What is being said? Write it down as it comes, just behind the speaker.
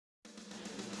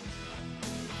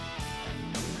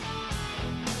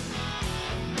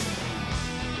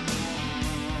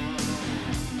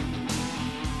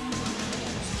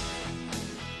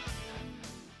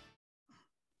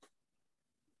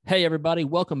Hey, everybody.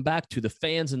 Welcome back to the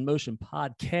Fans in Motion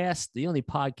podcast, the only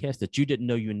podcast that you didn't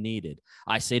know you needed.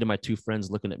 I say to my two friends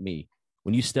looking at me,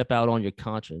 when you step out on your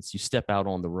conscience, you step out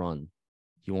on the run.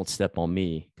 You won't step on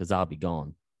me because I'll be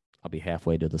gone. I'll be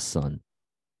halfway to the sun.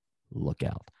 Look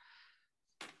out.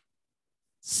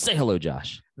 Say hello,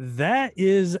 Josh. That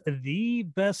is the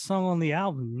best song on the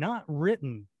album, not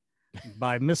written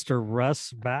by Mr.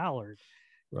 Russ Ballard.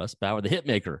 Russ Ballard, the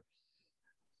hitmaker.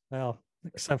 Well,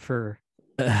 except for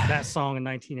that song in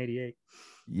 1988.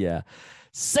 Yeah.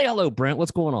 Say hello, Brent.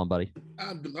 What's going on, buddy?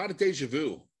 A lot of deja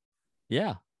vu.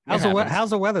 Yeah. How's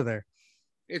the weather there?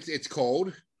 It's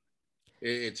cold.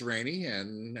 It's rainy,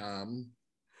 and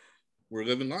we're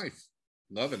living life,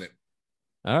 loving it.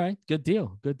 All right. Good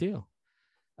deal. Good deal.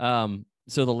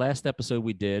 So the last episode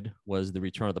we did was the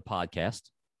return of the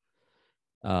podcast.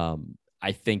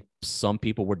 I think some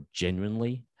people were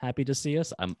genuinely happy to see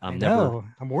us. I'm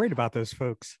worried about those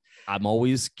folks. I'm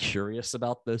always curious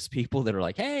about those people that are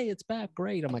like, hey, it's back.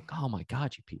 Great. I'm like, oh my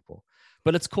God, you people.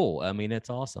 But it's cool. I mean, it's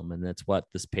awesome. And that's what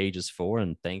this page is for.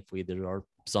 And thankfully there are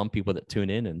some people that tune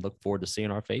in and look forward to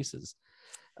seeing our faces.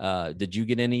 Did you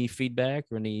get any feedback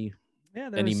or any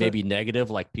maybe negative,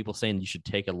 like people saying you should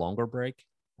take a longer break?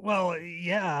 Well,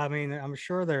 yeah. I mean, I'm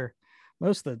sure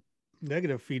most of the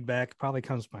negative feedback probably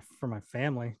comes from my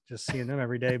family, just seeing them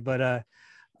every day. But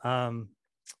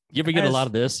you ever get a lot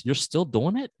of this? You're still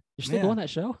doing it? You're still doing that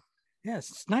show?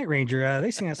 Yes, it's Night Ranger. They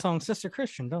sing that song Sister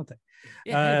Christian, don't they?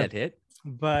 Yeah, that hit.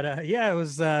 But it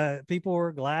was people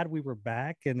were glad we were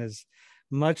back, and as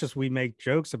much as we make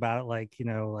jokes about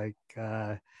it,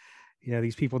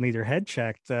 these people need their head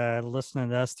checked, listening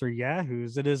to us through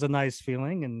Yahoos, it is a nice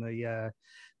feeling, and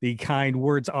the kind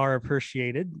words are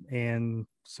appreciated, and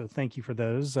so thank you for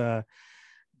those.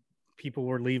 People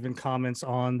were leaving comments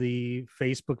on the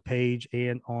Facebook page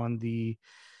and on the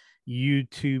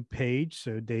YouTube page.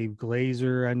 So Dave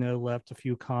Glazer, I know, left a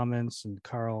few comments, and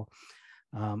Carl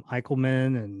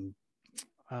Eichelman and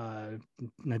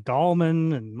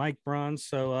Nadalman and Mike Braun.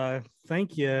 So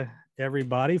thank you,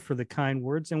 everybody, for the kind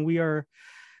words, and we are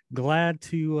glad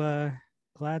to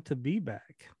be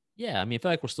back. Yeah, I mean, I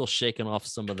feel like we're still shaking off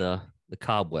some of the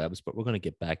cobwebs, but we're going to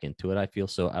get back into it. I feel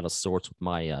so out of sorts with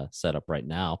my setup right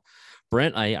now.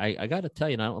 Brent, I got to tell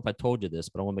you, and I don't know if I told you this,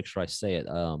 but I want to make sure I say it.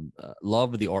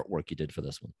 Love the artwork you did for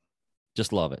this one.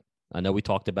 Just love it. I know we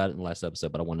talked about it in the last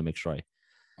episode, but I want to make sure I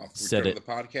said it. The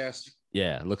podcast.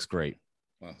 Yeah, it looks great.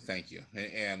 Well, thank you.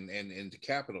 And to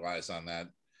capitalize on that,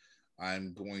 I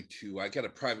got a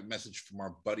private message from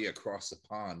our buddy across the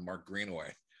pond, Mark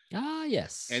Greenaway. Ah,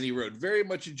 yes. And he wrote, very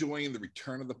much enjoying the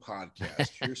return of the podcast.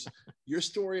 Here's your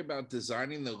story about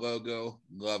designing the logo.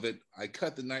 Love it. I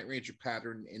cut the Night Ranger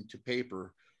pattern into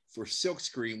paper for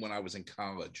silkscreen when I was in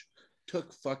college.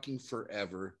 Took fucking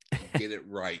forever to get it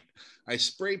right. I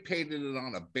spray painted it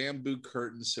on a bamboo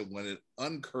curtain, so when it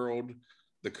uncurled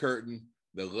the curtain,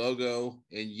 the logo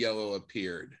in yellow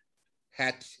appeared.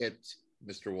 Hat tipped,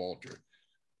 Mr. Walter.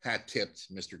 Hat tipped,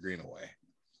 Mr. Greenaway.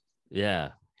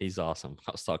 Yeah. He's awesome.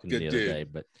 I was talking to him the other day,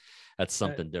 but that's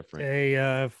something different.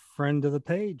 A friend of the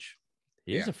page.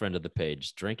 He is a friend of the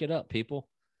page. Drink it up, people.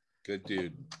 Good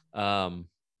dude.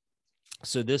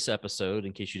 So this episode,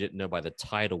 in case you didn't know by the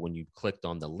title, when you clicked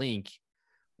on the link,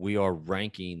 we are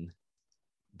ranking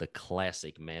the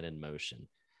classic Man in Motion.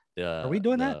 Are we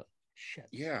doing that? Shit.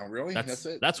 Yeah, really? That's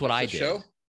it. That's what I did. Show?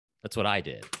 That's what I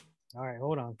did. All right,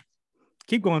 hold on.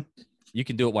 Keep going. You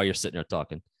can do it while you're sitting there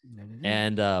talking.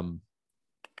 And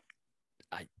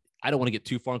I don't want to get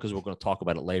too far because we're going to talk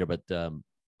about it later, but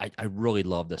I really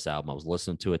love this album. I was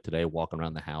listening to it today, walking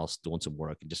around the house, doing some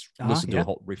work, and just listening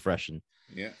to it, refreshing.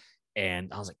 Yeah.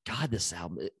 And I was like, God, this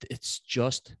album, it's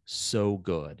just so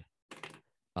good.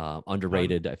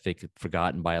 Underrated. I think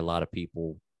forgotten by a lot of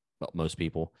people, well, most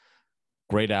people.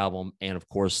 Great album. And of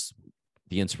course,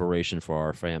 the inspiration for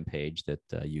our fan page that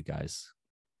you guys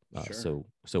so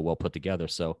well put together.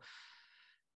 So,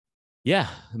 yeah,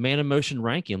 Man in Motion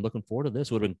ranking. I'm looking forward to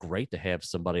this. It would have been great to have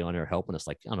somebody on here helping us,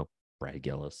 like, I don't know, Brad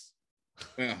Gillis.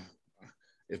 Well,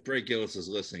 if Brad Gillis is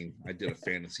listening, I did a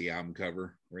fantasy album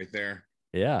cover right there.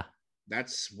 Yeah.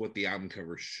 That's what the album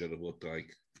cover should have looked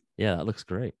like. Yeah, that looks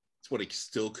great. It's what it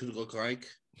still could look like.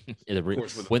 Of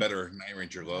course, with a better Night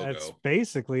Ranger logo. That's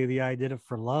basically the I Did It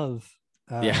for Love.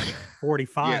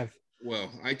 45. Yeah.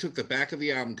 Well, I took the back of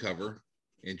the album cover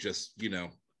and just,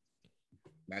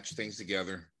 matched things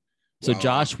together. So,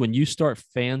 Josh, when you start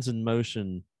Fans in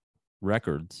Motion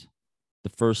Records,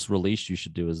 the first release you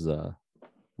should do is a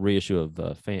reissue of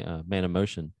Man in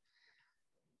Motion,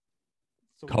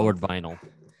 colored vinyl.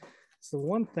 It's the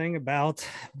one thing about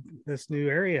this new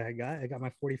area I got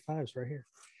my 45s right here.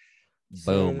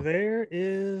 So Boom. there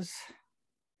is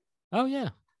Oh yeah,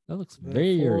 that looks the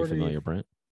very 40, familiar, Brent.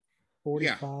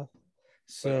 45. But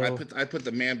So I put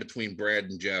the man between Brad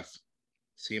and Jeff.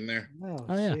 See him there? no,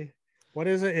 Oh, yeah. see, what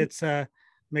is it? It's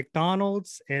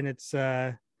McDonald's, and it's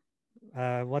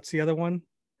what's the other one?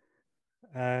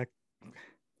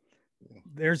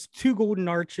 There's 2 golden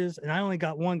arches, and I only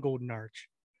got 1 golden arch.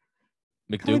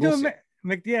 Coming to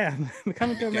McDougal's.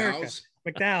 coming to America. McDowell's?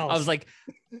 McDowell's.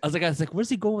 I was like, where's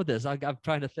he going with this? I'm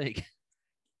trying to think.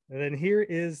 And then here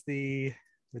is the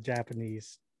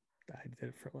Japanese. I did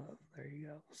it for love. There you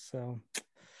go. So,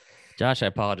 Josh, I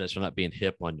apologize for not being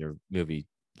hip on your movie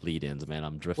lead-ins, man.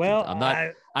 I'm drifting. well, I'm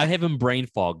not. I haven't brain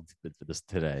fogged for this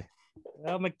today,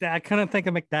 I couldn't think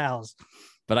of McDowell's.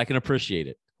 but I can appreciate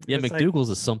it. Yeah, It's like- McDougal's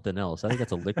is something else. I think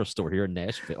that's a liquor store here in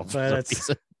Nashville. for But some it's-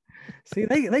 reason. See,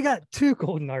 they got 2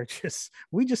 golden arches.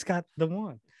 We just got the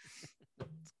 1.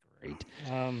 Great.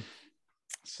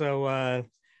 But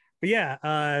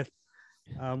yeah,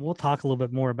 we'll talk a little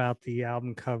bit more about the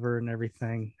album cover and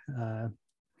everything.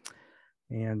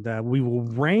 And we will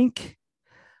rank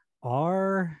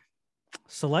our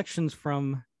selections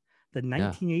from the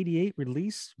 1988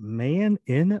 release, Man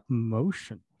in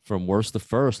Motion. From worst to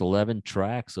first, 11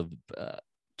 tracks of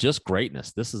just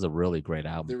greatness. This is a really great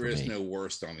album. There for is me. no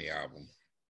worst on the album.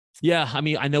 Yeah, I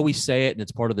mean, I know we say it and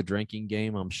it's part of the drinking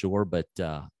game, I'm sure, but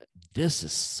this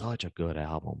is such a good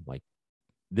album. Like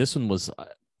this one was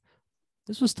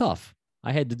tough.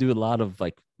 I had to do a lot of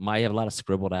I have a lot of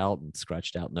scribbled out and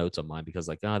scratched out notes on mine because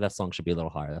that song should be a little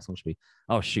higher. That song should be,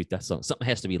 oh shoot, that song, something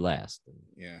has to be last.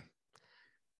 Yeah.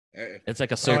 It's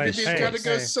like a Everything's circus. Hey, got to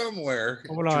go hey. somewhere.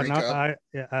 Hold on. Drink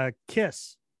up.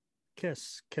 Kiss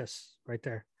right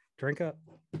there. Drink up.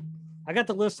 I got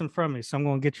the list in front of me, so I'm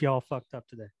going to get you all fucked up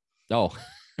today. Oh,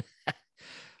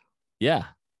 yeah.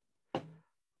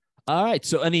 All right.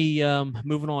 So any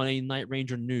moving on, any Night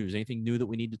Ranger news? Anything new that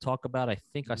we need to talk about? I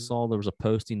think I saw there was a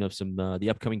posting of some the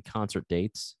upcoming concert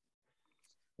dates.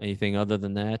 Anything other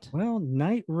than that? Well,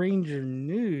 Night Ranger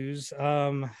news.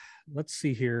 Let's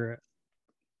see here.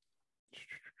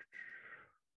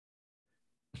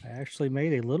 I actually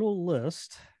made a little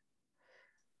list.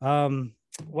 Well,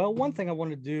 one thing I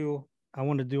want to do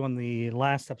on the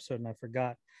last episode, and I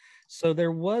forgot. So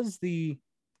there was we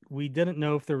didn't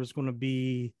know if there was going to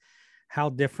be how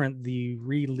different the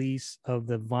release of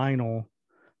the vinyl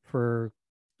for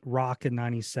Rock in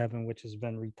 97, which has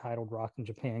been retitled Rock in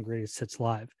Japan Greatest Hits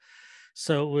Live.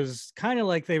 So it was kind of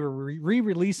like they were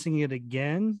re-releasing it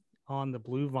again on the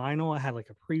blue vinyl. I had like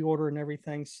a pre-order and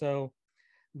everything. So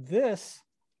this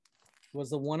was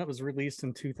the one that was released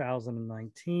in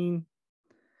 2019.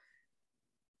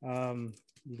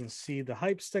 You can see the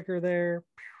hype sticker there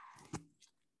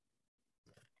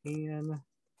and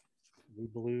the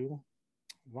blue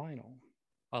vinyl.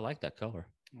 I like that color.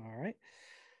 All right.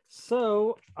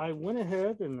 So I went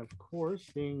ahead and, of course,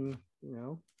 being,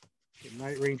 the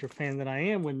Night Ranger fan that I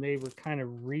am, when they were kind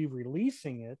of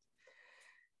re-releasing it,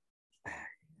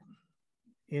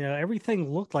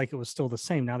 everything looked like it was still the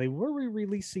same. Now they were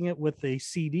re-releasing it with a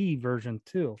CD version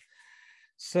too.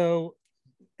 So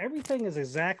everything is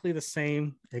exactly the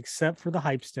same except for the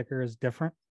hype sticker is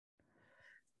different.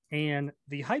 And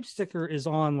the hype sticker is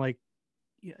on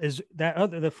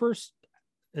the first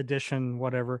edition,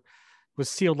 whatever, was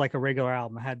sealed like a regular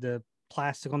album. It had the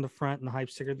plastic on the front and the hype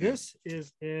sticker. Yeah. This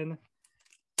is in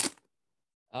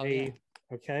yeah.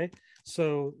 okay.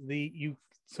 So the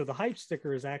hype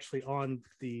sticker is actually on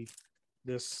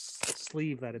this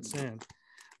sleeve that it's in,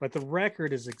 but the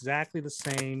record is exactly the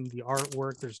same. The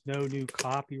artwork, there's no new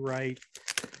copyright,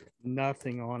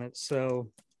 nothing on it.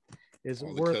 So is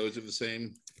All it the worth codes are the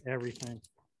same. everything?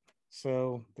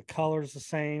 So the color's the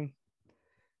same,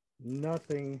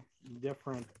 nothing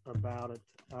different about it.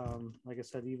 Like I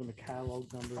said, even the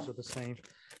catalog numbers are the same.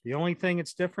 The only thing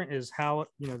that's different is how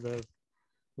the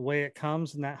way it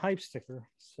comes in that hype sticker.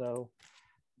 So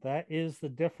that is the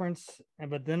difference.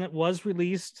 But then it was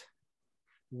released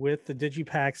with the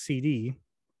Digipack CD.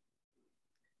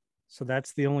 So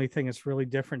that's the only thing that's really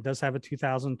different. It does have a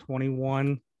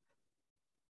 2021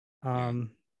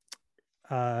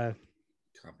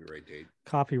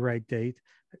 copyright date.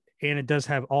 And it does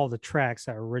have all the tracks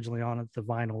that were originally on it. The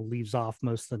vinyl leaves off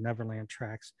most of the Neverland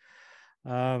tracks.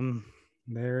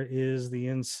 There is the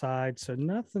inside. So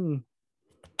nothing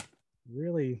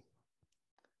really.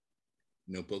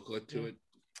 No booklet to it.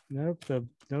 Nope.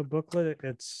 No booklet.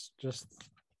 It's just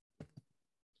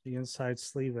the inside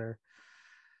sleeve there.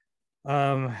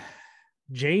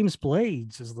 James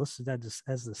Blades is listed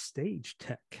as the stage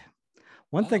tech.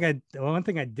 One thing I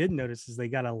did notice is they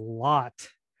got a lot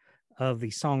of the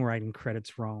songwriting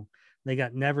credits wrong. They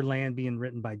got Neverland being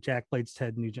written by Jack Blades,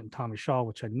 Ted Nugent, and Tommy Shaw,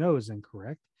 which I know is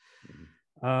incorrect.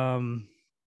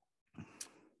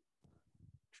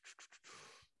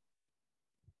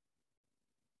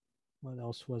 What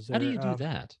else was there? How do you do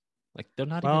that? Like, they're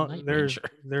not Well, even Night Ranger.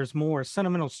 there's more.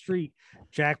 Sentimental Street,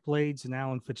 Jack Blades and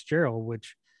Alan Fitzgerald,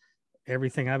 which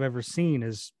everything I've ever seen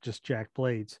is just Jack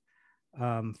Blades.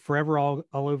 Forever All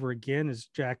Over Again is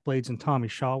Jack Blades and Tommy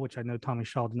Shaw, which I know Tommy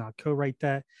Shaw did not co-write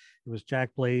that. It was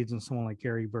Jack Blades and someone like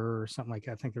Gary Burr or something like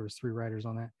that. I think there was 3 writers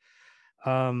on that.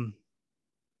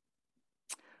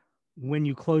 When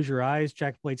You Close Your Eyes,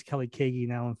 Jack Blades, Kelly Kagi,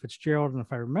 and Alan Fitzgerald. And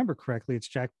if I remember correctly, it's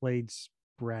Jack Blades,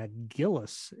 Brad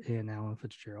Gillis, and Alan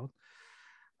Fitzgerald.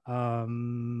 Yeah,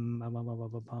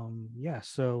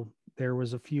 so there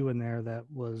was a few in there that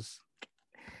was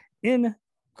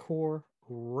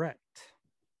incorrect.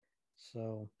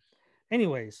 So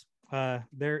anyways,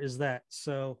 there is that.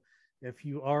 So if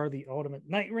you are the ultimate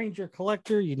Night Ranger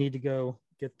collector, you need to go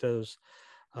get those.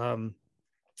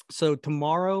 So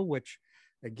tomorrow, which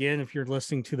again, if you're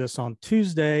listening to this on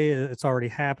Tuesday, it's already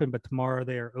happened, but tomorrow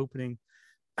they are opening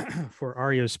for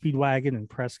REO Speedwagon in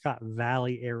Prescott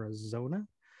Valley, Arizona.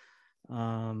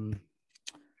 I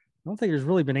don't think there's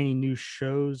really been any new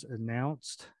shows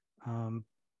announced,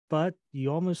 but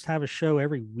you almost have a show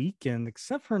every weekend,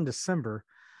 except for in December.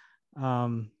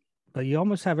 But you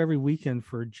almost have every weekend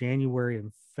for January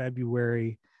and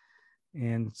February,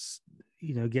 and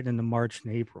getting into March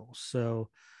and April. So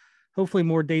hopefully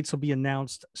more dates will be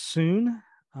announced soon.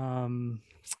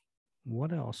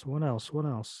 What else? What am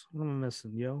I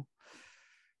missing, yo?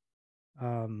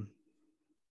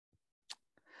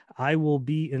 I will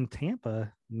be in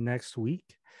Tampa next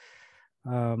week,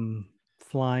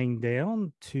 flying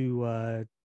down to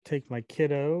take my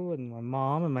kiddo and my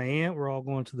mom and my aunt. We're all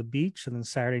going to the beach, and then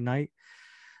Saturday night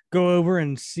go over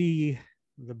and see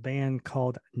the band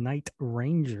called Night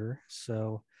Ranger.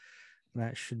 So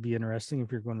that should be interesting.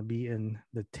 If you're going to be in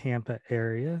the Tampa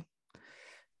area,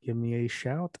 give me a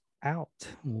shout out.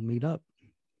 We'll meet up.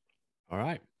 All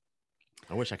right.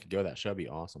 I wish I could go. That show would be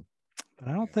awesome. But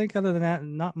I don't think, other than that,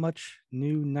 not much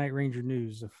new Night Ranger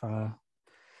news.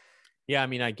 Yeah, I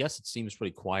mean, I guess it seems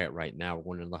pretty quiet right now. We're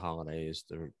going into the holidays.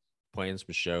 They're playing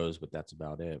some shows, but that's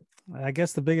about it. I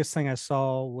guess the biggest thing I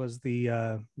saw was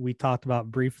we talked about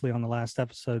briefly on the last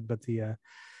episode, but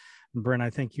Brent,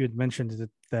 I think you had mentioned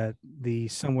that the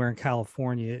Somewhere in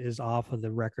California is off of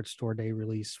the Record Store Day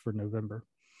release for November.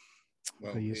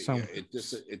 Well, it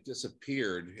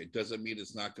disappeared. It doesn't mean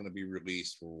it's not going to be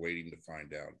released. We're waiting to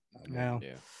find out.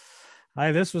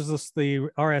 This was the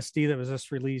RSD that was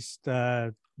just released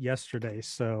yesterday.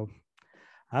 So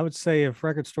I would say if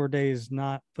Record Store Day is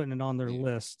not putting it on their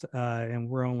list, and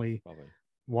we're only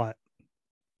what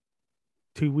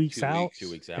 2 weeks out,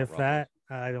 2 weeks out, if roughly. that,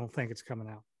 I don't think it's coming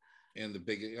out. And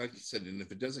like you said, and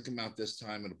if it doesn't come out this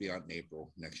time, it'll be out in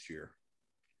April next year.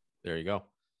 There you go.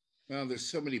 Well, there's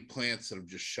so many plants that have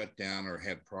just shut down or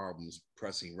had problems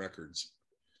pressing records.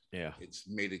 Yeah. It's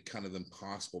made it kind of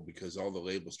impossible because all the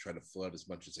labels try to flood as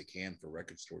much as they can for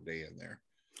Record Store Day in there.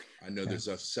 I know there's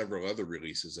several other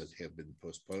releases that have been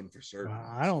postponed for certain.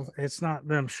 It's not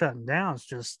them shutting down. It's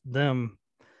just them.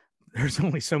 There's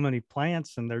only so many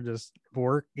plants and they're just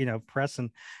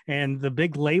pressing. And the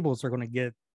big labels are going to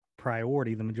get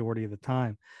priority the majority of the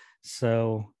time.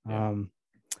 So,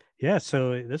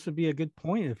 so this would be a good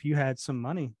point. If you had some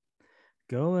money,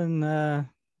 go and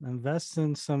invest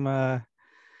in some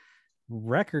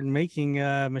record making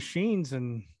machines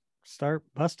and start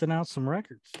busting out some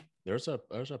records. There's a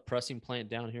pressing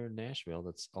plant down here in Nashville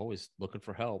that's always looking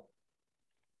for help.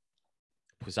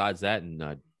 Besides that,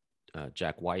 and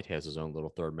Jack White has his own little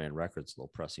Third Man Records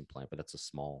little pressing plant, but that's a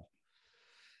small.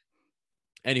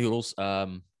 Anyhoos,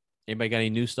 anybody got any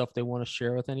new stuff they want to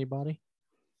share with anybody?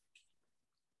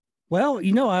 Well,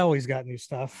 I always got new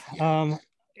stuff.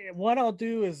 What I'll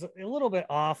do is a little bit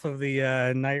off of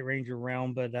the Night Ranger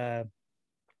realm, but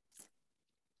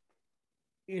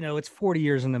it's 40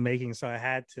 years in the making, so I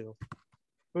had to.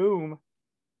 Boom.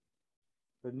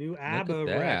 The new ABBA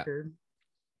record.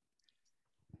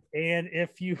 And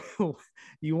if you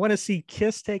want to see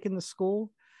Kiss taken to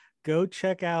school, go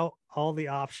check out all the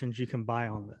options you can buy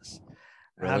on this.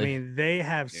 Really? I mean, they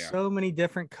have so many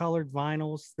different colored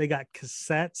vinyls. They got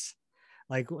cassettes,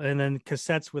 and then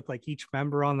cassettes with each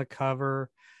member on the cover.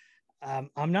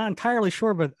 I'm not entirely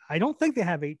sure, but I don't think they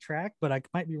have 8-track, but I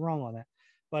might be wrong on that.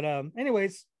 But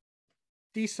anyways,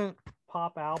 decent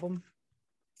pop album.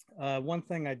 One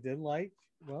thing I did like,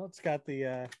 well, it's got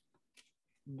the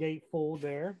gatefold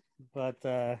there, but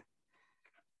so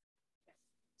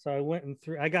I went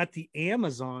I got the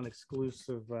Amazon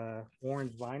exclusive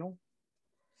orange vinyl.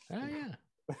 Oh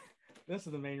yeah. This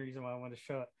is the main reason why I wanted to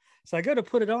show it. So I go to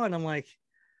put it on. I'm like,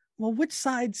 well, which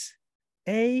side's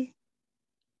A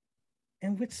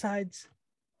and which side's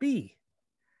B?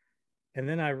 And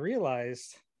then I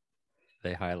realized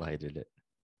They highlighted it.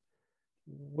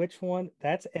 which one.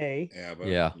 That's A. ABBA.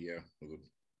 Yeah. Yeah.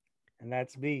 And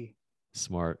that's B.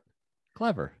 Smart.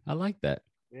 Clever. I like that.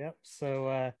 Yep.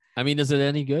 So, I mean, is it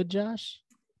any good, Josh?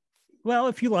 well,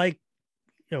 if you like,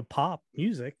 pop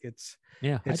music, it's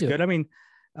Yeah, I do. good. I mean,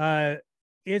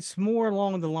 it's more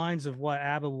along the lines of what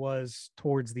ABBA was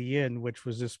towards the end, which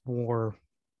was just more,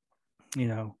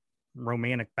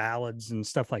 romantic ballads and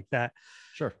stuff like that.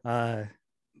 Sure.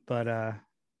 But I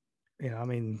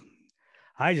mean,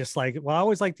 I just like it. Well, I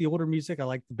always like the older music. I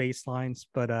like the bass lines,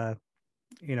 but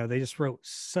they just wrote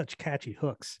such catchy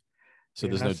hooks. So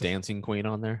there's no Dancing Queen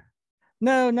on there?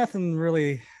 No, nothing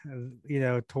really,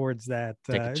 towards that.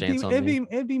 Take a chance on it'd me.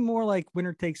 it'd be more like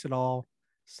Winter Takes It All,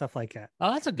 stuff like that.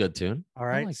 Oh, that's a good tune. All I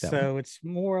right. like that So it's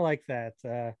more like that.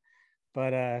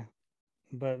 But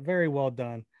very well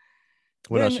done.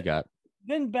 What else you got?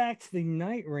 Then back to the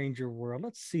Night Ranger world.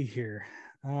 Let's see here.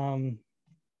 I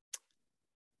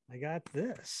got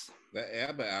this. That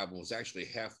ABBA album was actually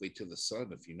Halfway to the Sun,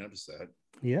 if you notice that.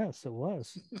 Yes, it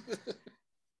was.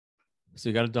 So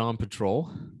you got a Dawn Patrol.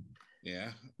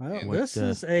 Yeah. Well, And this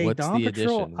is a what's Dawn the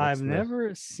Patrol. edition? What's I've the-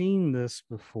 never seen this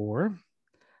before.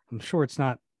 I'm sure it's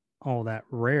not all that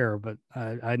rare, but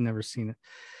I'd never seen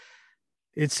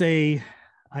it.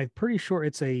 I'm pretty sure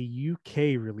it's a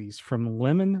UK release from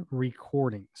Lemon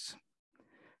Recordings,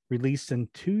 released in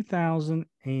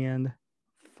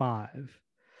 2005.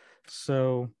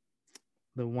 So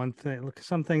the one thing, look,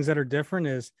 some things that are different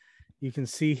is you can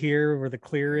see here where the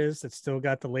clear is, it's still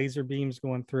got the laser beams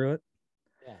going through it.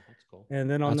 Yeah, that's cool. And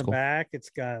then on That's the cool. back, it's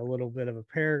got a little bit of a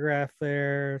paragraph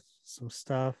there, some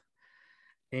stuff.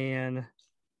 And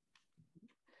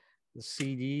the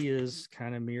CD is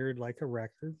kind of mirrored like a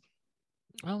record.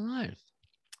 Oh, nice.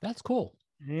 That's cool.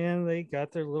 And they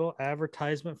got their little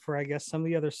advertisement for, I guess, some of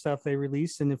the other stuff they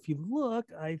released. And if you look,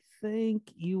 I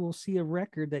think you will see a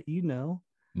record that you know.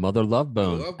 Mother Love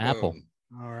Bone, Love Apple. Bone.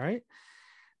 All right.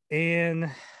 And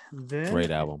then Great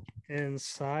album.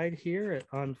 inside here, it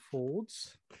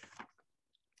unfolds.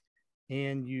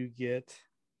 And you get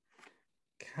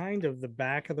kind of the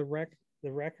back of the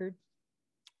record.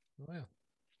 Wow.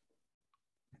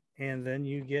 And then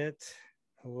you get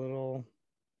a little.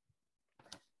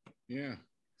 Yeah.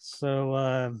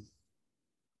 So,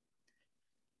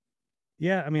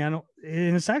 yeah, I mean, and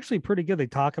it's actually pretty good. They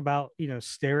talk about,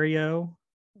 stereo,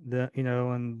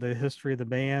 and the history of the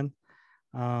band.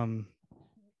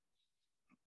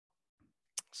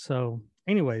 So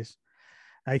anyways,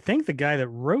 I think the guy that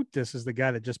wrote this is the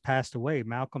guy that just passed away,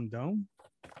 Malcolm Dome,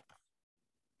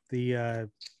 the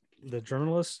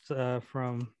journalist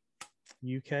from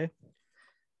UK.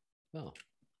 Oh,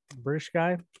 British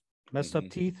guy, messed up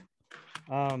Mhm. teeth.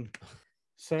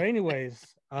 So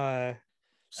anyways, that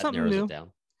something narrows new. it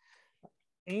down.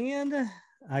 And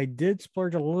I did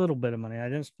splurge a little bit of money. I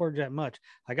didn't splurge that much.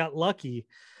 I got lucky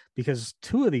because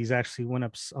two of these actually went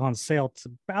up on sale at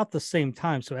about the same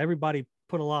time. So everybody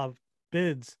put a lot of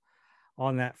bids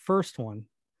on that first one,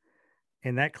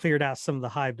 and that cleared out some of the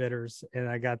high bidders. And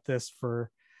I got this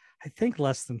for, I think,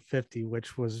 less than 50,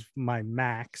 which was my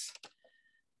max.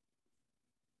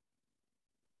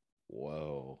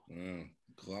 Whoa.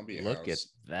 Columbia Look House.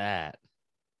 at that.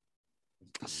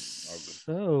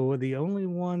 So the only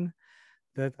one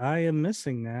that I am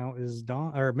missing now is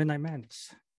Midnight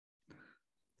Madness.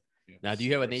 Now, do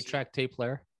you have an 8-track tape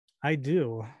player? I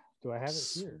do. Do I have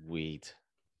it here? Sweet.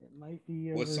 It might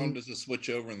be. What over song in- does it switch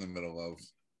over in the middle of?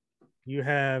 You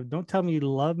have Don't Tell Me You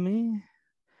Love Me,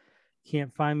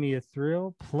 Can't Find Me a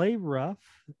Thrill, Play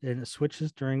Rough, and it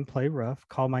switches during Play Rough,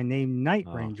 Call My Name Night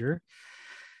Oh. Ranger.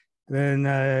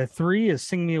 Then 3 is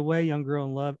Sing Me Away, Young Girl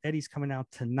in Love. Eddie's Coming Out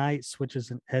Tonight,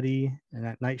 switches in Eddie, and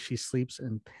at night she sleeps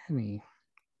in Penny.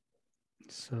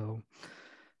 So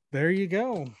there you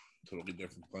go. Totally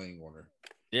different playing order.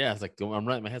 Yeah, it's like I'm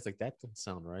right in my head. It's like that doesn't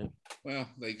sound right. Well,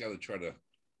 they got to try to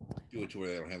do it to where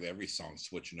they don't have every song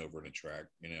switching over in a track,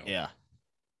 Yeah.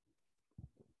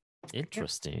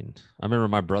 Interesting. I remember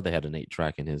my brother had an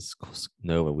 8-track in his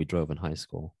Nova we drove in high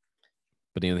school.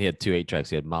 But he had 2 8-tracks.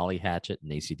 He had Molly Hatchet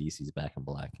and AC/DC's Back in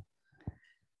Black.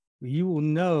 You will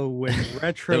know when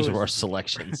retro Those were our is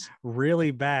selections.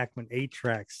 really back when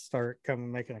 8-tracks start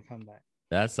making a comeback.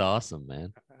 That's awesome,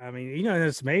 man. I mean,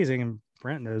 it's amazing, and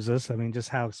Brent knows this. I mean, just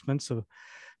how expensive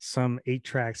some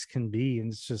 8-tracks can be.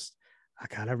 And it's just,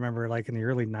 I remember like in the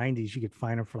early 90s, you could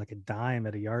find them for like a dime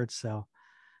at a yard sale.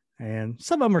 and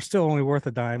some of them are still only worth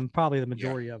a dime, probably the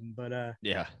majority of them. But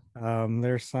Yeah.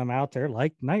 there's some out there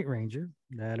like Night Ranger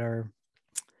that are,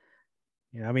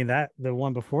 I mean, that the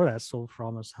one before that sold for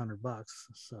almost $100.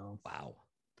 So Wow.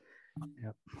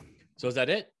 Yep. So is that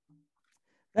it?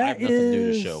 I have nothing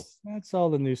new to show. That's all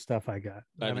the new stuff I got.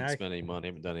 I haven't spent any money. I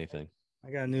haven't done anything.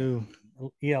 I got a new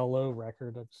ELO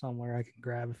record somewhere I can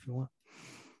grab if you want.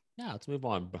 Yeah, let's move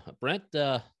on. Brent,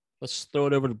 let's throw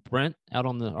it over to Brent out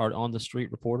on the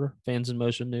street reporter, Fans in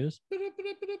Motion News.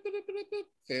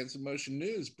 Fans in Motion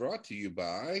News brought to you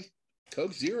by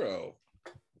Coke Zero.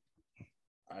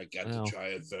 I got to try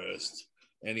it first.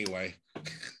 Anyway,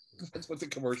 that's what the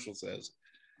commercial says.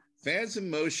 Fans in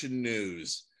Motion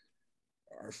News.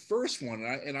 Our first one,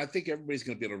 and I think everybody's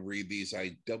going to be able to read these.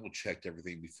 I double-checked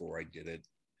everything before I did it.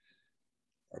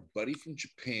 Our buddy from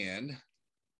Japan.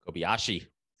 Kobayashi.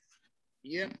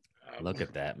 Yeah. Look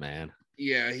at that, man.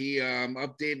 Yeah, he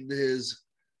updated his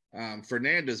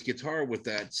Fernandez guitar with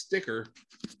that sticker.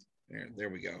 There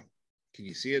we go. Can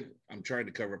you see it? I'm trying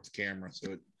to cover up the camera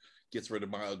so it gets rid of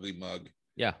my ugly mug.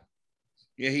 Yeah.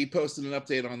 Yeah, he posted an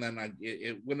update on that.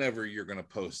 And whenever you're going to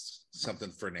post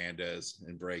something Fernandez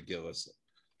and Bray Gillis,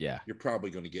 yeah, you're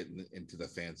probably going to get into the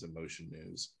Fans in Motion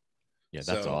News. Yeah,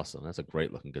 that's awesome. That's a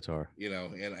great looking guitar.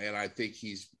 And I think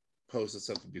he's posted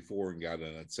something before and got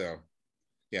in it. So,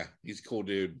 yeah, he's a cool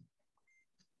dude.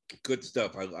 Good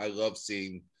stuff. I love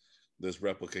seeing those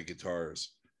replica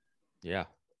guitars. Yeah.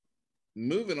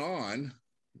 Moving on,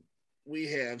 we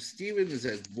have Steven is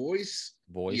at Voice.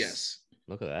 Yes.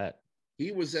 Look at that.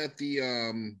 He was at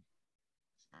the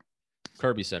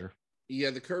Kirby Center. Yeah,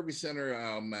 the Kirby Center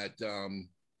at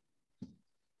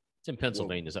it's in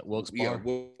Pennsylvania. Is that Wilkes-Barre? Yeah,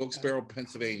 Wilkes-Barre,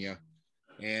 Pennsylvania.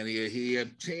 And he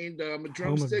obtained a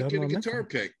drumstick and a guitar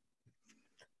pick.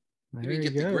 He didn't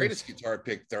get the greatest guitar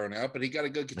pick thrown out, but he got a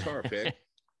good guitar pick.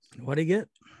 What'd he get?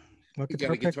 He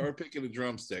got a guitar pick and a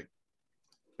drumstick,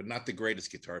 but not the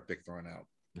greatest guitar pick thrown out.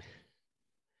 I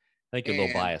think you're a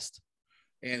little biased.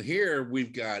 And here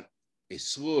we've got a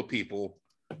slew of people.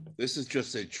 This is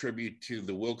just a tribute to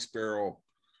the Wilkes-Barre,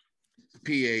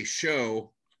 PA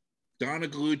show. Donna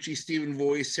Gallucci, Stephen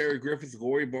Voice, Sarah Griffith,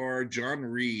 Lori Barr, John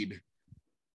Reed,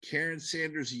 Karen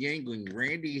Sanders Yangling,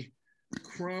 Randy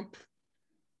Crump,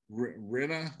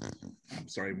 Rena. I'm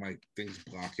sorry, my thing's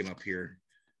blocking up here.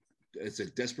 It's a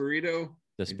Desperado.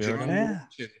 Yeah.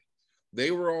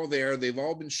 They were all there. They've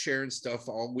all been sharing stuff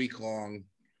all week long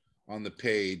on the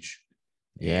page.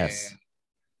 Yes. And,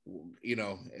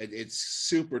 it's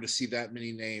super to see that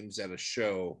many names at a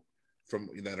show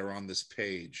that are on this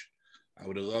page. I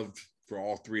would have loved for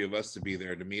all three of us to be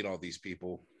there to meet all these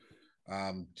people.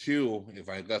 Two, if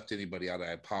I left anybody out,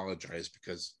 I apologize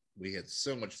because we had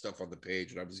so much stuff on the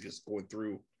page and I was just going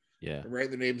through and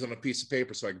writing their names on a piece of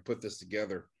paper so I could put this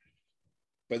together.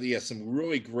 But yeah, some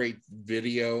really great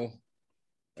video,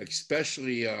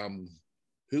 especially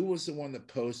who was the one that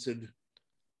posted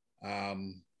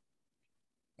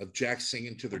of Jack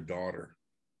singing to their daughter?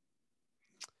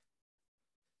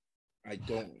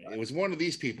 It was one of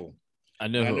these people. I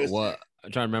know what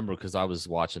I'm trying to remember because I was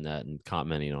watching that and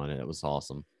commenting on it. It was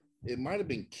awesome. It might have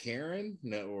been Karen,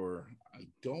 or I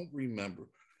don't remember.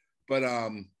 But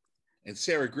and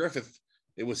Sarah Griffith,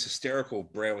 it was hysterical.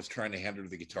 Brad was trying to hand her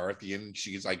the guitar at the end. And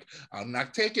she's like, I'm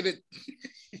not taking it.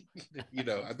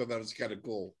 I thought that was kind of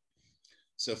cool.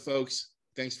 So folks,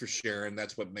 thanks for sharing.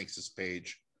 That's what makes this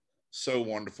page so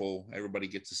wonderful. Everybody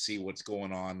gets to see what's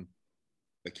going on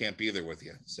that can't be there with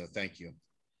you. So thank you.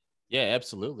 Yeah,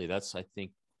 absolutely. That's, I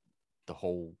think,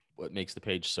 what makes the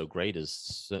page so great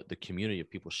is the community of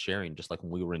people sharing, just like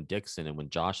when we were in Dixon and when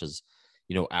Josh is,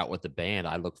 out with the band.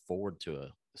 I look forward to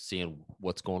seeing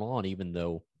what's going on, even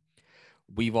though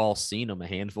we've all seen them a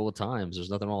handful of times. There's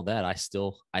nothing wrong with that.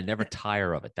 I never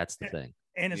tire of it. That's the thing.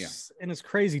 And it's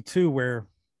crazy too, where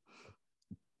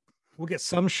we'll get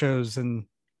some shows and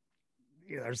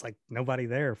there's like nobody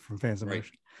there from Fans in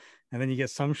Motion. And then you get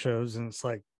some shows and it's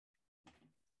like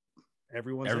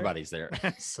everybody's there.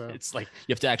 So it's like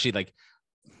you have to actually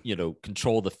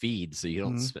control the feed so you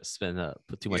don't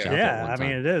put too much out there at one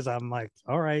time. It is. I'm like,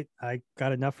 all right, I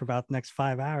got enough for about the next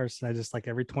 5 hours. I just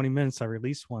every 20 minutes I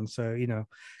release one. So,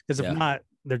 because if not,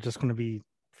 they're just going to be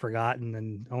forgotten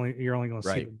and you're only going to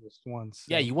see them just once.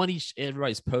 So. Yeah, you want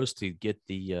everybody's post to get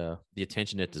the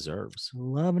attention it deserves.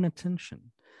 Love and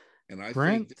attention. And I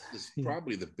think this is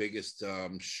probably the biggest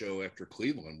show after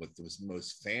Cleveland with the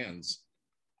most fans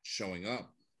showing up.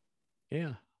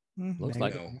 Yeah. Looks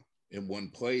like in one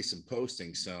place and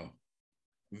posting. So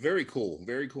very cool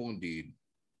indeed.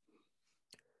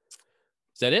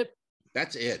 Is that it?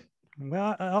 That's it.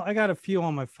 Well, I got a few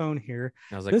on my phone here.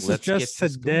 I was like, this is just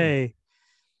today.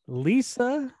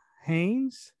 Lisa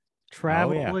Haynes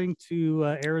traveling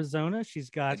to Arizona. She's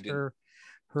got I did.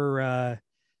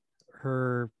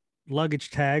 her luggage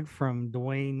tag from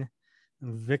Dwayne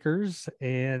Vickers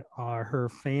and her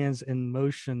Fans in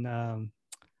Motion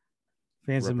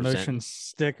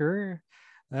sticker.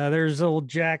 There's old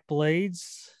Jack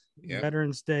Blades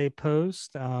Veterans Day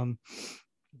post.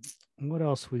 What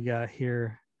else we got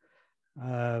here?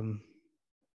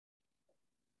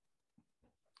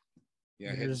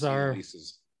 Here's our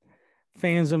Lisa's.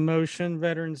 Fans in Motion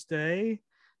Veterans Day.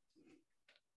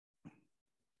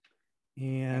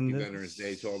 And Happy Veterans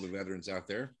Day to all the veterans out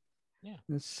there. Yeah.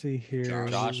 Let's see here.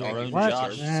 Josh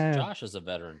is a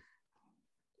veteran.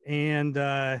 And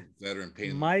veteran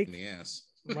pain Mike in the ass.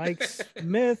 Mike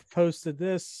Smith posted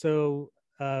this. So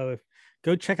go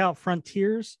check out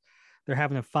Frontiers. They're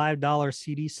having a $5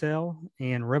 CD sale,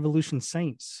 and Revolution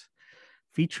Saints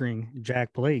featuring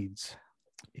Jack Blades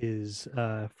is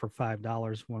for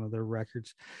 $5, one of their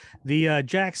records. The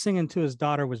Jack singing to his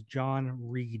daughter was John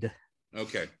Reed.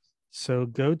 Okay. So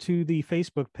go to the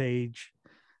Facebook page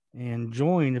and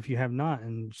join if you have not,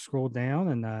 and scroll down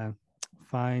and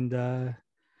find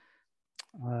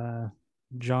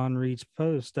John Reed's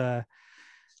post.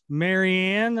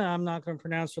 Marianne, I'm not going to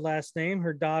pronounce her last name.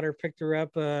 Her daughter picked her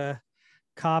up a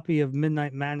copy of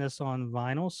Midnight Madness on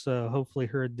vinyl, so hopefully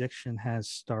her addiction has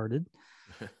started.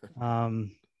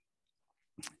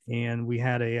 And we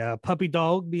had a puppy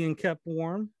dog being kept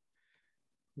warm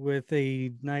with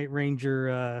a Night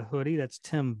Ranger hoodie. That's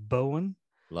Tim Bowen.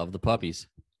 Love the puppies.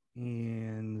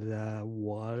 And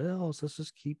what else? Let's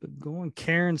just keep it going.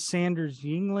 Karen Sanders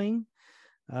Yingling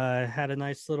had a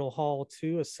nice little haul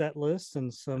too, a set list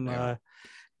and some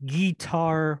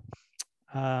guitar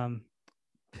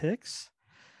picks.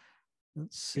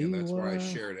 Let's see. Yeah, that's why I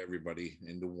shared everybody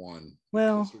into one.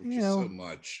 Well, so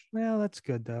much. Well, that's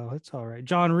good though. It's all right.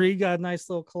 John Reed got a nice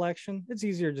little collection. It's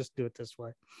easier to just do it this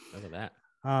way. Look at that.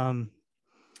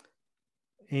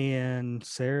 And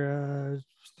Sarah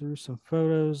threw some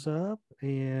photos up,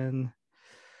 and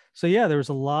so there was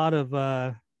a lot of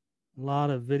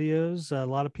videos, a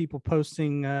lot of people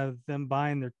posting them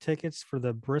buying their tickets for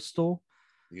the Bristol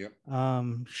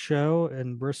show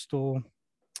in Bristol,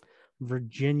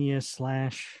 Virginia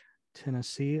 /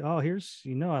 Tennessee. Oh, here's,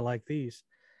 I like these.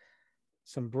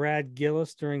 Some Brad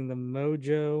Gillis during the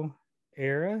Mojo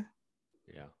era.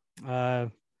 Yeah.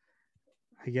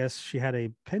 I guess she had a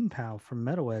pen pal from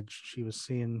Metal Edge. She was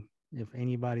seeing if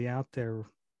anybody out there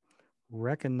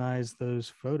recognized those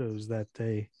photos that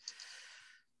they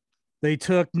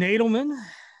took. Nadelman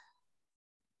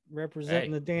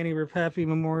representing the Danny Rapapi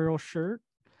Memorial shirt.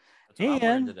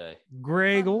 And today.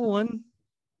 Greg Olin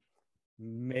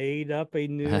made up a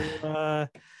new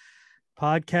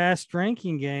podcast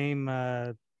drinking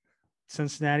game.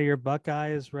 Cincinnati or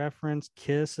Buckeye is referenced.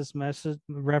 Kiss is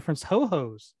referenced.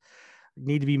 Ho-Hos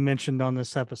need to be mentioned on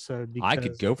this episode. Because, I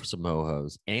could go for some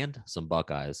Ho-Hos and some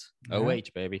Buckeyes.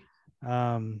 OH, baby.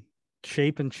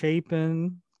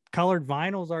 Chapin. Colored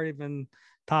vinyl's already been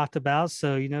talked about,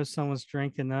 so someone's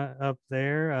drinking up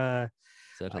there.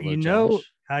 Josh.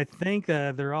 I think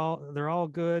they're all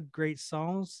good, great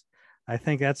songs. I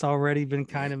think that's already been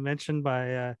kind of mentioned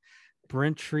by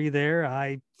Brent Tree there.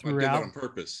 I threw out on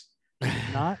purpose.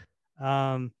 Not.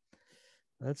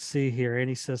 Let's see here.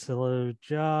 Andy says hello,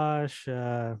 Josh.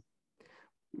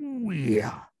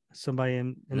 Somebody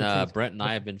in Brent and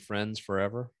I have been friends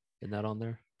forever. Isn't that on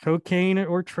there? Cocaine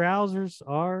or trousers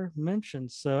are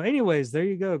mentioned. So, anyways, there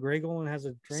you go. Greg Olin has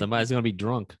a drink. Somebody's gonna be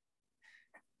drunk.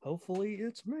 Hopefully,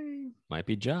 it's me. Might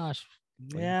be Josh.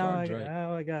 I'm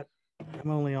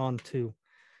only on 2,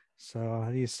 so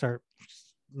I need to start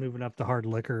moving up to hard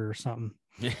liquor or something.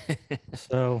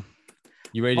 So.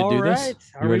 You ready to do this?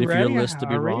 You ready for your list to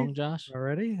be wrong, Josh?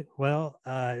 Already? Well,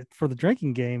 for the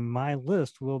drinking game, my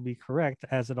list will be correct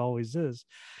as it always is.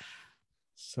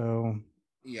 So.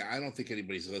 Yeah, I don't think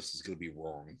anybody's list is going to be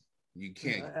wrong. You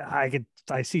can't.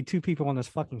 I see 2 people on this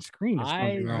fucking screen.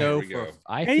 I know.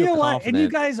 I feel you know confident. What? And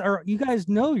you guys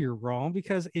know you're wrong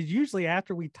because it's usually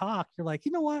after we talk, you're like,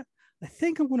 you know what? I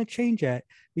think I'm going to change that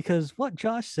because what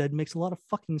Josh said makes a lot of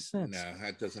fucking sense. No,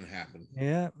 that doesn't happen.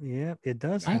 Yeah, it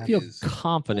does. I feel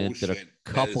confident that a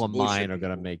couple of mine are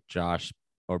going to make Josh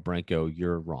or Brent go,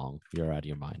 you're wrong. You're out of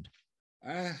your mind.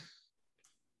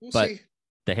 We'll but see.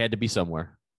 They had to be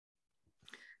somewhere.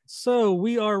 So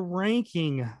we are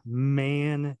ranking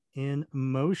Man in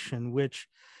Motion, which,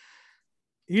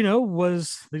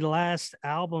 was the last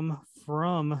album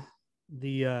from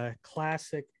the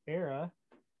classic era.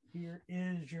 Here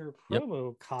is your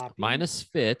promo copy. Minus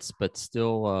Fitz, but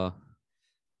still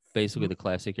basically the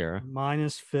classic era.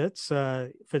 minus Fitz.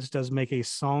 Fitz does make a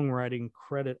songwriting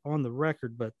credit on the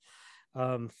record, but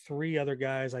three other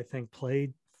guys I think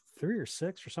played, 3 or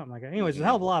 6 or something like that. Anyways, a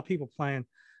hell of a lot of people playing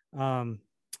on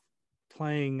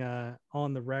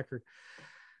the record.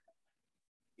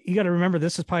 You got to remember,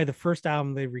 this is probably the first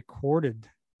album they recorded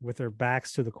with their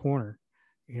backs to the corner.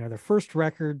 You know, their first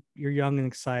record, you're young and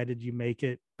excited, you make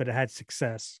it, but it had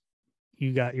success.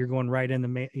 You're going right into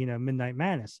Midnight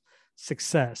Madness,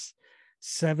 success.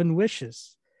 7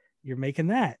 Wishes, you're making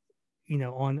that,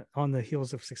 on the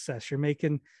heels of success. You're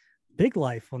making Big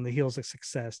Life on the heels of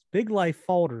success. Big Life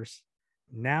falters.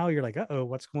 Now you're like, uh-oh,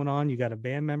 what's going on? You got a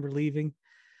band member leaving.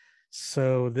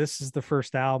 So this is the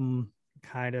first album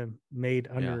kind of made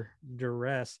under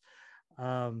duress.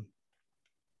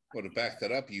 Well, to back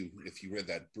that up, if you read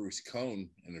that Bruce Cohn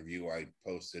interview I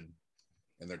posted,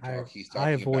 and he's talking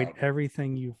I avoid about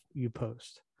everything you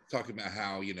post. Talking about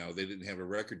how they didn't have a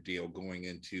record deal going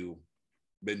into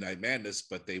Midnight Madness,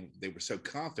 but they were so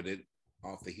confident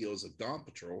off the heels of Dawn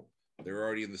Patrol, they were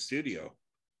already in the studio.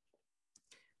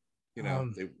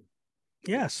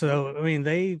 So I mean,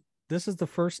 this is the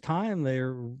first time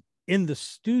they're in the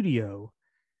studio,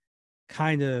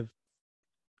 kind of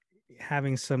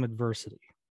having some adversity.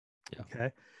 Yeah.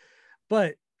 Okay.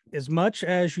 But as much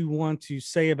as you want to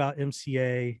say about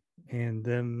MCA and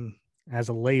them as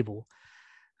a label,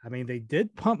 I mean, they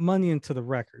did pump money into the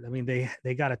record. I mean,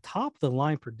 they got a top of the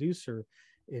line producer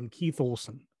in Keith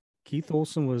Olsen. Keith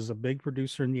Olsen was a big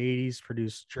producer in the 80s,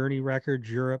 produced Journey Records,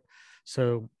 Europe.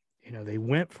 So, they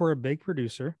went for a big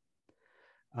producer.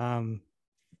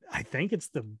 I think it's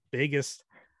the biggest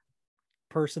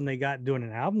person they got doing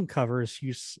an album cover is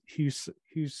Hugh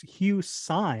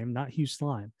Syme, not Hugh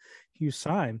Slime, Hugh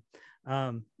Syme.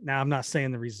 Now I'm not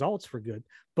saying the results were good,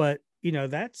 but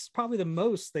that's probably the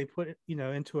most they put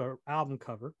into an album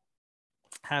cover,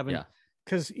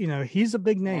 because he's a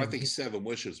big name. Well, I think 7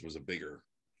 Wishes was a bigger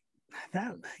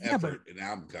effort, an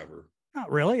album cover. Not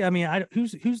really. I mean,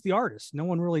 who's the artist? No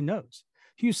one really knows.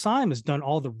 Hugh Syme has done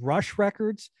all the Rush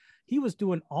records. He was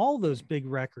doing all those big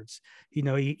records,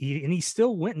 he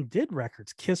still went and did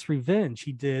records. Kiss Revenge.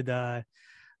 He did, God,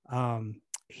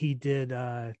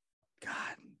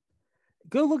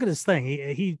 go look at his thing.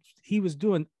 He was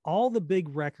doing all the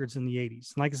big records in the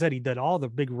 80s. And like I said, he did all the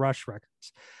big Rush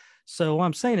records. So what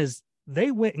I'm saying is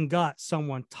they went and got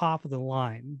someone top of the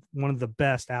line, one of the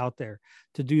best out there,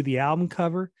 to do the album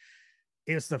cover.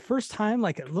 It's the first time,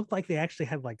 it looked like they actually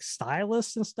had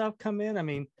stylists and stuff come in. I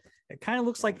mean, it kind of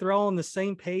looks like they're all on the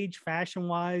same page fashion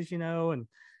wise, and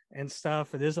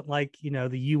stuff. It isn't like, the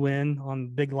UN on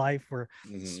Big Life where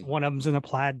one of them's in a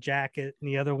plaid jacket and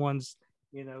the other one's,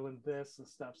 in this and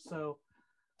stuff. So,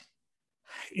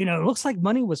 it looks like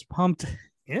money was pumped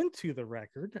into the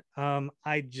record.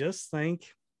 I just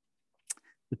think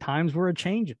the times were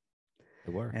a-changing.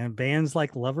 They were. And bands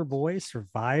like Loverboy,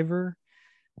 Survivor,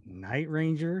 Night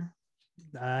Ranger,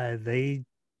 they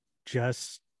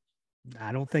just,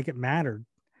 I don't think it mattered.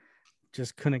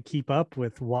 Just couldn't keep up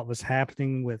with what was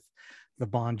happening with the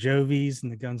Bon Jovis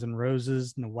and the Guns N'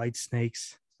 Roses and the White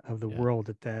Snakes of the world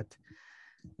at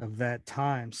that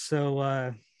time.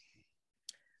 So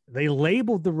they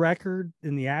labeled the record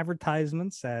in the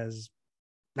advertisements as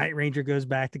Night Ranger Goes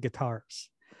Back to Guitars.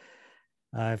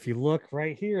 If you look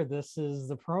right here, this is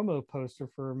the promo poster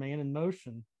for Man in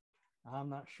Motion. I'm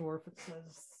not sure if it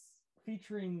says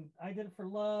featuring I Did It for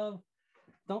Love,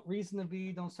 Don't Reason to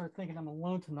Be, Don't Start Thinking I'm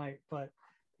Alone Tonight. But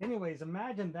anyways,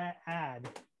 imagine that ad,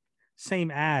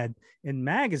 same ad in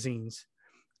magazines,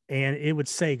 and it would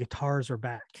say guitars are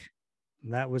back.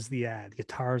 And that was the ad,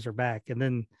 guitars are back. And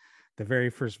then the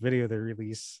very first video they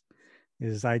release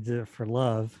is I Did It for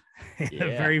Love. The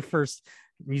very first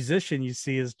musician you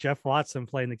see is Jeff Watson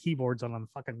playing the keyboards on a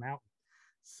fucking mountain.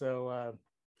 So,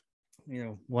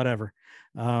 whatever.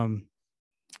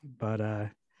 But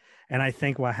and I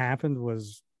think what happened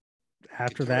was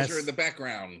after that, in the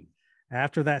background,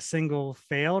 after that single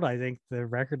failed, I think the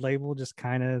record label just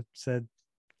kind of said,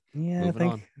 yeah, I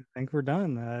think we're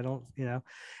done. I don't,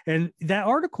 and that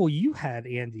article you had,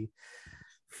 Andy,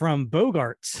 from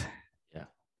Bogarts. Yeah.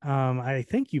 I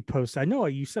think you posted, I know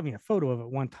you sent me a photo of it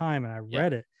one time and I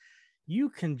read it. You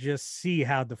can just see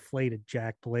how deflated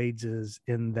Jack Blades is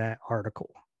in that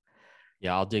article.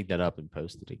 Yeah, I'll dig that up and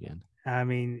post it again. I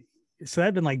mean, so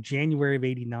that'd been like January of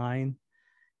 '89.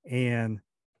 And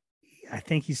I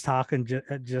think he's talking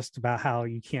just about how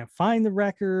you can't find the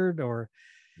record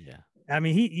I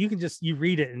mean, you can just, you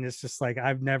read it and it's just like,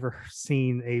 I've never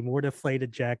seen a more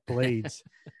deflated Jack Blades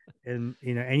in,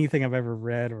 anything I've ever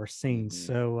read or seen.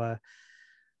 So,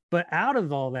 but out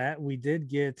of all that, we did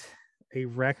get a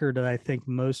record that I think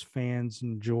most fans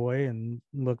enjoy and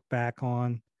look back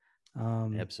on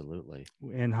Absolutely.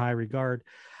 in high regard.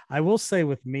 I will say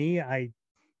with me, I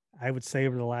would say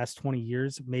over the last 20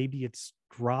 years, maybe it's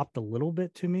dropped a little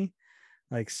bit to me.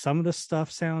 Like some of the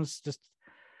stuff sounds just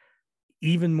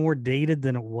even more dated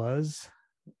than it was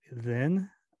then.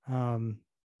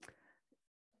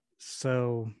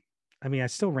 So, I mean, I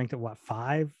still ranked it what,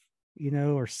 5,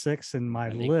 or 6 in my I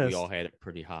think list. we all had it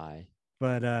pretty high.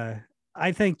 But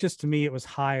I think just to me, it was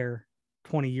higher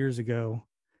 20 years ago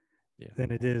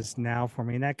than it is now for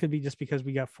me. And that could be just because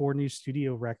we got 4 new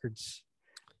studio records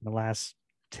in the last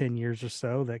 10 years or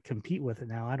so that compete with it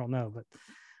now. I don't know,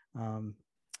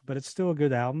 but it's still a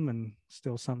good album and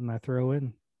still something I throw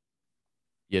in.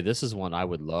 Yeah, this is one I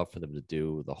would love for them to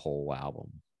do the whole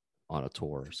album on a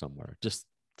tour somewhere, just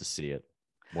to see it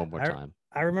one more time.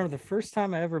 I remember the first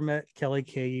time I ever met Kelly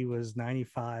Kay was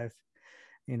 95.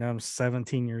 I'm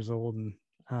 17 years old, and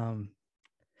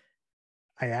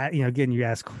again, you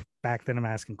ask back then. I'm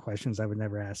asking questions I would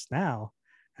never ask now.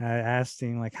 And I asked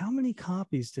him, like, how many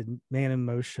copies did Man in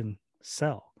Motion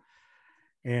sell?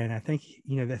 And I think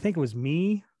it was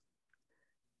me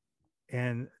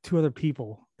and 2 other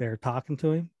people there talking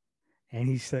to him. And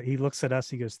he said, he looks at us,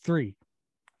 he goes, 3,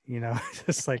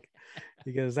 just like,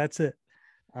 he goes, that's it.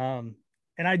 And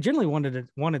I generally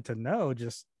wanted to know,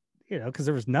 just, because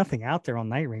there was nothing out there on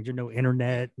Night Ranger, no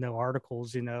internet, no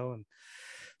articles, and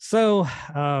so,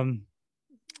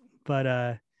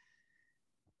 but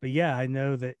yeah, I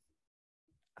know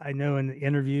in the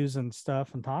interviews and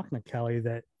stuff and talking to Kelly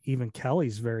that even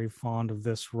Kelly's very fond of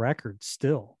this record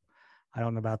still. I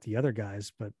don't know about the other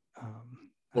guys, but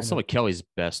well, some of Kelly's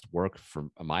best work,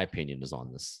 from my opinion, is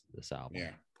on this album.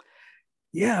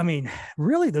 Yeah. I mean,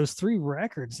 really, those 3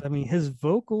 records. I mean, his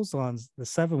vocals on the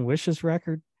 7 Wishes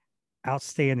record,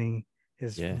 outstanding.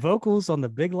 His vocals on the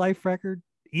Big Life record,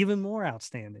 even more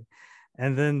outstanding.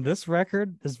 And then this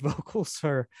record, his vocals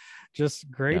are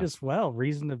just great as well.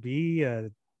 Reason to Be.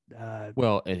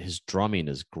 Well, and his drumming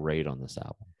is great on this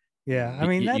album. Yeah, I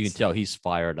mean, you can tell he's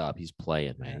fired up. He's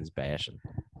playing, man. He's bashing.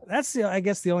 That's I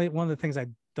guess the only one of the things I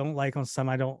don't like on some.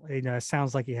 I don't, it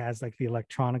sounds like he has like the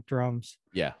electronic drums.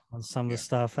 Yeah. On some of the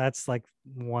stuff. That's like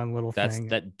one little thing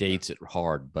that dates it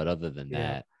hard. But other than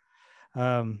that,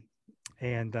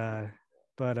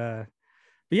 but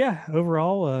yeah,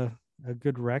 overall, a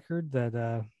good record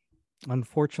that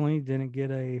unfortunately didn't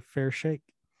get a fair shake.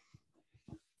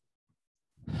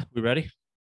 We ready?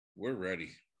 We're ready.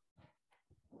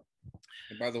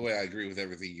 And by the way, I agree with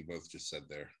everything you both just said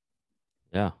there.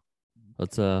 Yeah.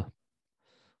 Let's that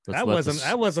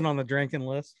wasn't on the drinking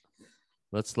list.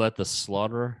 Let's let the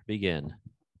slaughter begin.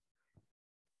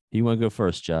 You want to go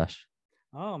first, Josh?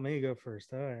 Oh, me go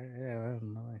first. All right. Yeah.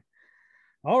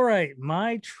 All right.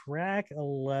 My track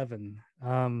 11.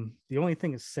 The only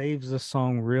thing that saves this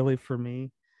song really for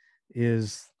me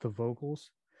is the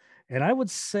vocals. And I would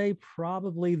say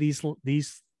probably these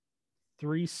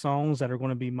 3 songs that are going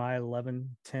to be my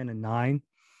 11, 10, and 9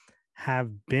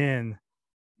 have been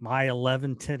my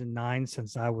 11, 10, and 9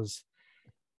 since I was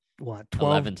 12,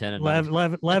 11, 10,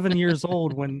 and 11 years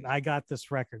old when I got this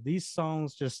record. These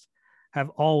songs just have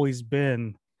always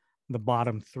been the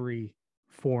bottom 3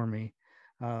 for me.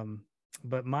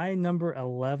 But my number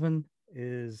 11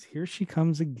 is Here She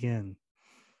Comes Again.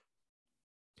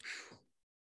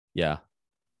 Yeah.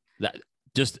 That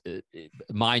just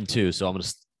mine too. So I'm going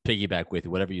to piggyback with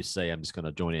you. Whatever you say, I'm just going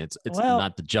to join in. It's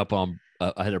not to jump on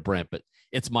ahead of Brent, but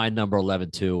it's my number 11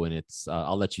 too. And it's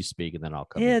I'll let you speak and then I'll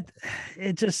come. It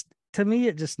just, to me,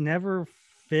 it just never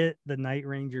fit the Night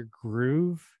Ranger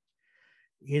groove.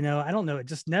 I don't know. It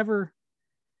just never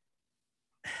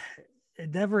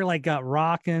like got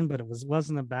rocking, but it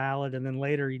wasn't a ballad. And then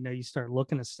later, you start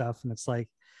looking at stuff and it's like,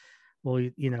 well,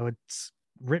 it's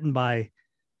written by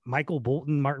Michael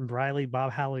Bolton, Martin Briley,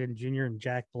 Bob Halligan Jr., and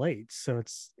Jack Blades. So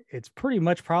it's pretty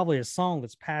much probably a song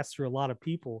that's passed through a lot of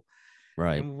people,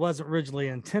 right? And wasn't originally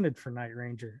intended for Night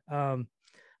Ranger. Like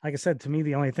I said, to me,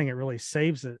 the only thing that really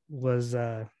saves it was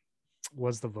the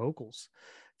vocals,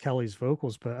 Kelly's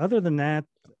vocals. But other than that,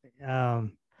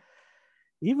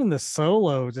 even the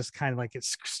solo just kind of like it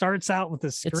starts out with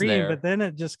a scream, but then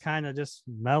it just kind of just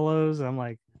mellows. I'm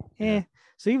like, Yeah.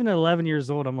 So even at 11 years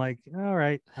old, I'm like, all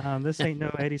right, this ain't no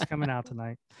Eddie's coming out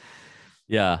tonight.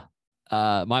 Yeah.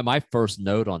 My first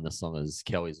note on this song is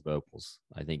Kelly's vocals.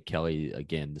 I think Kelly,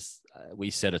 again, we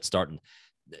said it's starting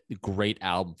great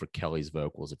album for Kelly's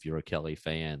vocals. If you're a Kelly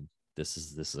fan, this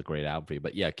is a great album for you.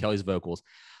 But yeah, Kelly's vocals.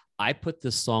 I put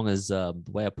this song as the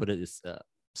way I put it is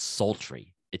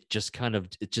sultry. It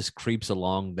just creeps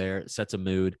along there. It sets a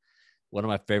mood. One of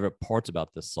my favorite parts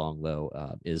about this song,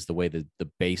 though, is the way the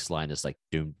bass line is like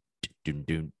doom, doom,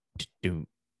 doom, doom,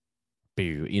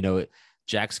 boo. You know,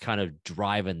 Jack's kind of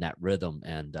driving that rhythm,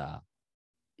 and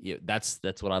that's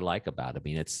what I like about it. I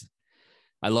mean,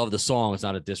 I love the song. It's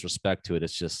not a disrespect to it.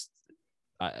 It's just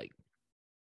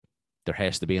there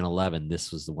has to be an 11.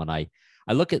 This was the one I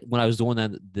look at when I was doing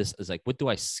that. This is like, what do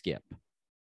I skip?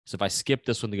 So if I skip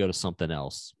this one to go to something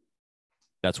else,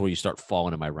 that's where you start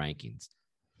falling in my rankings.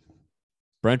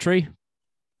 Brentry,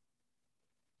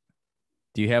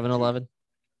 do you have an 11?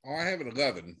 Oh, I have an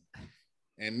 11.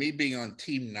 And me being on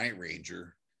Team Night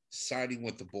Ranger, siding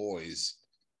with the boys,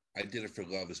 I Did It for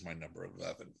Love is my number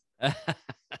 11.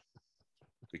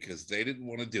 Because they didn't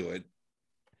want to do it.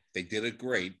 They did it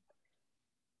great.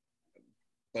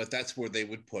 But that's where they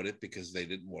would put it because they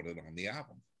didn't want it on the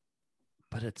album.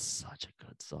 But it's such a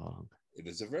good song. It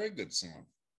is a very good song.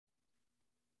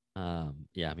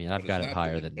 Yeah, I mean, I've got it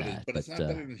higher than that. But it's not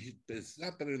better than it's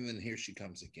not better than Here She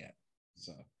Comes Again.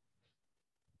 So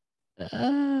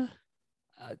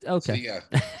okay. So yeah,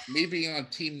 me being on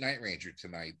Team Night Ranger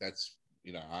tonight, that's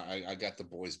I got the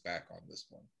boys back on this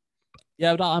one.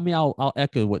 Yeah, but I mean, I'll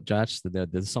echo what Josh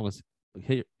said. The song was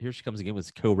Here She Comes Again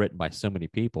was co-written by so many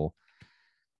people,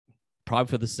 probably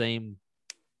for the same.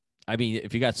 I mean,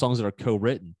 if you got songs that are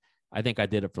co-written, I think I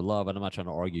Did It for Love, and I'm not trying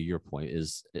to argue your point.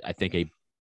 Is I think a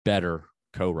better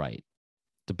co-write,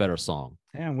 the better song.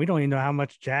 And we don't even know how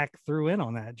much Jack threw in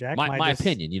on that. Jack, my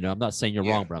opinion, I'm not saying you're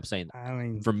wrong, but I'm saying, I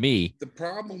mean, for me, the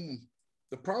problem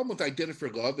with I Did It for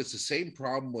Love is the same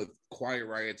problem with Quiet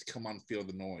Riot's Come On Feel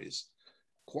the Noise.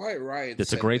 Quiet Riot,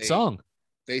 it's a great song.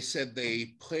 They said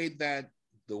they played that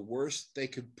the worst they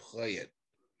could play it,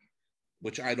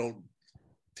 which I don't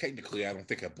think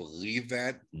I believe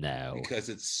that. No, because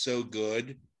it's so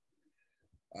good.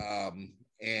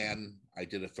 And I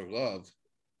Did It for Love,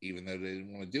 even though they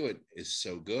didn't want to do it, is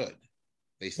so good.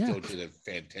 They still did a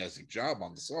fantastic job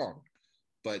on the song.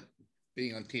 But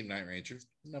being on Team Night Ranger,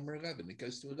 number 11, it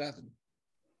goes to 11.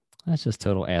 That's just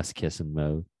total ass kissing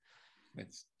mode.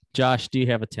 Josh, do you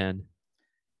have a 10?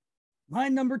 My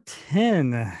number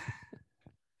 10.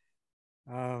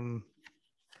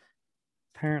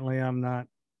 Apparently I'm not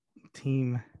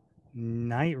Team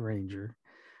Night Ranger.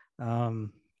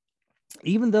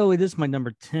 Even though it is my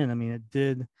number 10, I mean,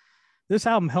 this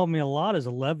album helped me a lot as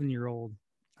 11-year-old,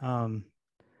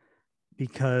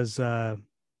 because, it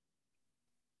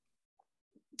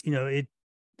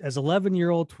as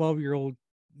 11-year-old, 12-year-old,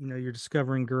 you're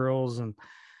discovering girls and,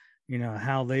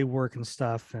 how they work and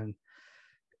stuff. And,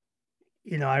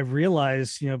 I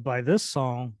realized, by this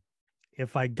song,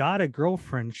 if I got a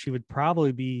girlfriend, she would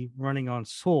probably be running on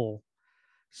Soul.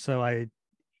 So I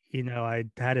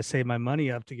had to save my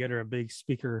money up to get her a big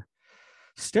speaker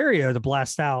stereo to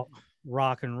blast out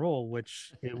rock and roll,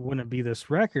 which it wouldn't be this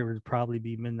record, it would probably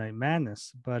be Midnight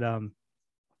Madness. But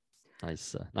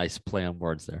nice play on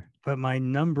words there. But my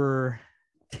number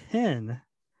 10,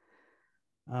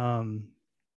 and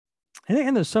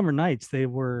those summer nights, they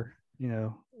were,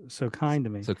 so kind to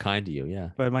me. So kind to you,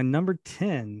 yeah. But my number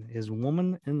 10 is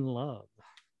Woman in Love.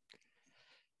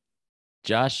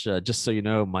 Josh, just so you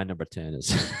know, my number 10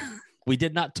 is we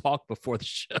did not talk before the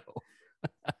show.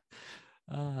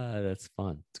 That's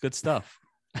fun. It's good stuff.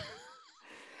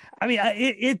 I mean,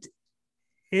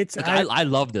 it's I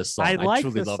love this song. I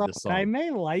truly love this song. I may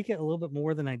like it a little bit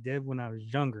more than I did when I was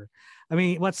younger. I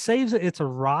mean, what saves it, it's a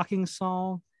rocking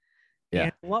song. Yeah.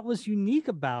 And what was unique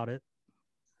about it,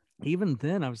 even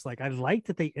then, I was like, I liked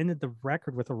that they ended the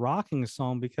record with a rocking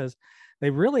song because they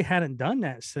really hadn't done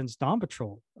that since Dawn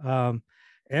Patrol.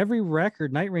 Every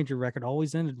record, Night Ranger record,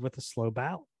 always ended with a slow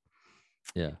ballad.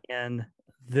 Yeah. And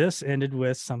this ended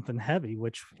with something heavy,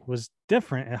 which was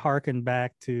different. It harkened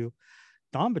back to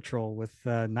Dawn Patrol with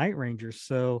Night Ranger.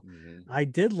 So I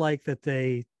did like that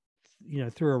they,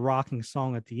 threw a rocking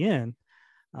song at the end.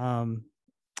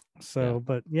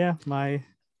 But yeah, my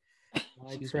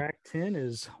track 10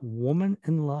 is Woman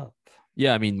in Love.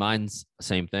 Yeah, I mean, mine's the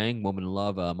same thing. Woman in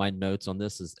Love. My notes on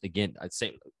this is, again, I'd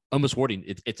say almost wording.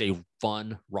 It's a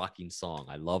fun rocking song.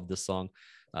 I love this song.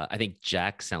 I think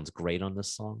Jack sounds great on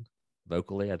this song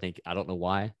vocally. I don't know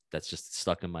why. That's just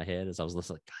stuck in my head as I was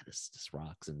listening. God, this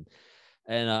rocks.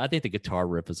 And I think the guitar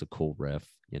riff is a cool riff.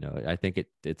 I think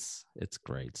it's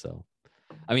great. So,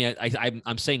 I mean,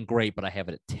 I'm saying great, but I have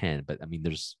it at 10. But I mean,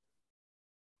 there's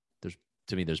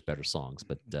to me, there's better songs.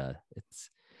 But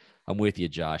I'm with you,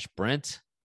 Josh. Brent,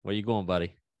 where you going,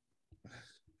 buddy?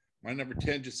 My number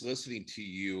 10, just listening to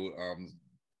you,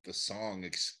 the song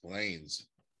explains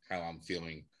how I'm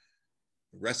feeling.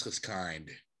 Restless Kind.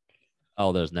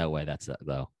 Oh, there's no way that's that,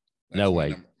 though. That's no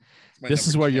way. This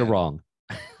is where 10. You're wrong.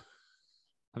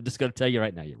 I'm just going to tell you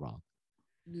right now, you're wrong.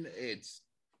 It's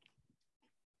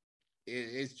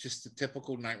just a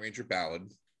typical Night Ranger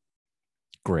ballad.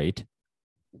 Great.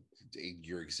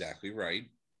 You're exactly right.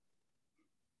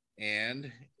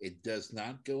 And it does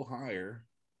not go higher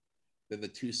than the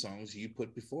two songs you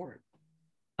put before it.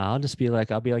 I'll be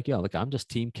like, yo, look, I'm just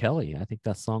Team Kelly. I think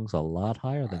that song's a lot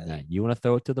higher than that. You want to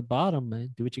throw it to the bottom,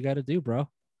 man? Do what you got to do, bro.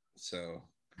 So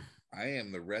I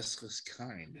am the restless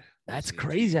kind. That's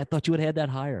crazy. I thought you would have had that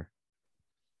higher.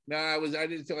 No, I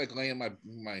didn't feel like laying my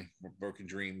broken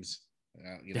dreams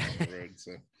out, on the road.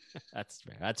 So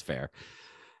That's fair.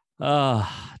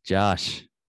 Josh.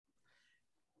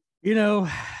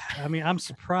 I mean, I'm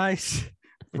surprised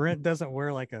Brent doesn't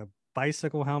wear like a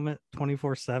bicycle helmet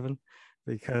 24/7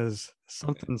 because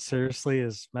something seriously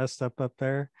is messed up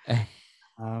there.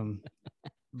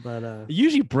 But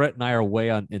usually Brett and I are way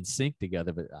in sync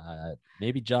together, but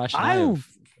maybe Josh and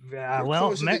we're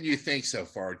closer than you think so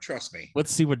far. Trust me.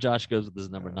 Let's see where Josh goes with his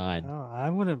number 9. I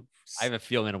have a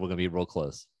feeling we're gonna be real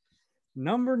close.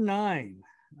 Number 9.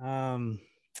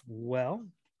 Well,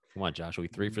 come on, Josh. Are we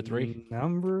 3 for 3?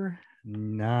 Number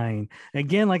 9.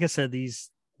 Again, like I said, these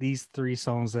 3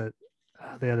 songs that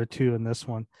the other 2 in this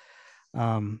one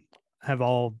have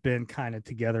all been kind of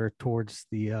together towards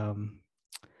the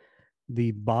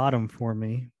bottom for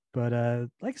me. But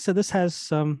like I said, this has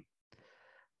some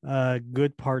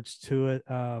good parts to it.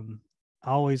 I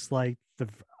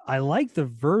like the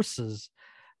verses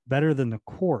better than the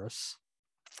chorus,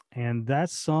 and that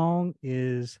song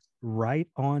is Right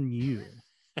on You.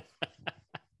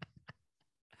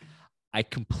 I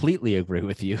completely agree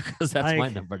with you because that's my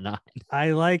number 9.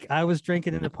 I was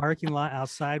drinking in the parking lot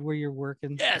outside where you're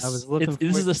working. Yes, I was looking.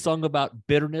 This is a song about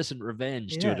bitterness and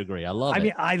revenge to a degree. I love it. I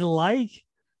mean, I like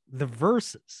the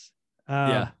verses.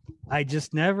 I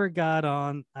just never got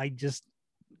on. I just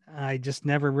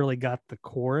never really got the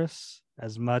chorus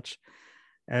as much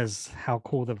as how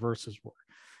cool the verses were.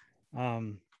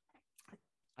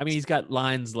 I mean, he's got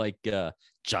lines like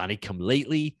Johnny Come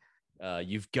Lately.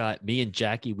 You've got me and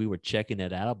Jackie. We were checking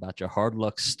it out about your hard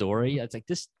luck story. It's like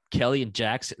this Kelly and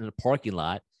Jack sitting in a parking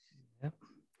lot,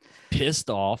 pissed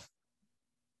off.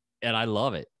 And I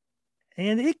love it.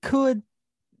 And it could,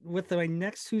 with the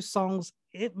next 2 songs,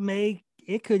 it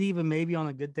could even maybe on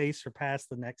a good day surpass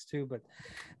the next 2, but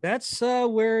that's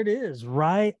where it is.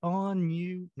 Right on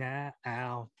You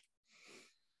now.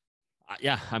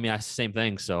 Yeah, I mean, same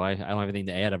thing. So I don't have anything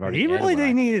to add. I've already. He really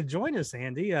didn't need to join us,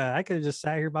 Andy. I could have just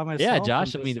sat here by myself. Yeah,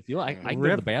 Josh. I mean, if you like, I can go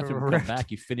to the bathroom and come back.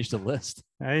 You finish the list.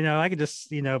 I could just,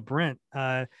 Brent.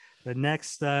 The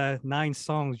next 9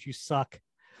 songs, you suck.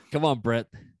 Come on, Brent.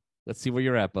 Let's see where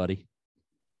you're at, buddy.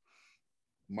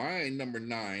 My number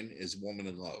 9 is Woman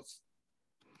in Love.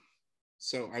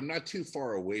 So I'm not too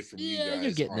far away from you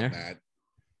guys on there. That.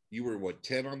 You were what,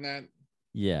 10 on that?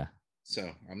 Yeah. So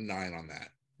I'm 9 on that.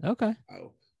 Okay.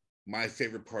 Oh, my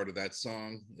favorite part of that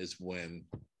song is when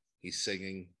he's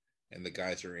singing and the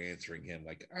guys are answering him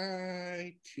like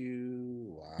I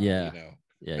too. Yeah.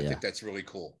 I think that's really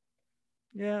cool.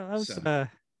 Yeah, that was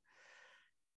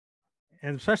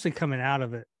and especially coming out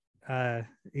of it.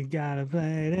 You gotta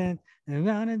play it and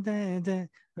gotta dance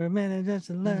for a minute just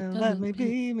to let me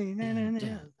be me.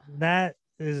 That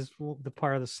is the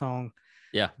part of the song.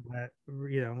 Yeah. That,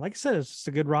 like I said, it's just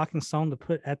a good rocking song to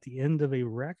put at the end of a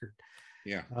record.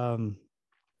 Yeah.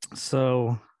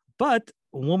 But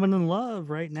Woman in Love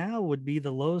right now would be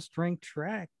the lowest ranked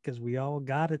track because we all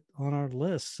got it on our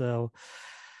list. So,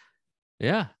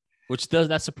 yeah,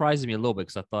 that surprises me a little bit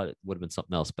because I thought it would have been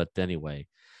something else. But anyway,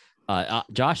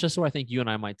 Josh, that's where I think you and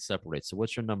I might separate. So,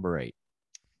 what's your number 8?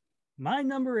 My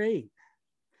number 8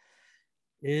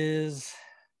 is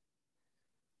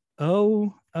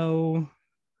Oh,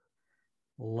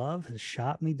 Love Has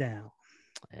Shot Me Down.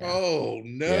 Yeah. Oh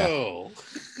no. Yeah.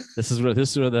 This is where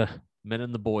the men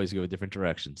and the boys go different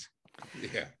directions.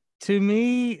 Yeah. To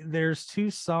me, there's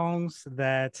 2 songs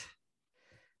that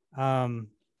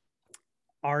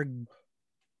are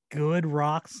good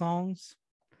rock songs.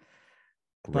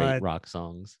 Great rock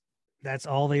songs. That's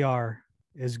all they are,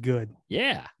 is good.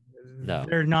 Yeah. No.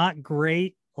 They're not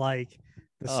great like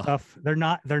the stuff. They're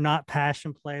not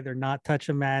Passion Play. They're not Touch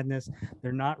of Madness.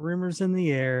 They're not Rumors in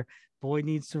the Air. Boy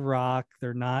Needs to Rock.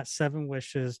 They're not 7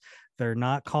 Wishes. They're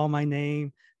not Call My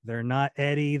Name. They're not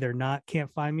Eddie. They're not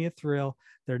Can't Find Me a Thrill.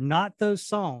 They're not those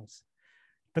songs,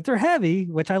 but they're heavy,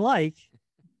 which I like,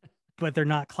 but they're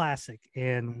not classic.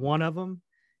 And one of them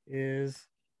is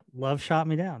Love Shot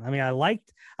Me Down. I mean, I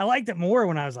liked it more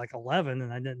when I was like 11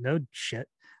 and I didn't know shit,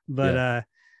 but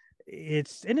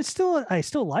I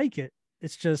still like it.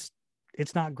 It's just,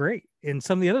 it's not great. And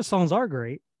some of the other songs are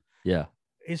great. Yeah.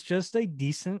 it's just a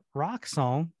decent rock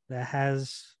song that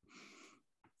has,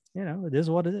 it is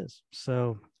what it is.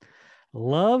 So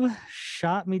Love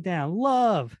Shot Me Down.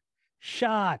 Love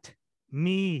shot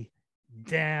me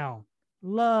down.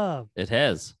 Love. It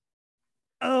has.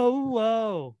 Oh,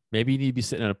 whoa. Maybe you need to be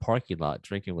sitting in a parking lot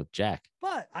drinking with Jack.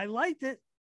 But I liked it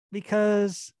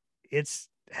because it's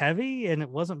heavy and it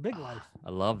wasn't Big Life. I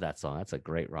love that song. That's a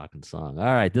great rocking song. All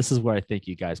right. This is where I think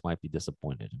you guys might be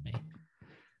disappointed in me.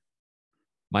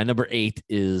 My number 8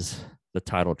 is the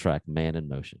title track, Man in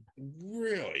Motion.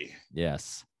 Really?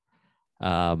 Yes.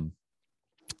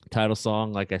 Title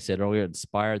song, like I said earlier,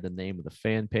 inspired the name of the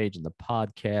fan page and the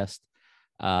podcast.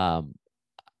 I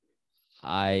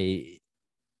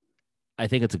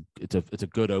think it's a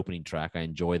good opening track. I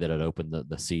enjoy that it opened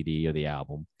the CD or the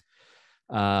album.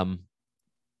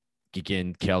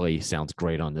 Again, Kelly sounds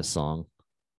great on this song.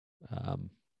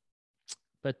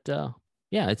 But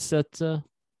yeah, it's that.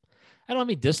 I don't have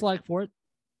any dislike for it,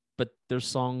 but there's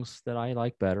songs that I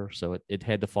like better, so it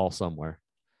had to fall somewhere.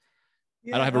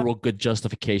 Yeah, I don't have a real good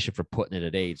justification for putting it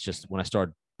at 8. It's just when I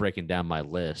started breaking down my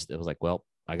list, it was like, well,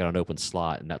 I got an open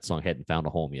slot, and that song hadn't found a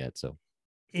home yet. So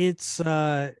it's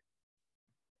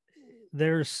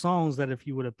there's songs that if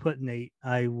you would have put an 8,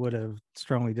 I would have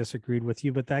strongly disagreed with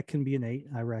you, but that can be an 8,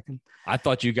 I reckon. I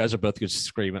thought you guys are both going to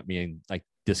scream at me and like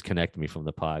disconnect me from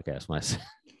the podcast when I said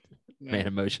Man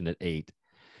in Motion at 8.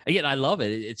 Again, I love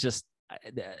it. It's just,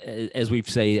 as we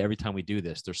say every time we do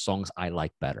this, there's songs I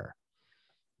like better,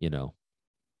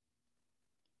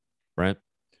 Brent?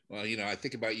 Well, I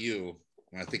think about you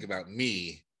and I think about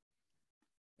me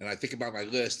and I think about my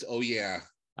list. Oh, yeah.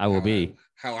 I will be.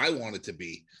 How I want it to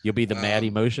be. You'll be the Mad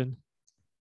Emotion?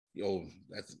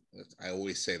 That's I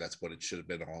always say that's what it should have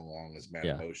been all along, is Mad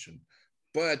Emotion.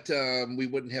 But we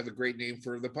wouldn't have a great name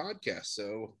for the podcast.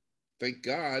 So thank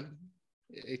God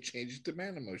it changed to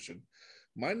Man Emotion.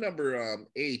 My number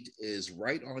 8 is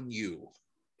Right on You.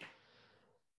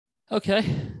 Okay.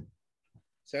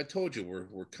 So I told you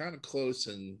we're kind of close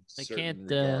in certain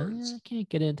regards. I can't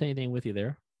get into anything with you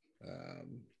there.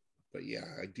 But yeah,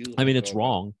 I do. I mean, it's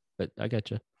wrong, but I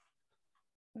get you.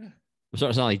 Yeah. I'm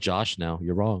starting to sound like Josh now.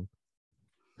 You're wrong.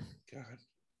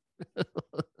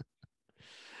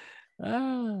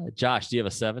 God. Josh, do you have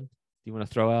a 7? Do you want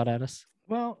to throw out at us?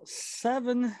 Well,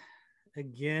 7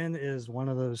 again is one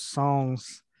of those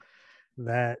songs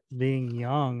that, being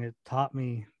young, it taught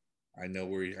me. I know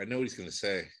what he's going to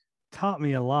say. Taught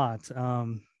me a lot.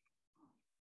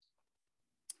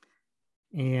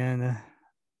 And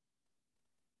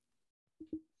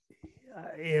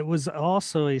it was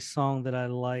also a song that I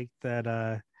liked that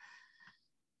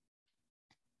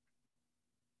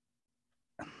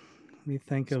let me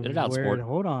think of where.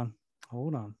 Hold on.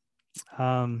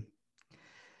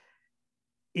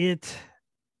 It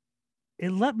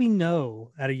let me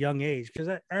know at a young age, because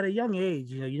at a young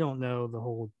age, you don't know the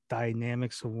whole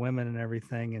dynamics of women and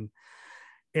everything, and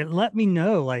it let me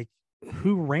know like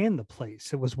who ran the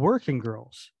place. It was working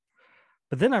girls,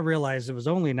 but then I realized it was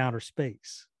only in outer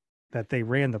space that they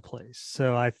ran the place.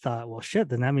 So I thought, well, shit,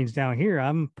 then that means down here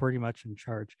I'm pretty much in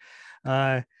charge.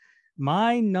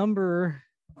 My number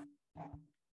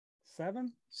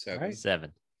 7 right?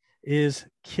 7 is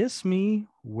Kiss Me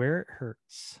Where It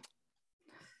Hurts.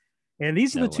 And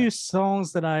these are the 2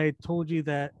 songs that I told you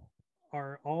that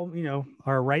are all,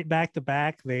 are right back to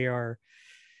back. They are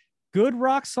good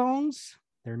rock songs.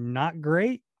 They're not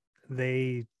great.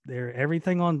 They're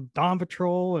everything on Dawn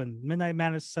Patrol and Midnight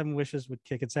Madness 7 Wishes would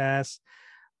kick its ass,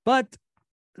 but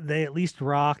they at least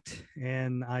rocked,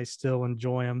 and I still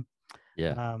enjoy them.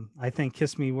 Yeah. I think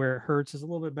Kiss Me Where It Hurts is a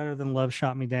little bit better than Love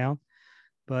Shot Me Down,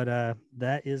 but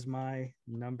that is my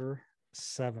number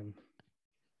 7.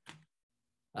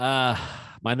 My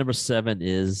number 7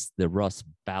 is the Russ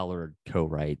Ballard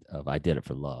co-write of I Did It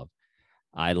for Love.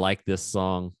 I like this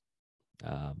song.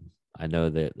 I know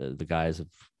that the guys have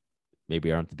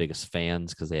maybe aren't the biggest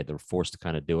fans because they were forced to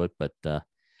kind of do it, but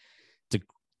it's a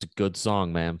good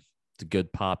song, man. It's a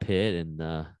good pop hit,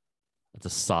 and it's a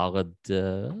solid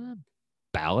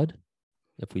ballad,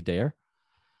 if we dare.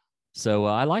 So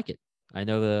I like it. I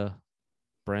know the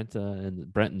Brent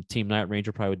and Team Night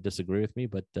Ranger probably would disagree with me,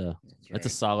 but it's a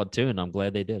solid tune. I'm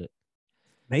glad they did it.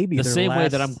 Maybe the same way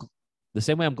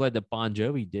I'm glad that Bon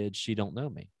Jovi did "She Don't Know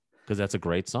Me," because that's a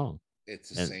great song. It's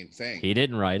the same thing. He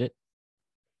didn't write it,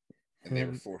 and they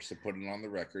were forced to put it on the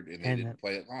record, and they didn't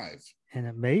play it live. And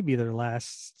it may be their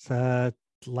last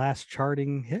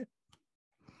charting hit.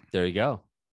 There you go.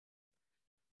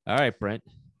 All right, Brent,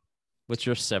 what's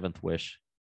your 7th wish?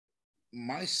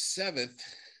 My 7th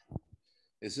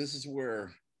is, this is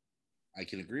where I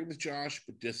can agree with Josh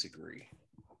but disagree.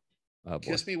 Oh, boy.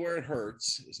 Kiss Me Where It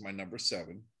Hurts is my number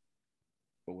 7.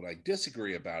 But what I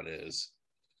disagree about is,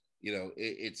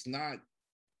 it's not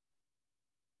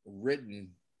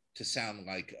written to sound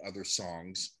like other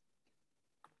songs.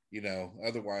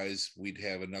 Otherwise we'd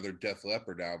have another Def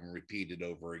Leppard album repeated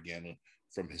over again,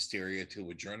 from Hysteria to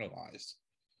Adrenalized.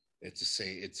 It's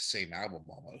the same album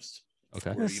almost. Okay.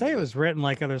 I didn't say it was written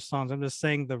like other songs. I'm just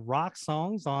saying the rock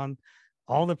songs on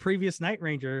all the previous Night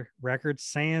Ranger records,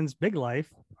 sans Big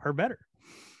Life, are better.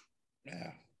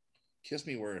 Yeah. Kiss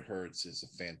Me Where It Hurts is a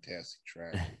fantastic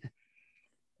track.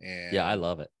 And yeah, I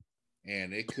love it.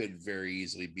 And it could very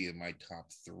easily be in my top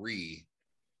 3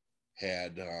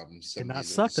 had some did not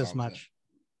suck as much.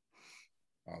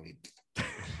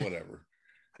 Whatever.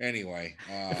 Anyway,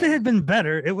 if it had been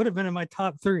better, it would have been in my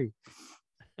top 3.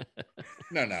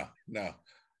 No.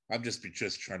 I'm just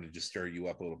trying to just stir you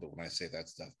up a little bit when I say that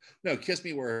stuff. No, Kiss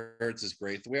Me Where It Hurts is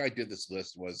great. The way I did this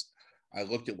list was I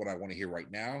looked at what I want to hear right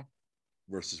now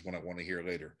versus what I want to hear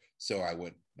later. So I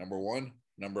went number 1,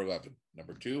 number 11,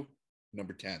 number 2,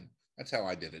 number 10. That's how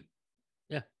I did it.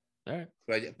 Yeah. All right.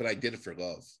 But I did it for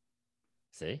love.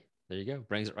 See, there you go.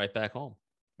 Brings it right back home.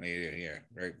 Yeah.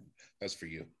 Right. That's for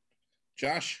you.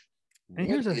 Josh, and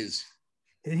here's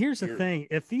the thing.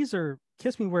 If these are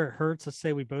Kiss Me Where It Hurts, let's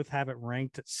say we both have it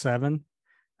ranked at 7.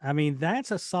 I mean, that's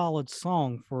a solid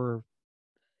song for,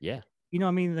 yeah.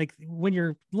 I mean, like when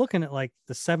you're looking at like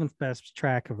the 7th best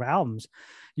track of albums,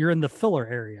 you're in the filler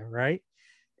area, right?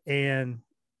 And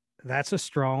that's a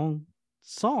strong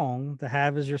song to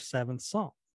have as your 7th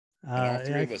song. And all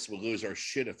 3 of us would lose our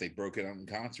shit if they broke it out in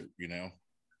concert,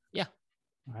 Yeah.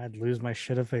 I'd lose my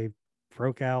shit if they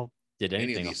broke out. Did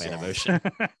anything off Animation.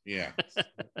 Yeah.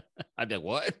 I'd be like,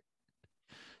 what?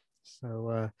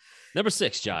 So number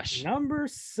 6, Josh. Number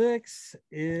 6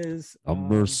 is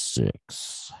number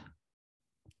 6.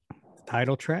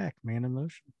 Title track, Man in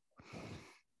Motion.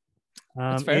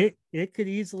 It could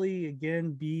easily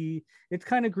again be, it's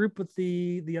kind of grouped with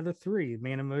the other 3,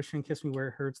 Man in Motion, Kiss Me Where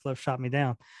It Hurts, Love Shot Me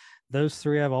Down. Those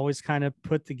 3 I've always kind of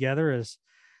put together as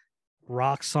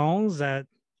rock songs that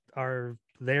are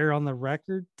there on the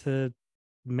record to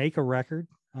make a record.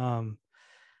 And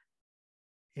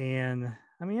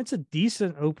I mean, it's a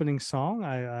decent opening song.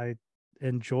 I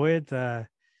enjoy it. I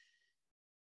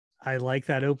like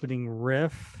that opening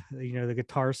riff, the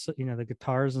guitars, the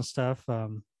guitars and stuff. I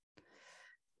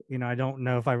don't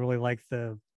know if I really like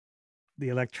the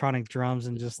electronic drums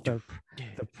and just the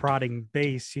prodding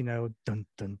bass, dun dun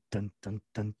dun dun dun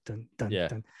dun dun yeah.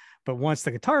 dun. But once the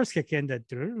guitars kick in, that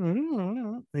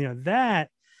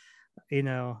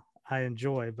I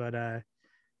enjoy. But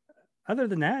other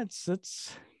than that,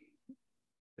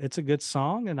 it's a good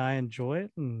song and I enjoy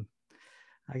it. And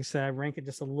like I said, I rank it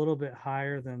just a little bit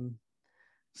higher than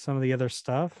some of the other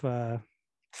stuff.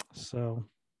 So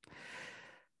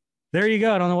there you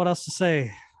go. I don't know what else to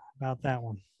say about that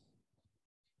one.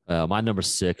 My number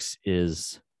 6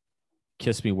 is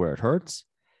Kiss Me Where It Hurts,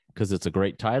 because it's a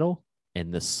great title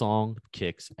and this song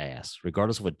kicks ass.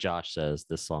 Regardless of what Josh says,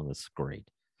 this song is great.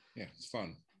 Yeah, it's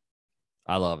fun.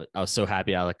 I love it. I was so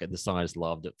happy. I like this song. I just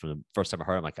loved it from the first time I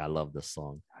heard it. I'm like, I love this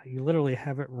song. You literally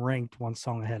have it ranked one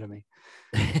song ahead of me.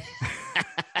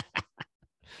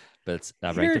 But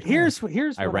I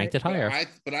ranked it higher. I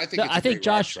think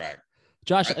Josh,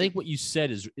 I think what you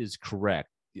said is correct.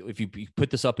 If you put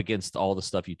this up against all the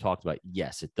stuff you talked about,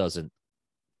 yes, it doesn't.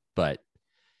 But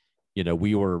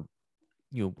we're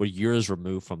years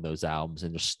removed from those albums,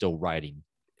 and they're still writing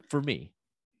for me.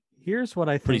 Here's what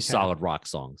I think: pretty solid rock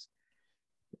songs.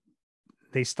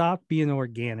 They stopped being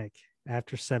organic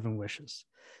after 7 Wishes,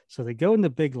 so they go into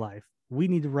Big Life. We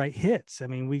need to write hits. I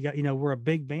mean, we got we're a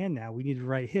big band now. We need to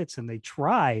write hits, and they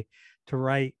try to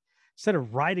write instead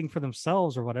of writing for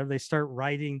themselves or whatever. They start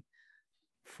writing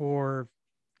for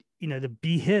to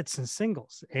be hits and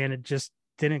singles, and it just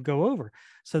didn't go over.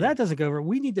 So that doesn't go over.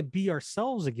 We need to be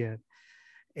ourselves again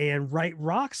and write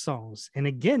rock songs. And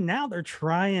again, now they're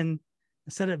trying,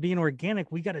 instead of being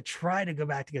organic, we got to try to go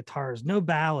back to guitars, no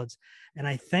ballads. And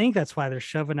I think that's why they're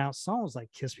shoving out songs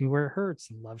like Kiss Me Where It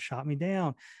Hurts and Love Shot Me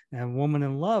Down and Woman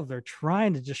in Love. They're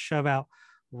trying to just shove out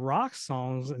rock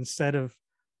songs instead of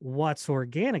what's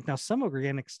organic. Now, some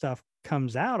organic stuff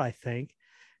comes out, I think,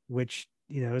 which,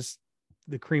 is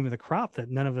the cream of the crop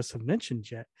that none of us have mentioned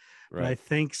yet. Right. But I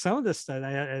think some of this stuff,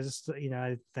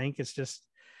 I think it's just,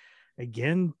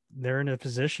 again, they're in a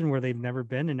position where they've never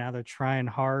been, and now they're trying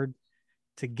hard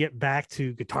to get back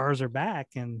to guitars are back.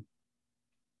 And,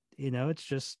 it's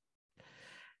just,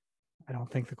 I don't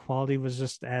think the quality was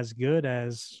just as good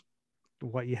as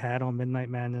what you had on Midnight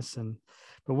Madness.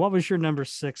 But what was your number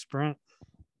 6, Brent?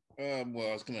 Well,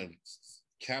 I was going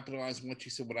to capitalize on what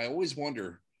you said. What I always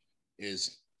wonder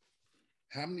is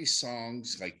how many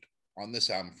songs, like on this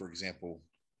album, for example,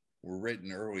 were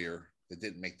written earlier that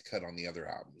didn't make the cut on the other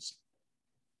albums.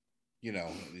 You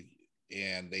know,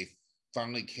 and they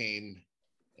finally came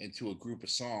into a group of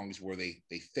songs where they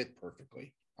fit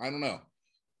perfectly. I don't know.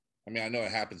 I mean, I know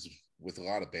it happens with a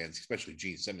lot of bands, especially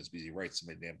Gene Simmons, because he writes so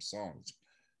many damn songs.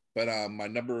 But my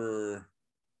number,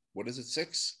 what is it,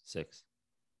 6? 6.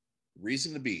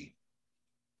 Reason to Be.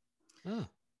 Oh,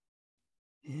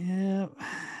 Yeah.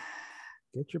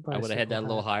 Get your I would have had that a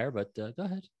little hat. higher, but go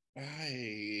ahead.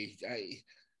 I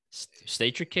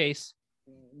State your case.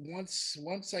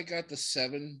 once I got to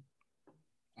 7,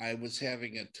 I was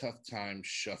having a tough time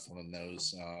shuffling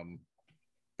those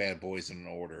bad boys in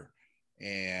order.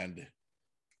 And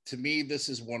to me, this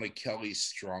is one of Kelly's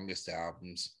strongest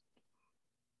albums.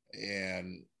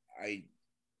 And I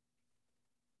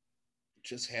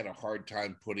just had a hard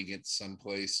time putting it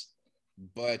someplace.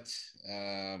 But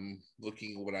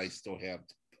looking at what I still have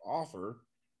to offer,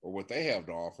 or what they have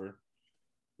to offer,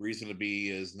 Reason to Be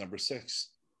is number 6.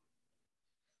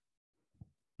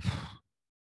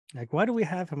 Like, why do we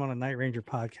have him on a Night Ranger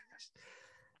podcast?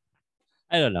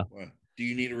 I don't know. What, do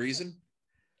you need a reason?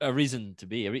 A reason to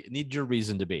be. Need your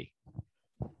reason to be.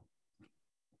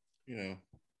 You know.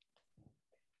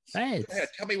 Hey, Yeah,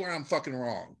 tell me where I'm fucking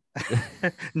wrong.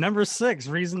 Number 6,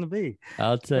 Reason to Be.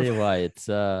 I'll tell you why. It's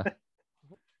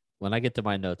when I get to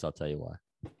my notes, I'll tell you why.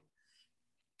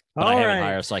 But I All have right. it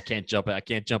higher, so I can't jump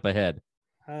ahead.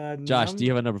 Josh, do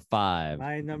you have a number 5?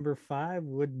 My number 5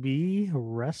 would be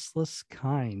Restless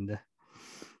Kind.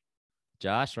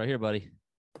 Josh, right here, buddy.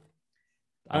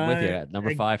 I'm with you at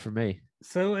number 5 for me.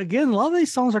 So again, a lot of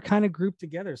these songs are kind of grouped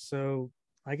together. So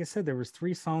like I said, there was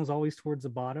 3 songs always towards the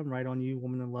bottom, Right on You,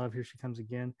 Woman in Love, Here She Comes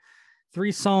Again.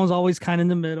 3 songs always kind of in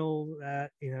the middle,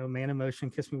 Man in Motion,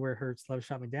 Kiss Me Where It Hurts, Love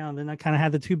Shot Me Down. Then I kind of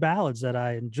had the 2 ballads that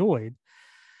I enjoyed,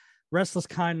 Restless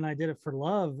Kind and I Did It for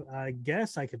Love. I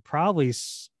guess I could probably,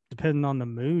 depending on the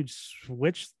mood,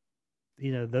 switch,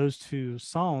 those 2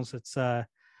 songs. It's a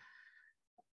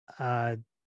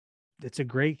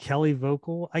great Kelly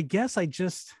vocal. I guess I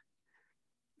just,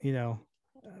 I've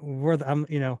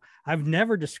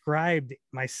never described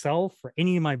myself or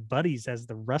any of my buddies as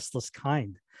the restless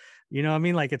kind. You know what I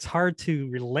mean? Like, it's hard to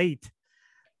relate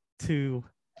to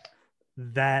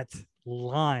that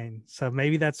line. So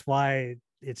maybe that's why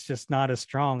it's just not as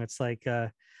strong. It's like,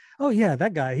 oh yeah,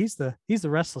 that guy, he's the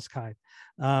restless kind.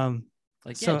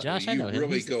 Josh, I know him. You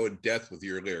really go in depth with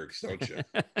your lyrics, don't you?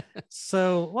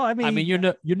 So, well, I mean, you're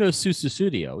no Susu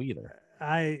Studio either.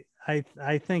 I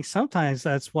think sometimes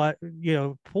that's what,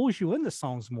 pulls you into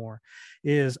songs more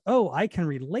is, oh, I can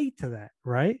relate to that.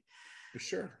 Right. For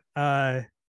sure.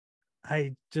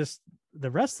 I just, the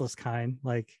restless kind,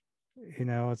 like,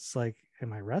 it's like,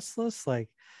 am I restless? Like,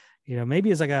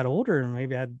 maybe as I got older and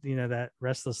maybe I had, that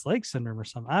restless leg syndrome or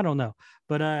something. I don't know.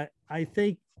 But I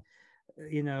think,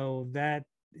 that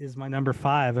is my number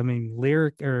 5. I mean,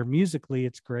 lyric or musically,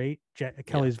 it's great.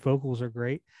 Kelly's vocals are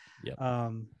great. Yeah.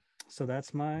 So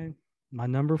that's my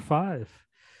number 5.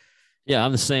 Yeah,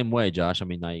 I'm the same way, Josh. I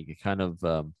mean, I kind of,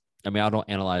 I don't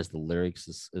analyze the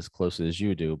lyrics as closely as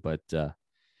you do, but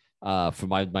for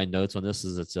my notes on this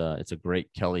is it's a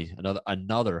great Kelly,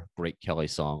 another great Kelly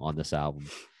song on this album,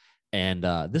 and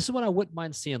this is what I wouldn't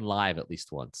mind seeing live at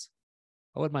least once.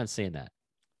 I wouldn't mind seeing that.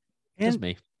 Just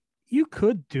me. You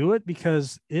could do it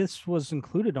because this was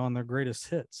included on their greatest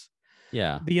hits.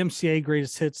 Yeah, the MCA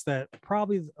greatest hits that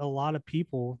probably a lot of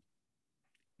people,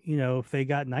 if they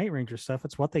got Night Ranger stuff,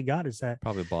 it's what they got is that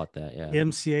probably bought that. Yeah,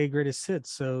 MCA greatest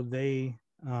hits. So they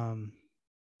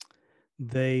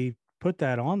put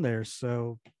that on there.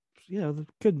 So, the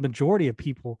good majority of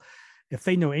people, if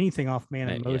they know anything off Man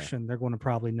in Motion, they're going to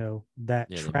probably know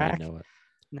that track. They might know it.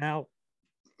 Now,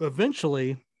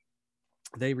 eventually,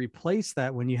 they replace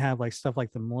that when you have like stuff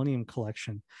like the Millennium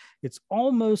Collection. It's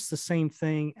almost the same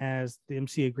thing as the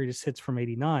MCA Greatest Hits from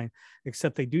 '89,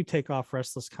 except they do take off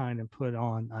Restless Kind and put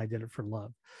on I Did It for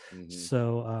Love. Mm-hmm.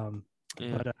 So,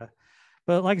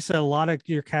 but like I said, a lot of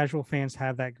your casual fans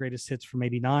have that Greatest Hits from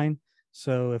 '89.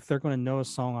 So if they're going to know a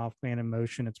song off Man in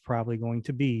Motion, it's probably going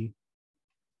to be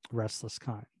Restless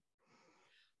Kind.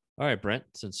 All right, Brent,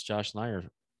 since Josh and I are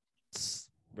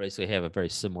basically have a very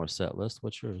similar set list,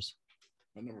 what's yours?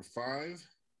 My number 5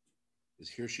 is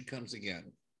Here She Comes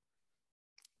Again.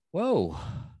 Whoa.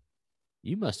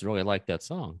 You must really like that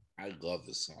song. I love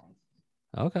this song.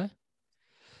 Okay.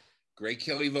 Great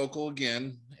Kelly vocal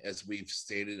again, as we've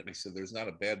stated. Like I said, there's not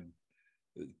a bad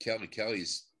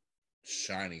Kelly's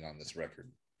shining on this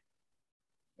record,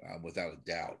 without a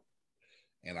doubt.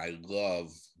 And I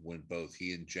love when both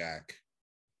he and Jack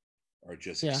are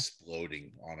just Yeah.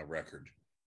 exploding on a record.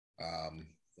 The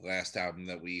last album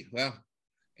that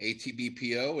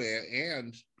ATBPO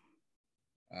and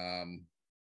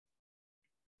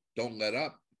Don't Let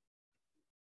Up,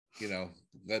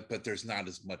 but there's not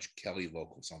as much Kelly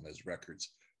vocals on those records,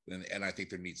 and I think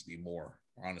there needs to be more,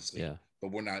 honestly. Yeah.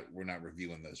 But we're not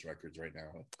reviewing those records right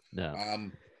now.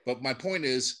 No. But my point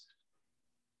is,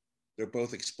 they're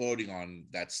both exploding on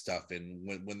that stuff, and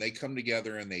when they come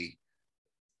together and the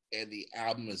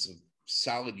album is a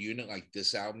solid unit like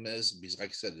this album is, because like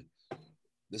I said,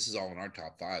 this is all in our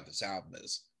top 5. This album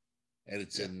is, and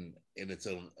it's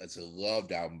a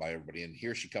loved album by everybody. And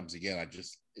Here She Comes Again,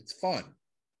 it's fun.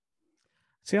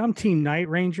 See, I'm Team Night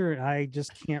Ranger. I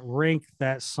just can't rank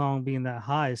that song being that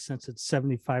high since it's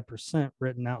 75%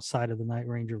 written outside of the Night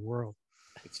Ranger world.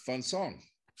 It's a fun song.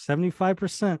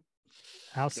 75%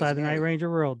 outside the Night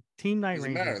Ranger world. Team Night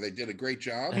Doesn't Ranger. matter. They did a great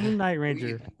job. Team Night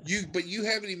Ranger. But you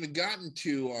haven't even gotten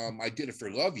to I Did It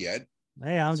for Love yet.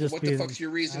 Hey, what the fuck's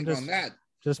your reasoning on that?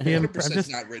 Just being 100%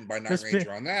 not written by Night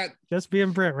Ranger on that. Just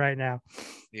being Brit right now.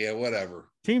 Yeah, whatever.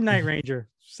 Team Night Ranger,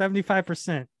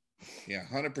 75%. Yeah,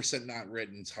 100% not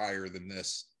written is higher than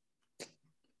this.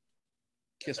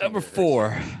 Number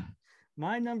 4.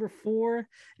 My number 4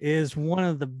 is one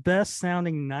of the best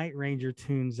sounding Night Ranger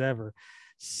tunes ever.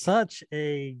 Such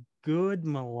a good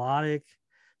melodic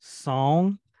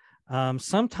song.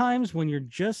 Sometimes when you're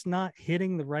just not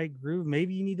hitting the right groove,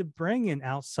 maybe you need to bring in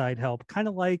outside help, kind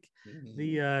of like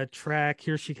the track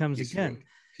Here She Comes Again.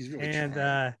 He's really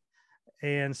trying.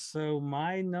 And so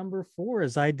my number 4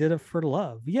 is I Did It for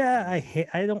Love. Yeah,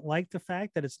 I don't like the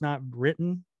fact that it's not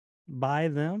written by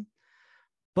them,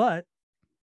 but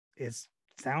it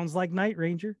sounds like Night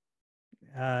Ranger.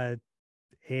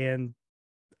 And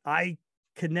I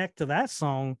connect to that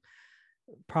song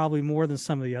probably more than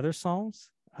some of the other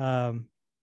songs. And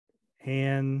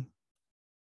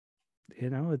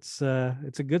it's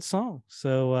a good song.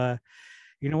 So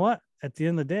you know what? At the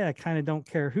end of the day, I kind of don't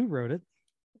care who wrote it.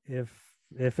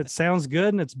 If it sounds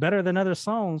good and it's better than other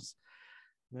songs,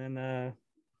 then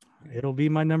it'll be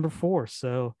my number 4.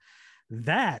 So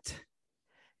that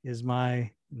is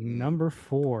my number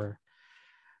 4.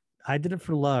 I Did It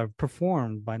for Love,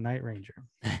 performed by Night Ranger.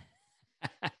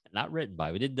 Not written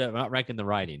by. We're not ranking the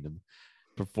writing, the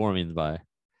performing by.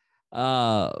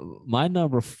 My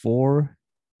number 4,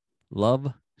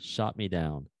 Love Shot Me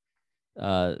Down.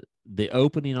 The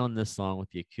opening on this song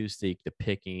with the acoustic, the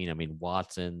picking, I mean,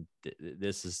 Watson,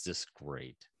 this is just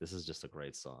great. This is just a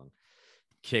great song.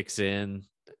 Kicks in,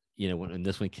 when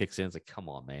this one kicks in, it's like, come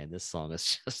on, man, this song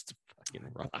is just fucking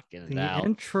rocking it out. The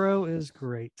intro is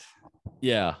great.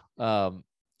 Yeah.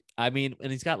 I mean,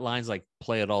 and he's got lines like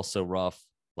 "Play it all so rough,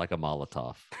 like a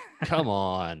Molotov." Come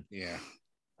on. Yeah.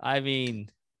 I mean,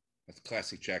 that's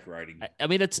classic Jack writing. I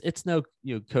mean, it's no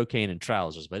cocaine and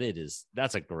trousers, but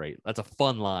that's a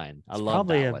fun line. I love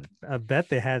that one. I bet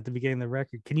they had at the beginning of the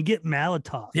record. Can you get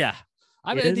Molotov? Yeah.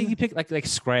 I mean, I think you pick like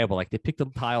Scrabble, like they pick the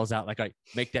tiles out, like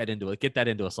make that into it, get that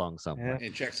into a song somewhere. Yeah.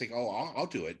 And Jack's like, "Oh, I'll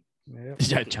do it."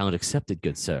 Yeah. Challenge accepted,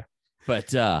 good sir.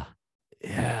 But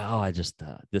I just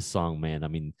this song, man. I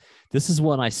mean, this is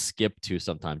one I skip to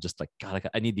sometimes. Just like, God,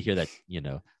 I need to hear that.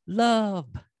 Love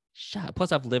shot.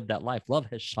 Plus, I've lived that life. Love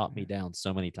has shot me down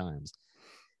so many times.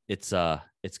 It's kind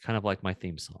of like my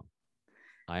theme song.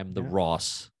 I am the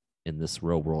Ross in this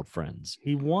Real World Friends.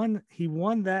 He won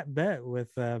that bet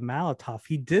with Molotov.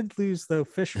 He did lose though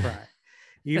Fish Fry,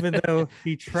 even though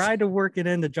he tried to work it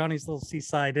into Johnny's Little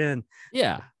Seaside Inn.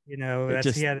 Yeah,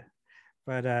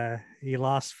 but he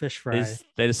lost Fish Fry.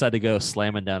 They decided to go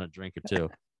slamming down a drink or two.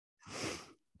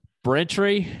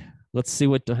 Brentry, let's see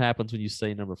what happens when you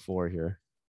say number 4 here.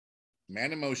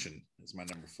 Man in Motion is my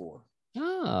number 4.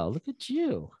 Oh, look at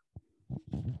you.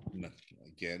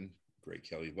 Again, great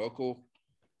Kelly vocal,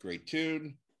 great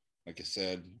tune. Like I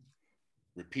said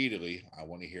repeatedly, I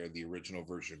want to hear the original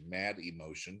version, Mad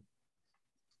Emotion.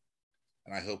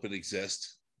 And I hope it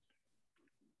exists.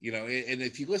 And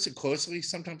if you listen closely,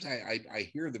 sometimes I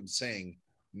hear them saying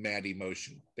Mad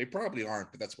Emotion. They probably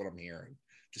aren't, but that's what I'm hearing,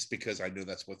 just because I know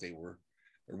that's what they were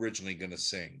originally going to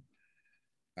sing.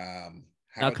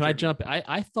 Now, can I jump?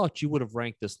 I thought you would have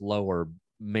ranked this lower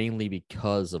mainly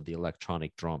because of the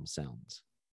electronic drum sounds.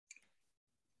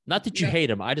 Not that you hate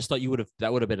them. I just thought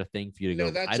that would have been a thing for you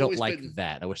to go, I don't like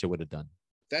that. I wish I would have done.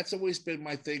 That's always been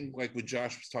my thing. Like when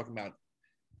Josh was talking about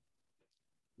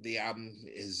the album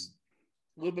is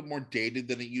a little bit more dated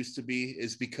than it used to be,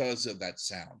 is because of that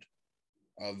sound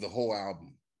of the whole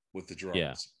album with the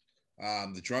drums. Yeah.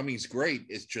 The drumming's great.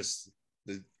 It's just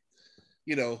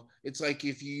it's like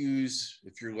if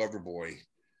you're Loverboy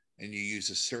and you use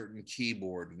a certain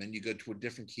keyboard, and then you go to a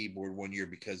different keyboard one year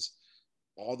because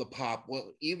all the pop,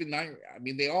 well, even I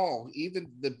mean, they all, even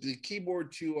the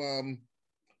keyboard to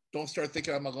Don't Start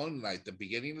Thinking I'm Alone Tonight, the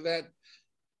beginning of that,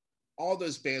 all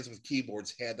those bands with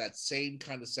keyboards had that same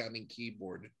kind of sounding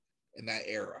keyboard in that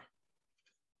era.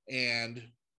 And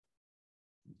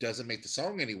doesn't make the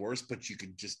song any worse, but you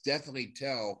can just definitely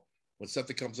tell when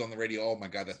something comes on the radio, oh my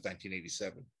God, that's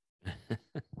 1987.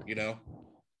 You know?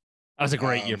 That was a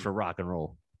great year for rock and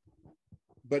roll.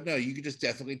 But no, you can just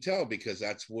definitely tell because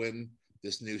that's when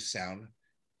this new sound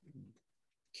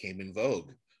came in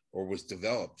vogue or was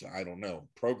developed. I don't know,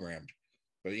 programmed.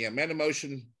 But yeah, Man in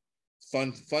Motion,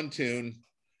 fun tune.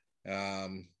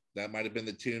 That might have been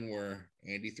the tune where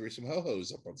Andy threw some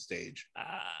ho-hos up on stage.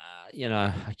 You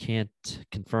know, I can't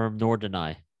confirm nor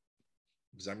deny.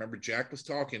 Because I remember Jack was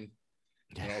talking,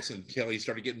 and all of a sudden Kelly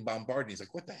started getting bombarded. And he's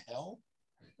like, "What the hell?"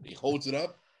 And he holds it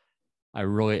up. I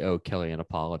really owe Kelly an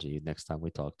apology next time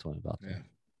we talk to him about that.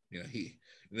 Yeah, you know,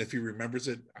 and if he remembers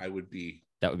it, I would be.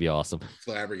 That would be awesome.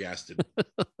 Flabbergasted.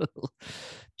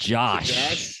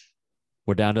 Josh,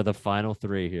 we're down to the final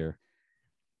three here.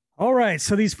 All right,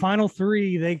 so these final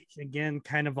three, they again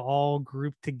kind of all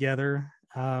grouped together.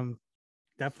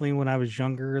 Definitely when I was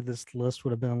younger, this list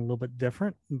would have been a little bit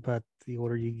different, but the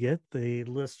older you get, the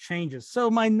list changes.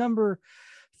 So my number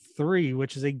 3,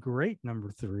 which is a great number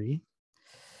 3,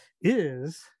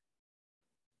 is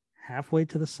Halfway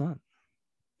to the Sun.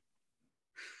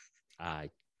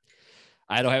 I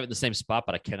don't have it in the same spot,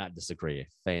 but I cannot disagree.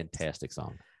 Fantastic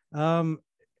song.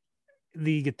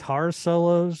 The guitar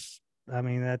solos, I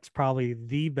mean, that's probably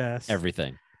the best.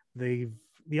 Everything. The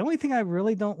only thing I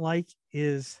really don't like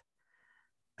is,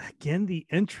 again, the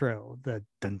intro, the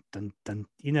dun dun dun.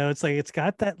 You know, it's like it's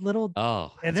got that little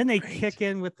and then they kick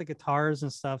in with the guitars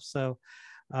and stuff. So,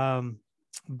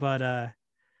 but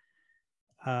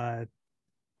other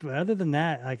than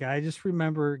that, like I just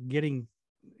remember getting,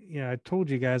 you know, I told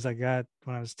you guys when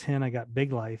I was 10, I got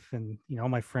Big Life, and you know, all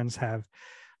my friends have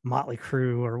Motley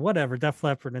Crue or whatever, Def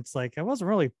Leppard. And it's like I wasn't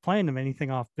really playing them anything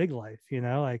off Big Life, you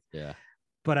know, like yeah.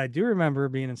 But I do remember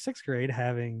being in 6th grade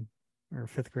or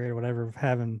 5th grade or whatever,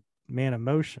 having Man in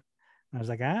Motion. And I was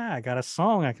like, I got a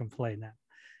song I can play now.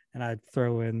 And I'd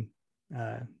throw in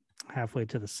Halfway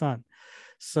to the Sun.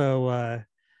 So,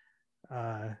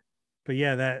 but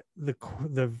yeah, that the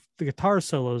guitar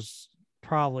solos,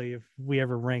 probably if we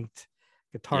ever ranked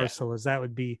guitar solos, that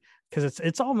would be, because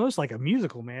it's almost like a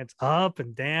musical, man. It's up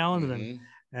and down, and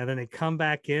then they come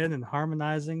back in and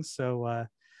harmonizing. So,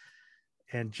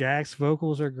 and Jack's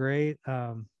vocals are great.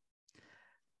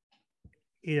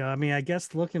 You know, I mean, I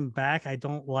guess looking back, I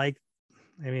don't like.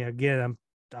 I mean, again,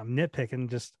 I'm nitpicking,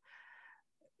 just,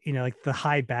 you know, like the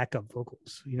high backup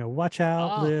vocals. You know, watch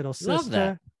out, little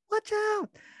sister. Watch out.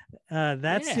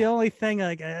 That's the only thing.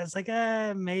 Like, it's like,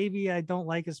 maybe I don't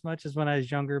like as much as when I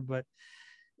was younger. But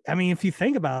I mean, if you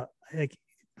think about, like,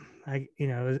 you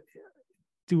know,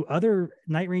 do other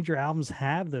Night Ranger albums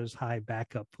have those high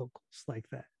backup vocals like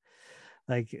that?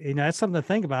 Like, you know, that's something to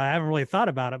think about. I haven't really thought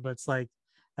about it, but it's like,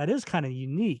 that is kind of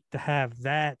unique to have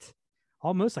that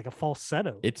almost like a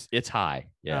falsetto. It's high.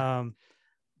 Yeah.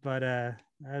 But I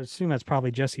assume that's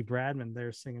probably Jesse Bradman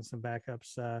there singing some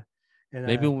backups. And,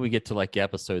 maybe when we get to like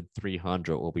episode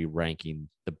 300, we'll be ranking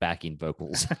the backing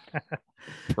vocals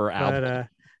per album. But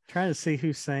trying to see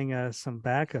who sang some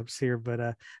backups here,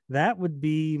 but that would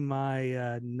be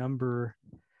my number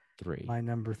 3. My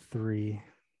number 3.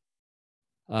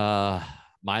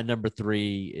 My number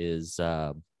 3 is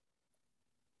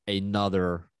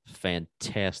another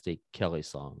fantastic Kelly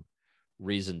song,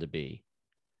 Reason to Be.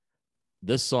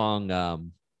 This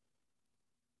song,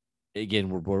 again,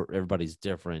 we're everybody's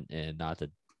different, and not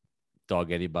to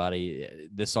dog anybody,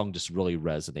 this song just really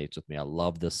resonates with me. I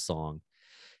love this song.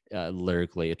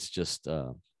 Lyrically, it's just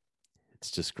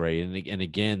great. And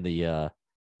again, the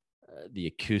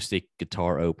acoustic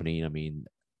guitar opening, I mean,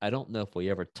 I don't know if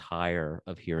we ever tire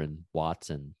of hearing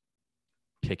Watson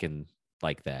picking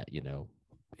like that, you know.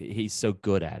 He's so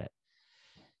good at it.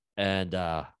 And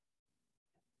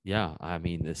yeah, I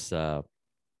mean, this I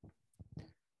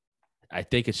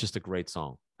think it's just a great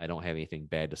song. I don't have anything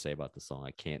bad to say about the song.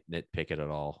 I can't nitpick it at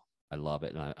all. I love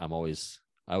it, and I always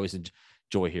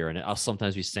enjoy hearing it. I'll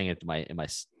sometimes be singing it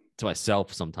to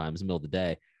myself sometimes in the middle of the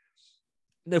day.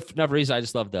 No reason. I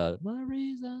just love the "My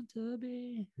reason to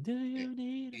be." Do you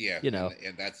need? Yeah, you know,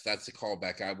 and that's the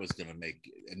callback I was gonna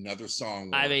make. Another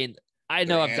song. I mean, I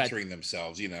know I've answering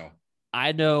themselves. You know,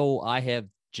 I know I have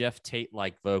Jeff Tate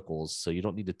like vocals, so you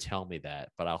don't need to tell me that.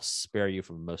 But I'll spare you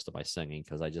from most of my singing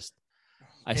because I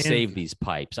save these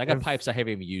pipes. I got pipes I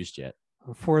haven't even used yet.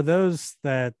 For those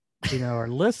that are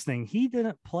listening, he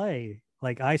didn't play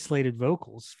like isolated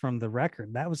vocals from the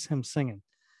record. That was him singing.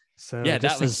 So Yeah,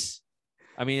 just that was.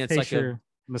 I mean, in it's case like you're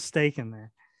mistaken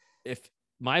there. if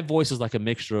my voice is like a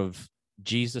mixture of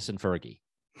Jesus and Fergie.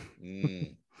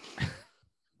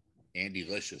 Andy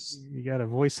Licious. You got a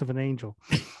voice of an angel.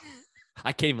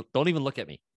 I can't even. Don't even look at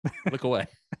me. Look away.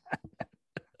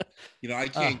 I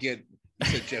can't get. You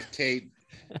said Jeff Tate,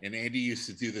 and Andy used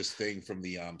to do this thing from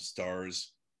the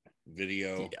Stars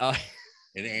video,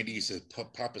 and Andy used to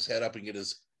pop his head up and get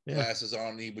his glasses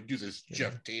on, and he would do this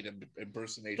Jeff Tate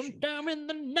impersonation. Sometime in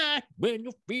the night when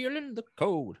you're feeling the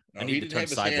cold. No, he didn't have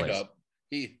his hand up.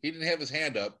 He didn't have his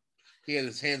hand up. He had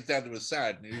his hands down to his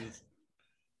side, and he was,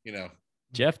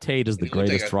 Jeff Tate is the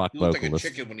greatest rock vocalist. Like a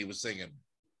chicken when he was singing.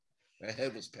 That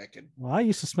head was pecking. Well, I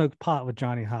used to smoke pot with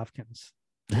Johnny Hopkins.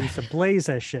 I used to blaze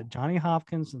that shit. Johnny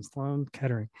Hopkins and Sloan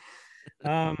Kettering.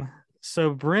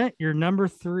 So Brent, you're number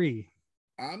 3.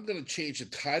 I'm gonna change the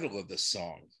title of this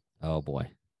song. Oh boy.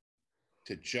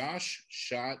 To Josh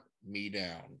Shot Me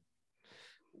Down.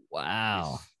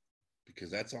 Wow. Because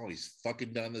that's all he's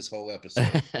fucking done this whole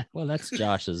episode. Well, that's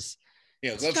Josh's.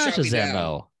 Yeah, Love Josh's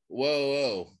MO.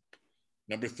 Whoa.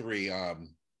 Number 3.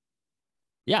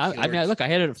 Yeah, I mean, look, I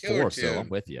had it at 4, tune. so I'm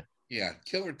with you. Yeah,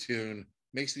 killer tune,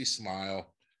 makes me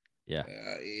smile. Yeah,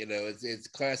 it's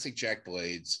classic Jack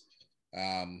Blades.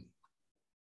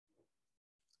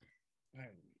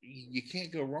 You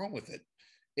can't go wrong with it.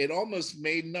 It almost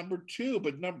made number 2,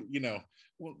 but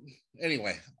well,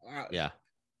 anyway. Yeah,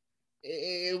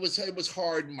 it was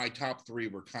hard. My top 3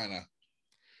 were kind of,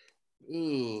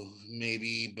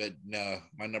 maybe, but no,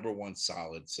 my number 1's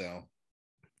solid. So.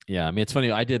 Yeah, I mean, it's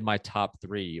funny. I did my top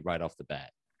 3 right off the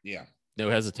bat. Yeah. No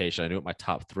hesitation. I knew what my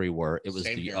top 3 were. It was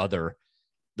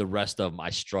the rest of them I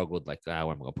struggled, like, what am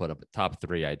I going to put up at top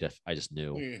 3? I just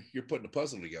knew. You're putting a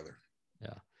puzzle together.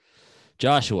 Yeah.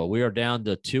 Joshua, we are down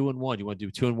to 2 and 1. You want to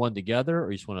do 2 and 1 together,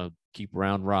 or you just want to keep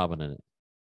round robin in it?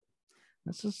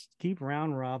 Let's just keep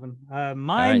round robin.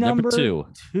 My number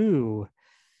 2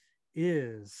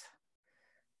 is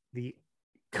the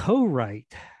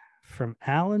co-write from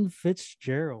Alan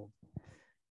Fitzgerald.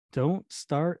 Don't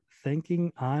start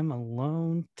thinking I'm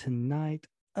alone tonight.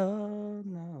 Oh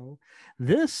no.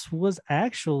 This was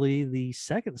actually the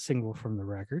second single from the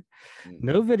record.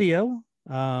 No video,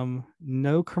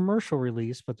 no commercial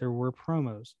release, but there were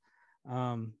promos.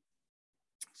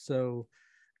 So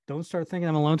Don't Start Thinking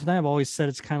I'm Alone Tonight. I've always said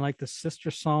it's kind of like the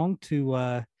sister song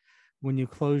to When You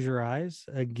Close Your Eyes.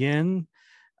 Again,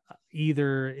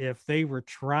 either if they were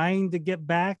trying to get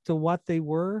back to what they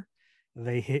were,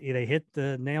 they hit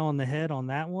the nail on the head on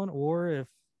that one, or if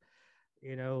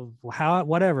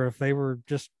if they were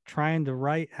just trying to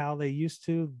write how they used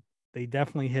to, they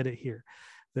definitely hit it here.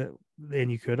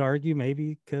 And you could argue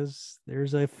maybe because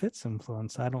there's a Fitz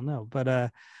influence, I don't know,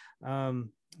 but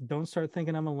Don't Start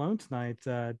Thinking I'm Alone Tonight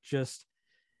just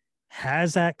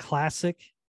has that classic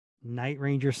Night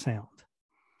Ranger sound.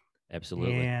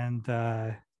 Absolutely. And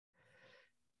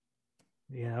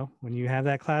when you have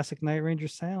that classic Night Ranger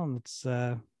sound, it's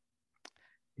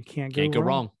you can't go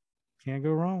wrong. Can't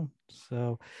go wrong.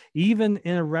 So even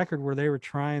in a record where they were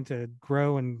trying to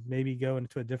grow and maybe go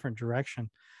into a different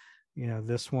direction,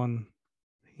 this one,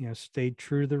 stayed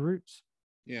true to the roots.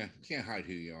 Yeah, can't hide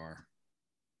who you are.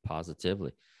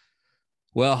 Positively.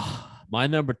 Well, my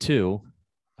number 2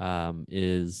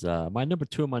 is my number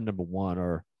 2 and my number 1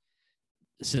 are,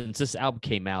 since this album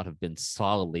came out, have been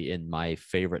solidly in my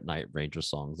favorite Night Ranger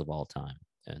songs of all time.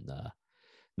 And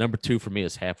number 2 for me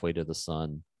is Halfway to the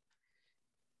Sun.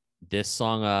 This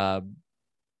song,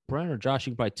 Brian or Josh,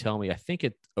 you can probably tell me, I think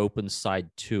it opens side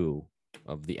 2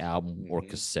 of the album or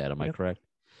cassette. Am I correct?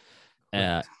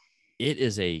 It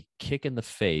is a kick in the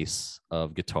face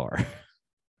of guitar.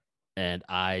 And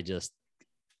I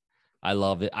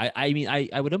love it. I mean,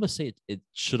 I would almost say it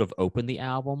should have opened the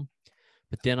album.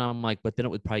 But then I'm like, it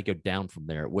would probably go down from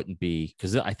there. It wouldn't be,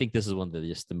 because I think this is one of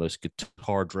the most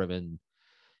guitar driven,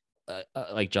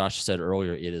 like Josh said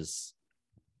earlier, it is.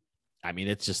 I mean,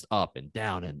 it's just up and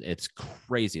down, and it's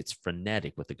crazy. It's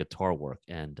frenetic with the guitar work,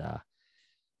 and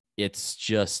it's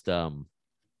just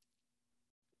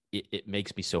it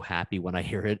makes me so happy when I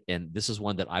hear it. And this is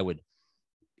one that I would,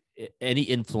 any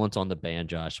influence on the band,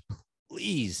 Josh,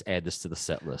 please add this to the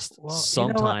set list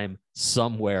sometime,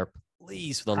 somewhere.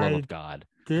 Please, for the love of God.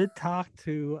 Did talk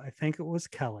to, I think it was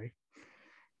Kelly,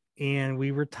 and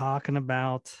we were talking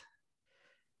about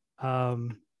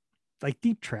like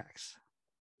deep tracks.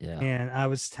 Yeah. And I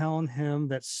was telling him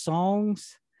that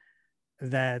songs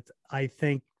that I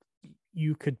think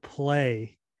you could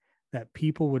play that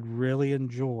people would really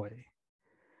enjoy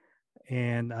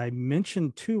and I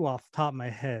mentioned two off the top of my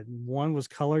head. One was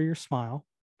Color Your Smile.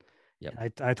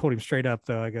 Yep. I told him straight up,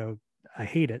 though, I go, I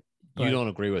hate it. You don't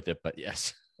agree with it, but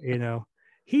yes. You know,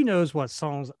 he knows what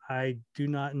songs I do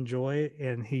not enjoy,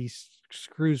 and he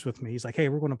screws with me. He's like, hey,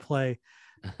 we're going to play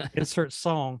insert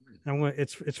song. And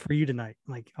it's for you tonight.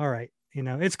 I'm like, all right. You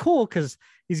know, it's cool because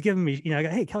he's giving me, you know, I go,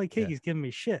 hey, Kelly Keagy's giving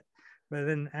me shit. But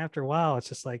then after a while, it's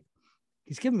just like,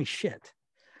 he's giving me shit.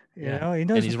 You know, he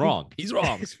knows, and he's wrong. He's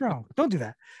wrong. He's wrong. Don't do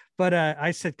that. But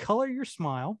I said, Color Your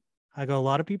Smile. I go, a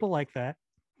lot of people like that.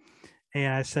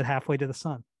 And I said, Halfway to the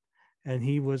Sun. And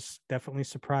he was definitely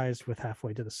surprised with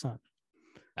Halfway to the Sun.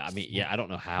 I mean, yeah, I don't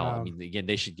know how. I mean, again,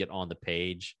 they should get on the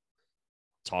page,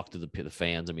 talk to the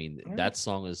fans. I mean, that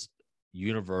song is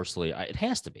universally, it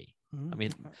has to be. I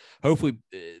mean, hopefully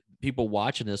people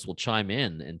watching this will chime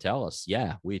in and tell us,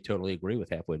 yeah, we totally agree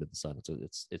with Halfway to the Sun.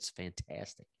 It's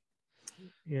fantastic.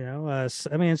 You know,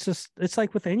 I mean, it's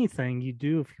like with anything you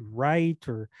do, if you write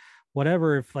or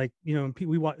whatever, if like, you know,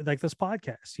 we watch like this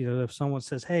podcast, you know, if someone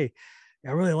says, hey,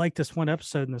 I really like this one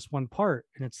episode and this one part,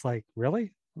 and it's like,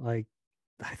 really? Like,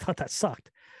 I thought that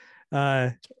sucked.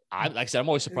 Like I said, I'm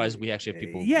always surprised we actually have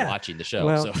people watching the show.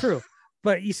 Well, true.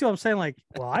 But you see what I'm saying? Like,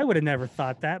 well, I would have never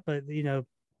thought that, but you know,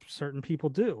 certain people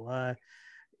do.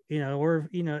 You know, or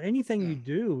you know, anything you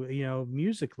do, you know,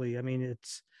 musically, I mean,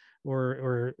 it's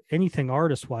or anything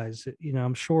artist wise, you know,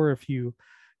 I'm sure if you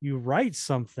write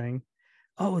something,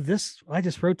 oh, I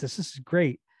just wrote this is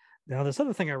great. Now this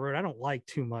other thing I wrote I don't like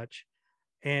too much,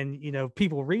 and you know,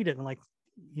 people read it and like,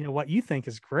 you know, what you think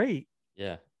is great,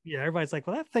 everybody's like,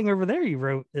 well, that thing over there you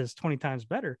wrote is 20 times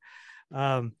better.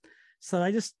 So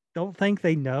I just don't think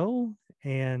they know,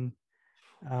 and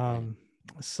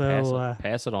so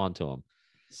pass it on to them.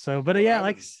 So, but yeah,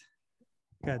 like,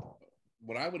 good.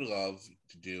 What I would love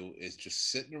to do is just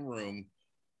sit in a room,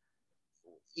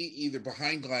 either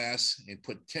behind glass, and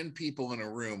put 10 people in a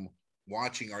room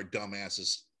watching our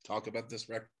dumbasses talk about this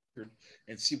record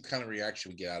and see what kind of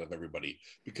reaction we get out of everybody.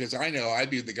 Because I know I'd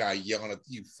be the guy yelling at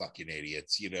you fucking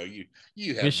idiots. You know, you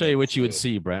have. Let me show you what you would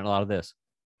see, Brent. A lot of this.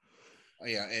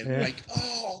 Yeah, and like,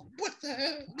 oh, what the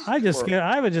hell?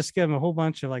 I would just give him a whole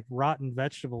bunch of like rotten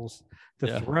vegetables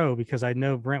to throw, because I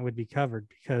know Brent would be covered.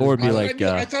 Because or it'd be like,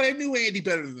 I thought I knew Andy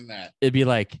better than that. It'd be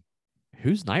like,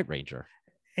 who's Night Ranger?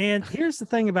 And here's the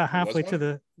thing about Halfway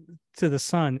to the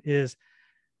Sun is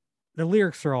the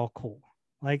lyrics are all cool.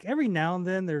 Like every now and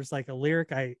then there's like a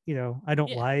lyric I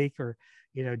don't like, or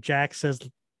you know, Jack says,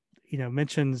 you know,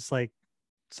 mentions like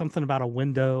something about a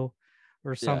window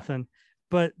or something.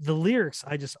 But the lyrics,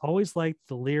 I just always liked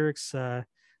the lyrics.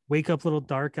 Wake up, little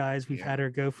dark eyes. We've had her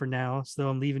go for now. So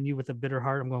I'm leaving you with a bitter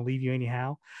heart. I'm going to leave you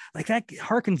anyhow. Like that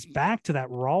harkens back to that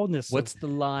rawness. What's the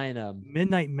line?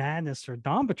 Midnight Madness or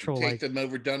Dawn Patrol. Take them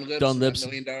over Dun Lips. Dun Lips.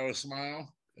 $1 Million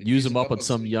Smile. Use them up on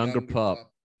some younger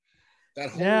pup.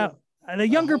 That whole, the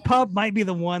younger pup might be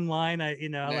the one line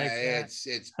it's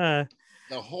the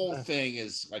whole thing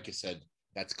is, like I said,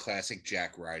 that's classic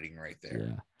Jack writing right there.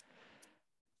 Yeah.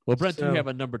 Well, Brent, do you have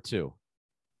a number 2?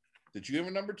 Did you have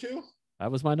a number 2?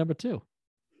 That was my number 2.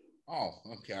 Oh,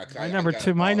 okay.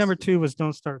 My number two was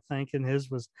Don't Start Thinking.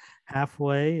 His was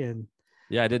Halfway, and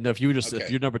I didn't know if you were if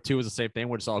your number 2 was the same thing.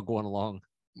 We're just all going along.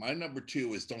 My number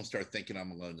 2 is Don't Start Thinking I'm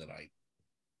Alone Tonight.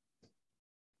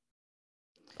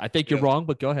 I think you're wrong,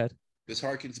 but go ahead. This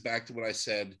harkens back to what I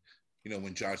said, you know,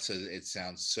 when Josh says it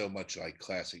sounds so much like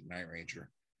classic Night Ranger.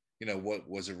 You know, what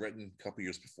was it written a couple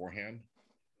years beforehand?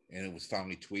 And it was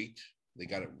finally tweaked. They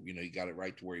got it, you know, he got it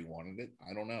right to where he wanted it.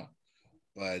 I don't know.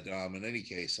 But in any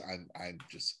case, I'm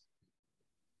just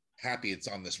happy it's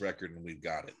on this record and we've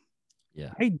got it.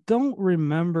 Yeah. I don't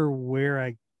remember where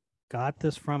I got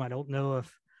this from. I don't know if,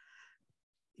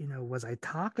 you know, was I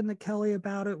talking to Kelly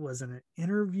about it? Was it an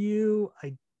interview?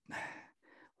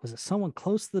 Was it someone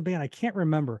close to the band? I can't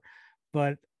remember,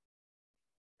 but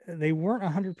they weren't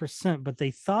 100%, but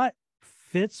they thought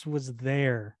Fitz was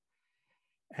there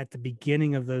at the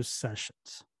beginning of those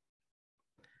sessions.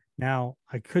 Now,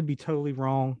 I could be totally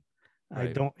wrong.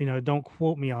 Right. Don't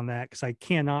quote me on that, because I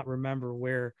cannot remember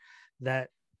where that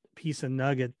piece of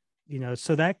nugget, you know,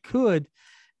 so that could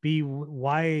be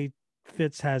why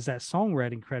Fitz has that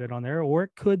songwriting credit on there, or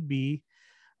it could be,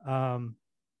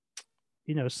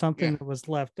 you know, something that was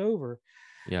left over.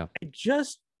 Yeah.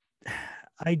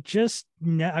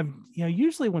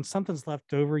 Usually when something's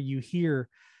left over, you hear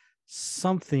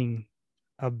something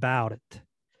about it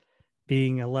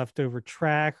being a leftover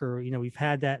track, or, you know, we've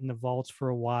had that in the vaults for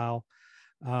a while.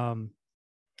 And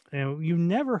you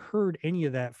never heard any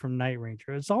of that from Night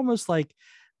Ranger. It's almost like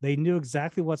they knew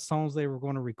exactly what songs they were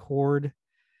going to record,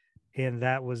 and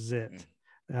that was it.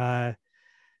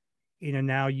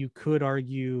 now you could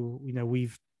argue,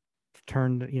 we've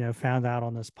found out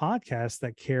on this podcast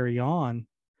that Carry On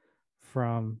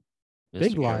from Mr.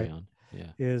 Big Carry Life On.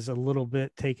 Yeah. is a little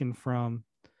bit taken from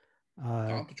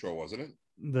Dawn Patrol, wasn't it?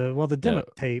 the demo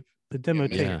tape, Mr.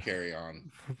 tape. Carry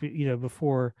On.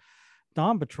 Before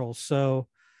Dawn Patrol. So,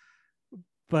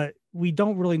 but we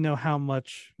don't really know how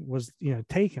much was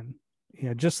taken.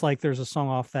 Just like there's a song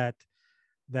off that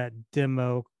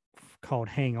demo called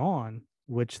Hang On,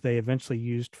 which they eventually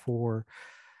used for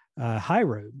High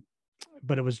Road,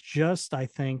 but it was just, I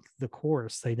think, the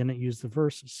chorus. They didn't use the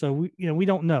verses. So we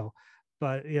don't know,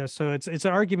 but so it's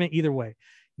an argument either way.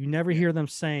 You never hear them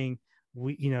saying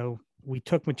we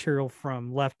took material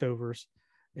from leftovers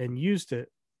and used it,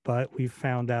 but we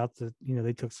found out that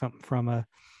they took something from a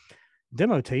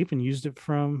demo tape and used it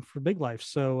for Big Life.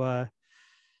 So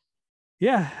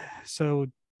so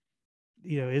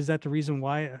is that the reason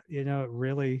why it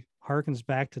really harkens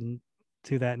back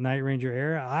to that Night Ranger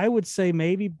era? I would say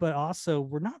maybe, but also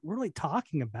we're not really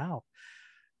talking about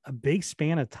a big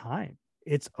span of time.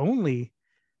 It's only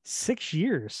 6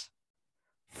 years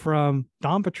from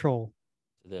Dawn Patrol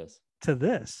to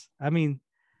this. I mean,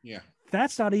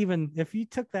 that's not even, if you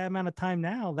took that amount of time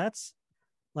now, that's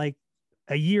like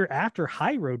a year after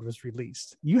High Road was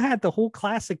released. You had the whole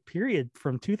classic period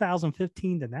from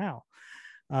 2015 to now.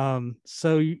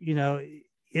 So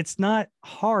it's not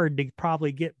hard to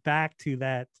probably get back to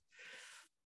that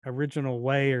original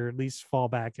way, or at least fall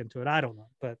back into it. I don't know,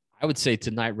 but I would say,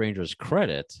 to Night Ranger's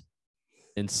credit,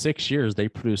 in 6 years they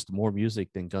produced more music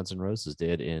than Guns N' Roses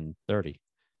did in 30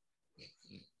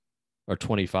 or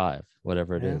 25,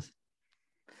 whatever it is.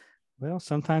 Well,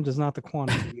 sometimes it's not the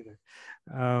quantity either.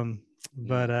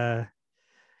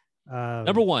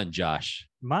 Number one, Josh.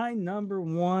 My number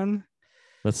one.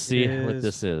 Let's see what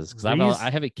this is, because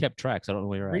I haven't kept track, so I don't know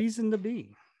where you're at. Reason to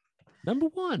Be. Number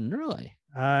one, really.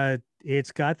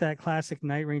 It's got that classic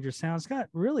Night Ranger sound. It's got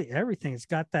really everything. It's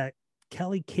got that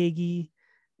Kelly Kagi,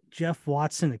 Jeff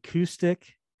Watson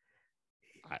acoustic.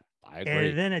 I agree.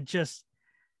 And then it just,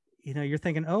 you're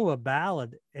thinking, oh, a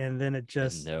ballad, and then it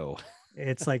just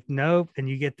it's like nope, and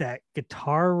you get that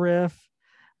guitar riff.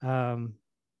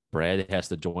 Brad has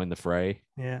to join the fray.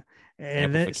 Yeah.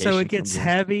 And then so it gets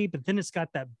heavy, but then it's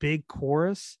got that big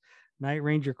chorus, Night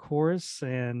Ranger chorus.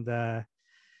 And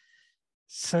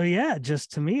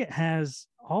just to me, it has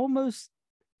almost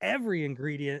every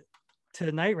ingredient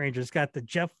to Night Ranger. It's got the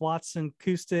Jeff Watson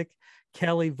acoustic,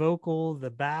 Kelly vocal,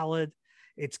 the ballad.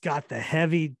 It's got the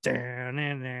heavy down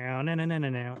and down and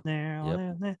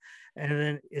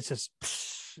then it's just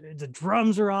the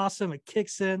drums are awesome. It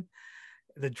kicks in.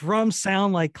 The drums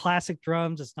sound like classic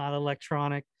drums. It's not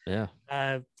electronic. Yeah.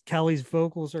 Kelly's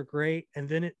vocals are great. And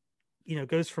then it,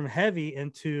 goes from heavy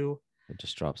into it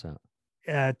just drops out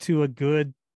to a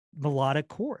good melodic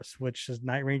chorus, which is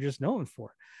Night Ranger's known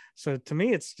for. So to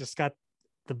me, it's just got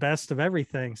the best of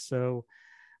everything. So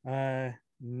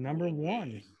number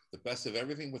one. The best of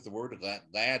everything with the word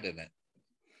lad in it.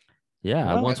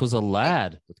 Yeah, I once was a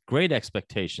lad with great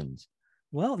expectations.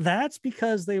 Well, that's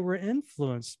because they were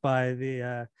influenced by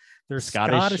their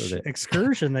Scottish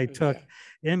excursion they took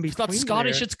in between. It's not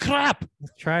Scottish, it's crap.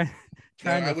 I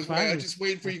was just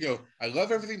waiting for you to go, I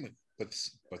love everything, but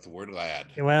the word lad.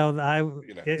 Well,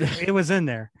 it was in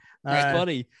there. It's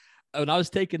funny. When I was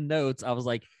taking notes, I was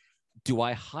like, do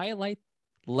I highlight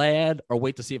lad or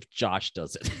wait to see if Josh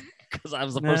does it? Because I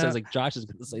was the person I was like, Josh is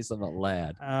going to say something about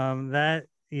lad. I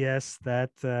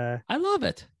love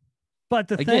it. But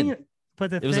the thing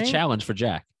was a challenge for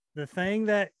Jack. The thing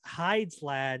that hides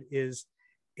lad is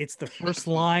it's the first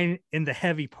line in the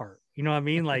heavy part. You know what I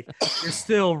mean? Like you're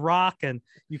still rocking.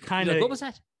 You kind of what was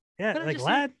that? Yeah, like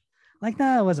lad. Like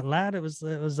no, it wasn't lad. It was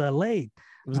laid.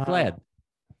 It was glad.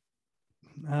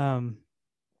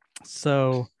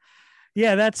 So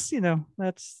yeah, that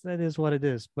is what it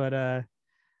is. But that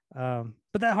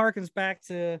harkens back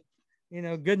to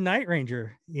good Night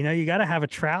Ranger. You got to have a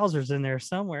trousers in there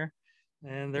somewhere.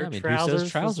 And their trousers, who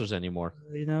says trousers anymore,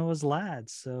 was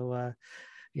lads. So,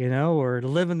 or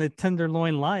living the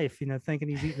tenderloin life, thinking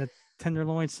he's eating a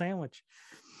tenderloin sandwich.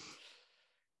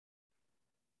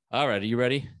 All right. Are you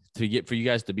ready for you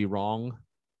guys to be wrong?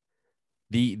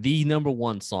 The number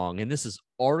one song, and this is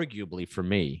arguably for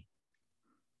me,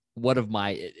 one of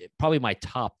probably my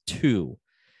top two.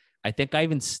 I think I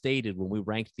even stated when we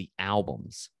ranked the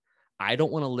albums, I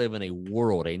don't want to live in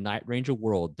a Night Ranger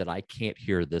world, that I can't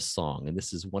hear this song. And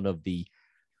this is one of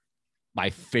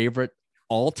my favorite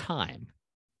all-time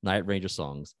Night Ranger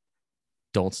songs.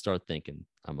 Don't Start Thinking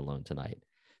I'm Alone Tonight.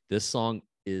 This song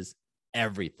is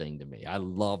everything to me. I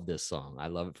love this song. I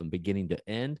love it from beginning to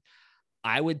end.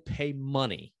 I would pay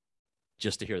money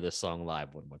just to hear this song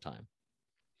live one more time.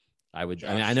 I would. Josh,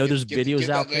 I mean, I know there's videos get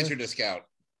out that there. laser disc out.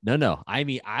 No. I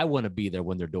mean, I want to be there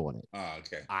when they're doing it. Oh,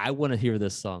 okay. I want to hear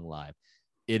this song live.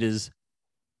 It is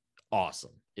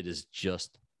awesome. It is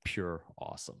just pure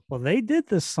awesome. Well, they did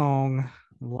this song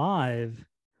live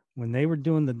when they were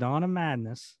doing the Dawn of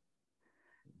Madness.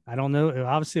 I don't know.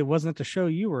 Obviously, it wasn't at the show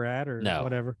you were at or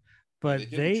whatever, but they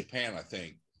did it in Japan, I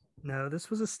think. No, this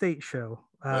was a state show.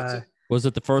 Was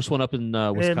it the first one up in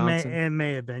Wisconsin? It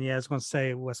may have been. Yeah, I was going to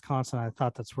say Wisconsin. I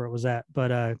thought that's where it was at.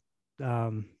 But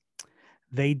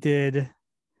they did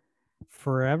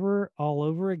Forever All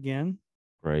Over Again.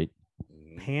 Right.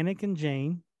 Panic and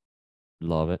Jane.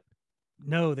 Love it.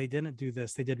 No, they didn't do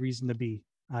this. They did Reason to Be.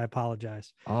 I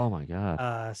apologize. Oh my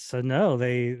God. So no,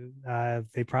 they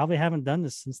probably haven't done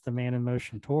this since the Man in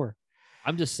Motion tour.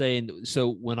 I'm just saying. So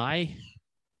when I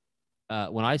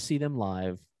see them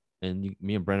live, and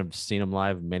me and Brent have seen them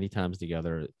live many times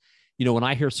together, when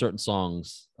I hear certain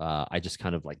songs, I just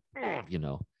kind of like,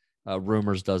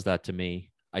 Rumors does that to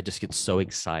me. I just get so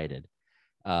excited.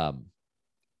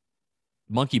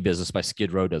 Monkey Business by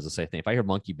Skid Row does the same thing. If I hear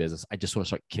Monkey Business, I just want to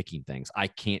start kicking things. I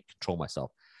can't control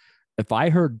myself. If I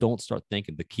heard Don't Start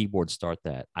Thinking, the keyboard start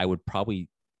that, I would probably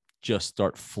just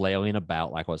start flailing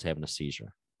about like I was having a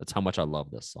seizure. That's how much I love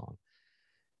this song.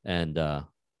 And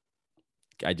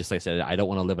I just, like I said, I don't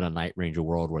want to live in a Night Ranger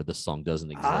world where this song doesn't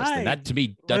exist. And that, to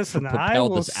me, that's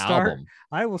propelled this album.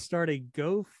 I will start a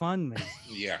GoFundMe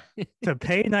Yeah. to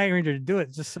pay Night Ranger to do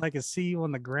it just so I can see you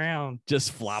on the ground.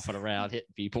 Just flopping around, hitting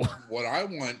people. What I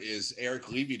want is Eric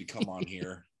Levy to come on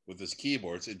here with his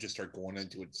keyboards and just start going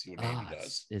into it and see what Andy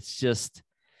does.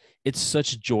 It's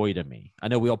such joy to me. I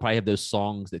know we all probably have those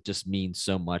songs that just mean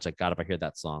so much. Like, God, if I hear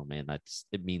that song, man,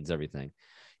 it means everything.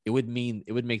 It would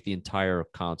make the entire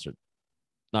concert.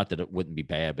 Not that it wouldn't be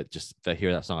bad, but just if I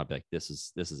hear that song, I'd be like, this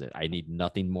is it. I need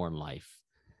nothing more in life.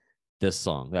 This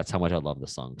song. That's how much I love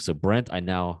this song. So Brent, I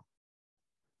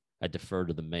defer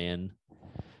to the man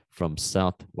from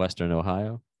Southwestern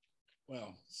Ohio.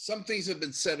 Well, some things have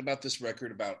been said about this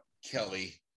record about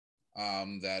Kelly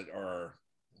that are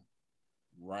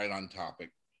right on topic.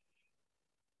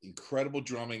 Incredible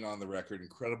drumming on the record,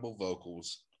 incredible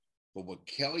vocals. But what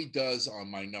Kelly does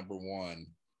on my number one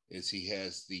is he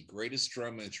has the greatest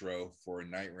drum intro for a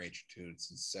Night Ranger tune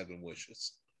since Seven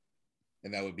Wishes.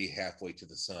 And that would be Halfway to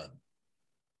the Sun.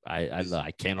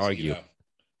 I can't argue.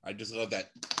 I just love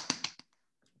that.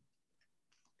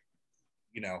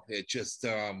 It just do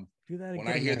that when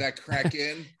I hear that crack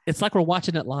in, it's like we're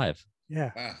watching it live.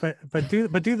 Yeah, but do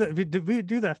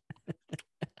the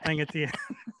thing at the end.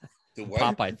 The what?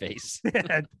 Popeye face.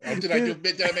 Yeah. Did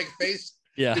I make a face?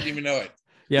 Yeah. Didn't even know it.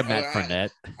 Yeah, Matt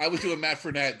Fournette. I was doing Matt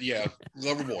Fournette. Yeah,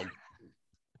 Loverboy.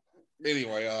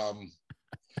 Anyway,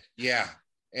 yeah,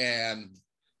 and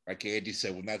like Andy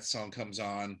said, when that song comes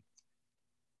on,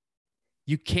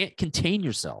 you can't contain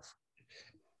yourself.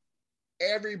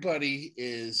 Everybody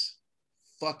is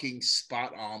fucking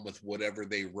spot on with whatever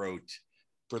they wrote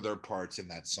for their parts in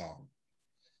that song.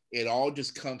 It all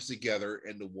just comes together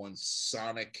into one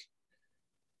sonic,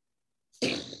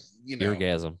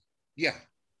 orgasm. Yeah.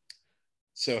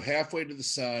 So Halfway to the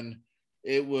Sun,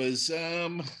 it was,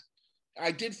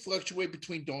 I did fluctuate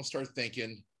between Don't Start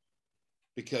Thinking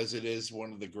because it is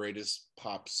one of the greatest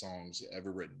pop songs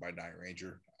ever written by Night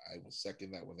Ranger. I will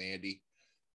second that with Andy.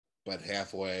 But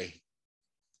Halfway,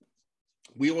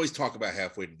 we always talk about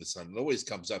Halfway to the Sun. It always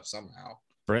comes up somehow.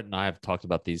 Brent and I have talked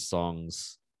about these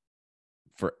songs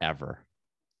forever.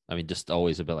 I mean, just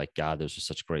always a bit like, God, those are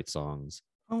such great songs.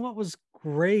 And what was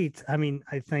great, I mean,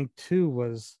 I think too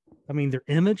was, their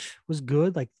image was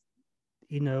good. Like,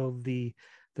 the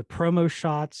promo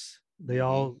shots, they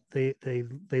all, they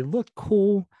looked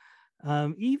cool.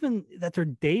 Even that they're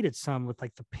dated some with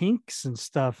like the pinks and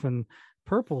stuff and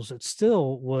purples, it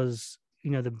still was,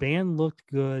 the band looked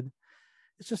good.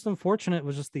 It's just unfortunate. It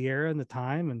was just the era and the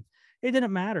time, and it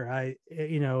didn't matter.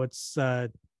 It's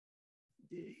the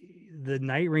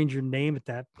Night Ranger name at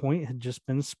that point had just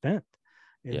been spent.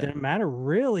 It didn't matter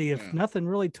really if nothing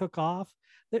really took off.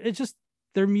 It just,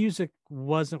 their music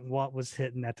wasn't what was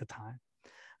hitting at the time.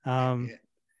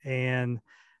 And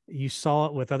you saw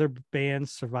it with other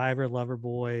bands, Survivor,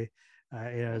 Loverboy,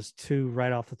 as two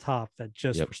right off the top that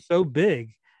just were so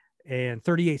big, and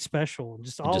 38 Special, and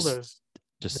just all those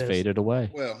faded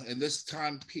away. Well, in this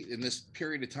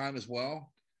period of time as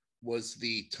well, was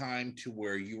the time to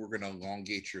where you were going to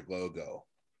elongate your logo.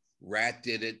 Rat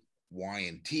did it.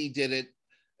 Y&T did it.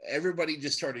 Everybody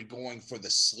just started going for the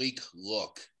sleek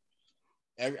look.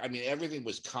 Everything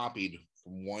was copied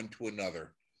from one to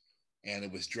another, and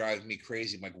it was driving me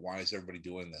crazy. I'm like, why is everybody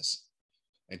doing this?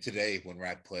 And today, when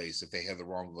Rat plays, if they have the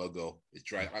wrong logo, it's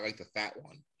dry. I like the fat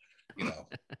one. You know,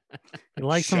 You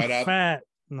like some Shut up. fat,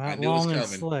 I not knew it was long and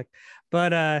coming. slick.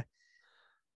 But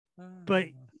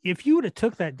if you would have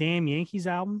took that damn Yankees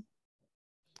album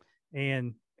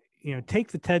and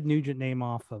take the Ted Nugent name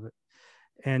off of it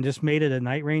and just made it a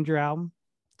Night Ranger album,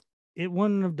 it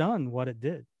wouldn't have done what it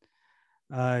did.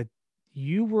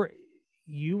 You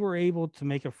were able to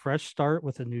make a fresh start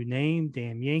with a new name,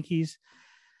 damn Yankees.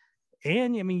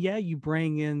 And I mean, yeah, you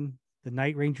bring in the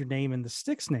Night Ranger name and the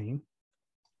Styx name,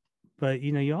 but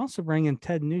you also bring in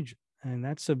Ted Nugent, and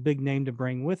that's a big name to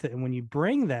bring with it. And when you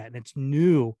bring that and it's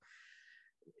new,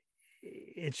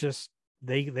 it's just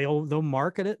they'll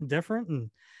market it different, and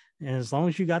as long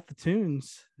as you got the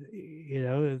tunes,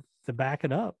 to back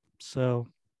it up. So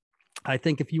I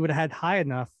think if you would have had High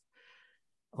Enough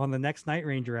on the next Night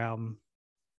Ranger album,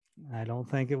 I don't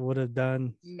think it would have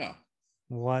done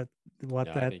what No,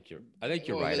 that. I think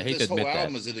you're right. I hate this to admit whole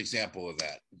album that. is an example of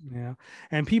that. Yeah,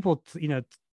 and people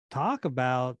talk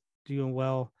about doing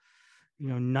well.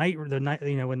 When Night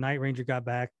Ranger got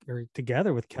back or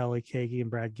together with Kelly Kagi and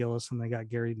Brad Gillis, and they got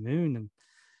Gary Moon,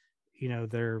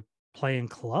 and they're playing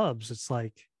clubs. It's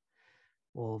like,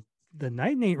 well, the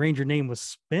Night Ranger name was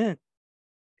spent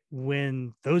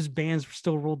when those bands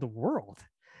still ruled the world.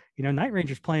 Night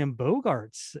Ranger's playing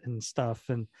Bogarts and stuff,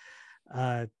 and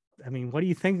I mean, what do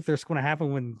you think there's going to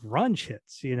happen when grunge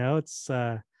hits? It's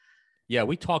Yeah,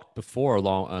 we talked before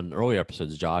on earlier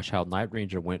episodes, Josh, how Night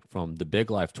Ranger went from the Big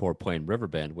Life tour playing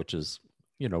Riverbend, which is,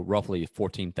 roughly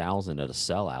 14,000 at a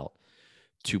sellout,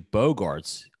 to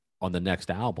Bogarts on the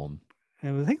next album.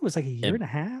 and I think it was like a year and a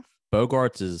half.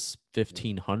 Bogarts is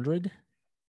 1,500.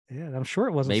 Yeah, I'm sure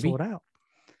it wasn't sold out.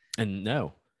 And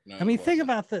no. I mean, think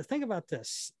about this. Think about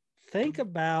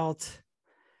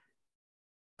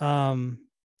Don't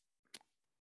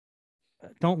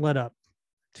Let Up,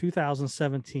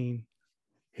 2017,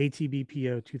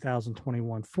 ATBPO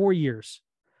 2021, 4 years.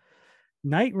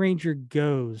 Night Ranger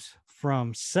goes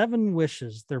from Seven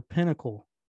Wishes, their pinnacle,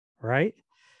 right?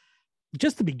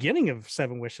 Just the beginning of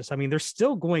Seven Wishes. I mean, they're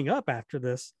still going up after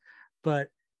this, but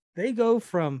they go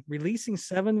from releasing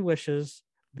Seven Wishes,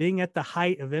 being at the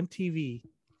height of MTV,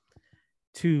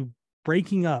 to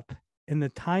breaking up in the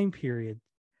time period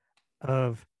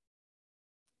of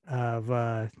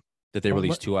that they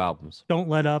released 2 albums. Don't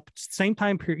Let Up, same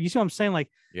time period. You see what I'm saying? Like,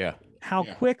 yeah, how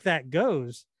quick that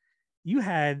goes. You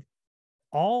had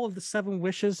all of the Seven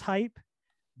Wishes hype,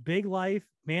 Big Life,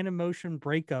 Man in Motion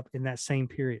breakup in that same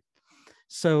period.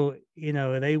 So,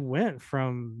 they went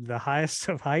from the highest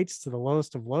of heights to the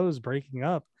lowest of lows, breaking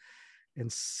up in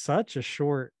such a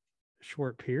short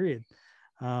period.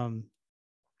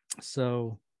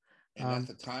 So, and at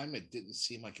the time, it didn't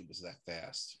seem like it was that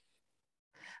fast.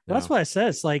 Well, that's what I said.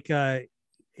 It's like,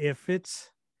 if it's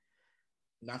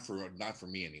not for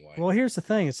me anyway. Well, here's the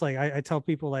thing. It's like, I tell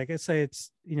people, like, I say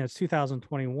it's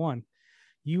 2021,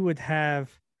 you would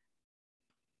have,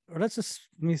 or let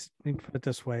me put it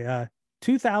this way.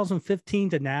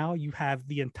 2015 to now, you have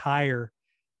the entire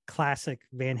classic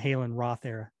Van Halen Roth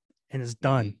era, and it's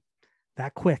done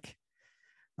that quick.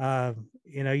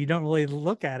 You don't really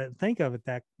look at it and think of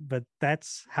it but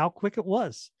that's how quick it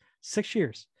was. 6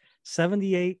 years,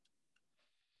 78,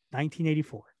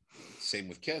 1984. Same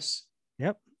with Kiss.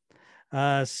 Yep.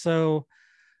 But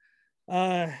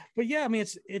yeah, I mean,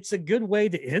 it's a good way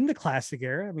to end the classic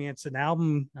era. I mean, it's an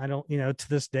album to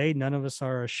this day, none of us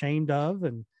are ashamed of,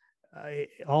 and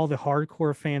all the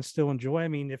hardcore fans still enjoy. I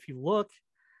mean, if you look,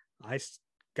 I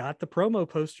got the promo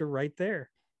poster right there.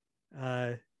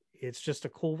 It's just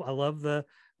I love the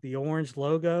orange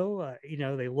logo.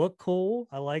 They look cool.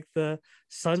 I like the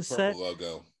sunset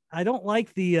logo. I don't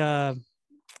like the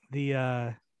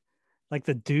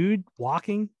dude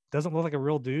walking. Doesn't look like a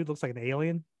real dude. Looks like an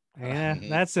alien. Yeah,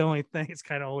 that's the only thing. It's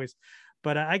kind of always,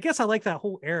 but I guess I like that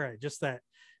whole era. Just that,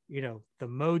 the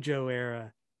Mojo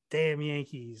era, damn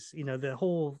Yankees. The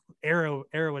whole era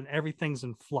when everything's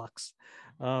in flux.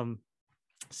 But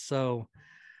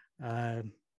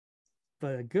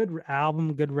a good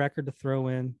album, good record to throw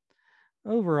in.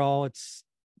 Overall, it's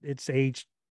aged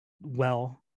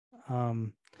well.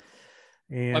 And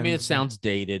I mean, it sounds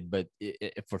dated, but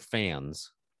for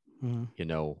fans, I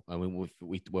mean,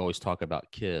 we always talk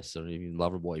about Kiss and even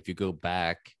Loverboy. If you go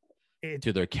back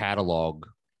to their catalog,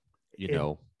 it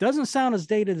doesn't sound as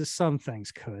dated as some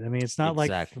things could. I mean, it's not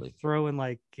exactly. Like throwing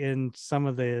like in some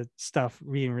of the stuff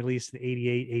being released in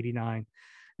 88, 89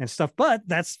 and stuff, but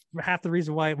that's half the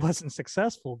reason why it wasn't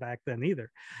successful back then either.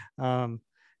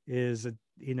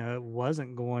 It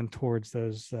wasn't going towards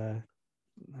those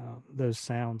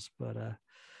sounds, but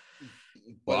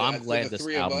I'm glad this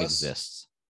album exists.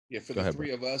 Yeah, for Go the ahead,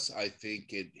 three of us, I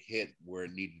think it hit where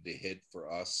it needed to hit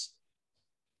for us,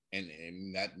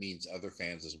 and that means other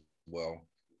fans as well.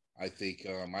 I think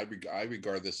I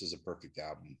regard this as a perfect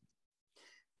album.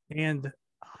 And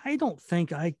I don't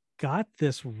think I got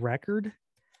this record.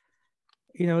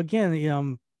 Again,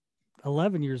 I'm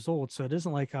 11 years old, so it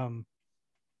isn't like I'm,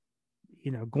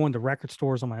 going to record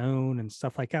stores on my own and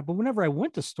stuff like that. But whenever I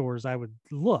went to stores, I would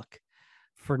look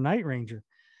for Night Ranger.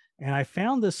 And I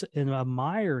found this in a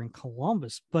Meyer in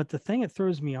Columbus. But the thing that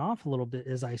throws me off a little bit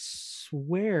is I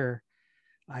swear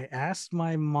I asked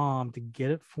my mom to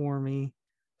get it for me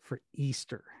for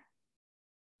Easter.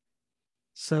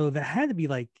 So that had to be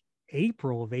like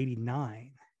April of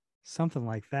 89, something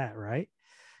like that, right?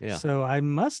 Yeah. So I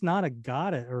must not have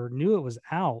got it or knew it was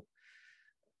out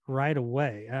right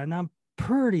away. And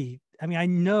I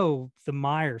know the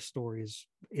Meyer story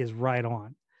is right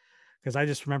on, because I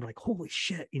just remember like, holy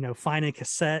shit, finding a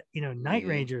cassette, Night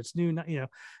Ranger, it's new,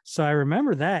 So I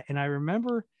remember that. And I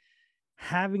remember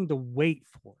having to wait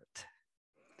for it.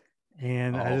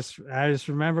 And I just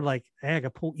remember like, hey, I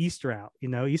got to pull Easter out,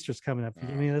 Easter's coming up.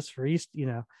 Give me this for Easter,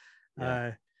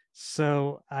 Yeah.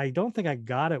 So I don't think I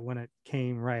got it when it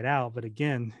came right out. But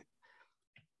again,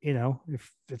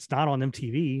 if it's not on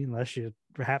MTV, unless you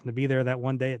happen to be there that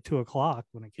one day at 2:00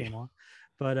 when it came on.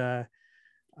 But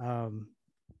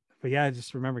yeah, I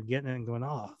just remember getting it and going,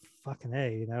 oh, fucking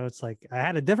A, it's like I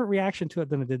had a different reaction to it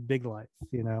than I did Big Life,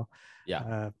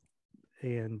 Yeah.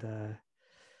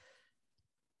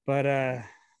 But And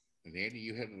Andy,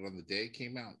 you had it on the day it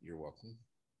came out. You're welcome.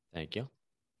 Thank you.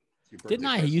 Your Didn't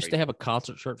birthday I used present, to have a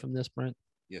concert shirt from this, Brent?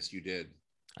 Yes, you did.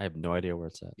 I have no idea where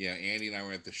it's at. Yeah, Andy and I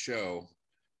were at the show,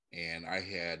 and I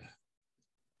had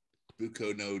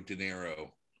Buco no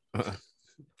Dinero,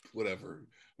 whatever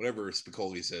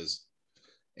Spicoli says.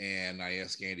 And I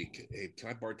asked Andy, hey, can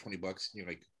I borrow $20? And you're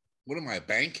like, what am I, a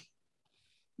bank?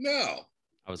 No.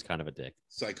 I was kind of a dick.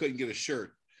 So I couldn't get a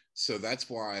shirt. So that's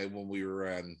why when we were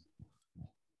at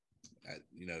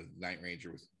Night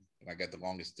Ranger, and I got the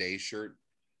Longest Day shirt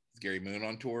with Gary Moon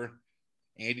on tour,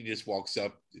 Andy just walks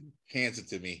up and hands it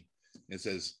to me and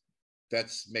says,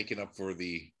 that's making up for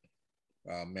the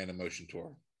Man in Motion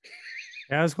tour.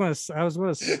 I was going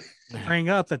to bring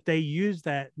up that they used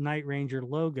that Night Ranger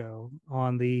logo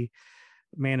on the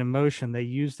Man in Motion. They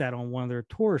used that on one of their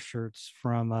tour shirts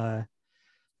from the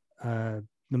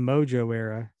Mojo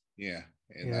era. Yeah,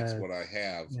 and that's what I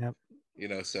have. Yep.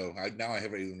 So now I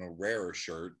have even a rarer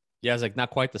shirt. Yeah, it's like not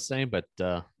quite the same, but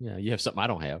you have something I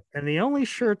don't have. And the only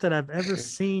shirt that I've ever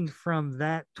seen from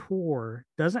that tour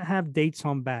doesn't have dates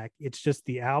on back. It's just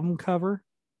the album cover.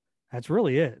 That's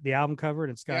really it. The album cover,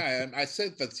 and it's got. Yeah, and I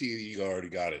said that to you. You already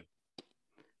got it.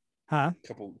 Huh?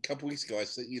 Couple weeks ago, I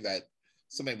sent you that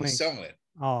somebody was selling it.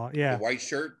 Oh yeah. The white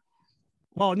shirt.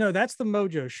 Well, no, that's the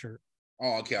Mojo shirt.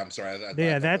 Oh, okay. I'm sorry.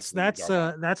 That's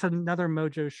another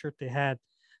Mojo shirt they had.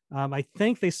 I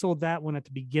think they sold that one at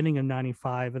the beginning of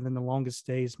 '95, and then the Longest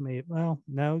Days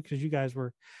no, because you guys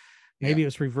were it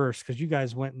was reversed because you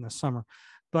guys went in the summer.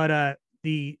 But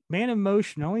the Man in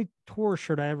Motion, only tour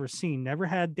shirt I ever seen, never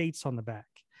had dates on the back,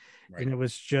 right. And it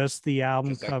was just the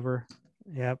album cover.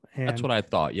 Yep, and that's what I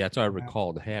thought. Yeah, that's what I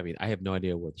recalled having. I have no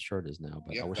idea what the shirt is now,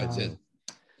 but I wish that's I it.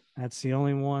 That's the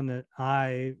only one that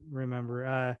I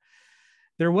remember.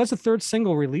 There was a third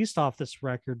single released off this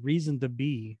record, Reason to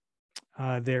Be.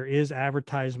 There is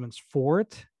advertisements for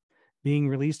it being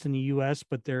released in the US,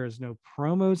 but there is no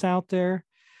promos out there.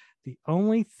 The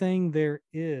only thing there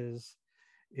is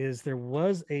there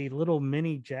was a little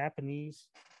mini Japanese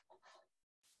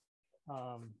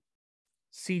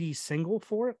CD single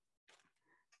for it.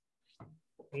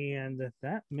 And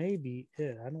that may be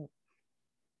it.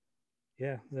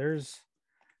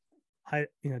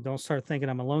 Don't start thinking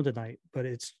I'm alone tonight, but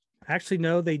it's actually,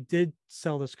 no, they did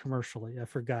sell this commercially. I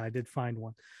forgot. I did find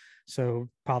one. So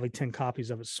probably 10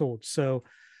 copies of it sold. So,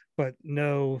 but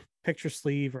no picture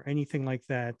sleeve or anything like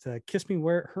that. Kiss Me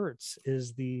Where It Hurts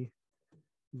is the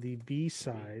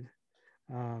B-side.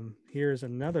 Here's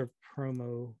another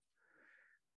promo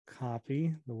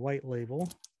copy. The white label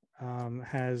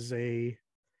does it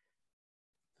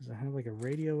have like a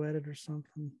radio edit or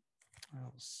something?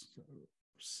 I'll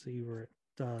see where it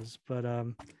does, but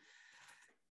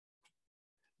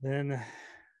then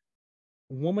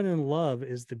Woman in Love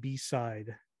is the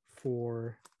B-side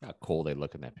for. How cool they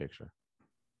look in that picture.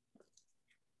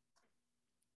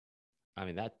 I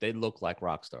mean, that they look like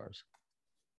rock stars.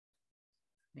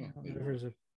 I don't know if there's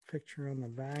a picture on the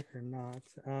back or not.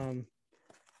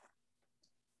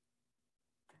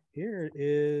 Here it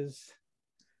is.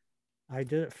 I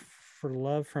Did It for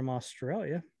Love from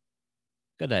Australia.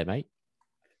 Good day, mate.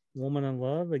 Woman in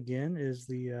Love again is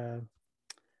the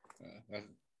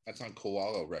That's on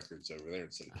Koala Records over there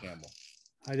instead of Camel.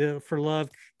 I Did It for Love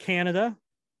Canada.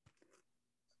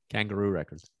 Kangaroo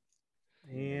Records.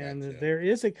 And Gotcha. there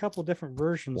is a couple different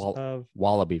versions of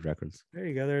Wallaby Records. There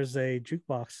you go. There's a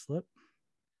jukebox slip.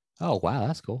 Oh, wow.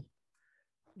 That's cool.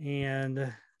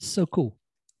 And so cool.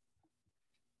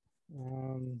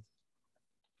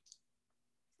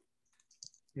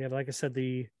 Yeah, like I said,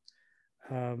 the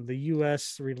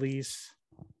US release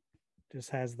just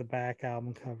has the back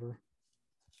album cover.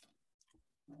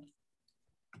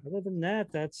 Other than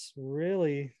that, that's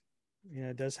really,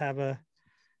 it does have a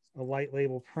white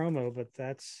label promo, but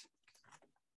that's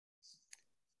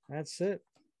it.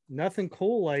 Nothing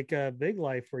cool like Big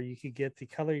Life, where you could get the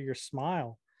Color Your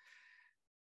Smile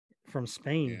from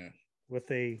Spain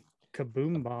with a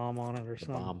kaboom bomb on it or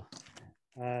something.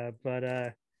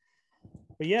 But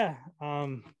yeah,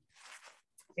 and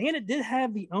it did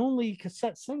have the only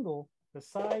cassette single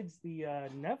besides the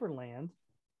Neverland,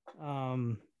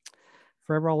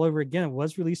 Forever All Over Again. It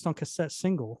was released on cassette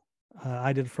single,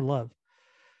 I Did It for Love,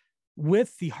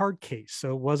 with the hard case,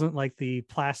 so it wasn't like the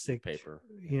plastic paper,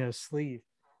 sleeve.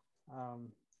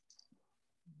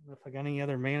 If I got any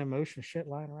other Man in Motion shit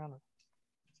lying around,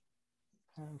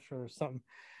 I'm sure there's something.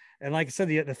 And like I said,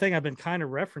 the thing I've been kind of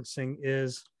referencing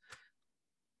is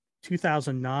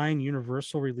 2009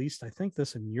 Universal released, I think,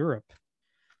 this in Europe,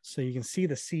 so you can see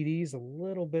the CDs a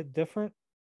little bit different.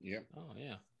 Yep. Oh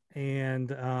yeah. And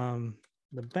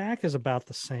the back is about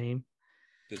the same.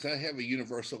 Does that have a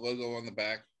Universal logo on the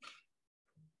back?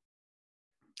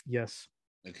 Yes.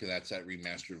 Okay, that's that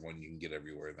remastered one you can get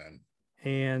everywhere then.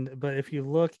 But if you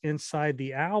look inside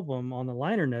the album on the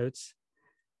liner notes,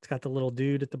 it's got the little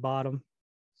dude at the bottom.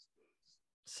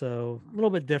 So a little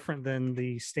bit different than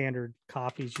the standard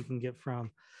copies you can get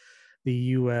from the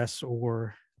US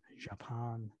or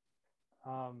Japan.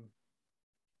 But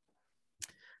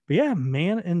yeah,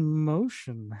 Man in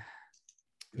Motion.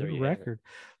 Good record.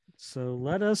 So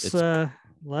let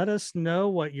us know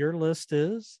what your list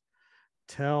is.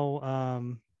 Tell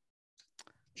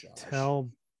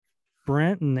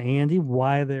Brent and Andy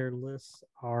why their lists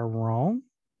are wrong.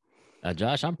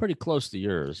 Josh, I'm pretty close to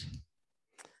yours.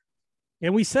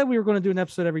 And we said we were going to do an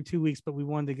episode every 2 weeks, but we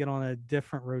wanted to get on a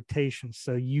different rotation.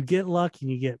 So you get lucky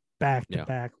and you get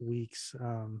back-to-back weeks.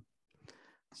 And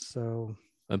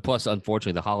plus,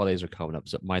 unfortunately, the holidays are coming up,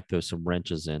 so it might throw some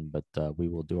wrenches in, but we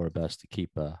will do our best to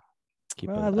keep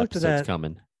episodes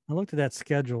coming. I looked at that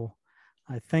schedule.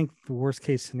 I think the worst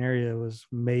case scenario is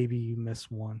maybe you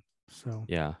miss one. So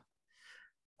yeah.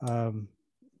 I mean,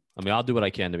 I'll do what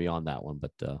I can to be on that one,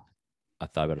 but I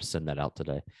thought I better send that out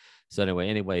today. So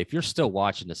anyway, if you're still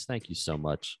watching this, thank you so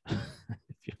much.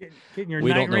 Getting your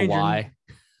we don't know why.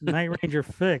 Night Ranger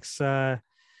fix. But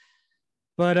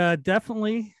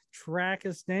definitely track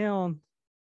us down.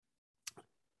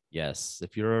 Yes.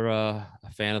 If you're a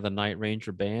fan of the Night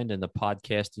Ranger band and the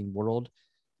podcasting world,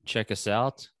 check us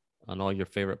out on all your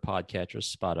favorite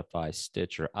podcatchers: Spotify,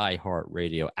 Stitcher,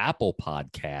 iHeartRadio, Apple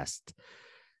Podcast,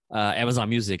 Amazon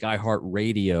Music,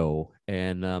 iHeartRadio,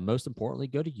 and most importantly,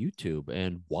 go to YouTube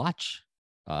and watch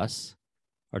us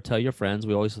or tell your friends.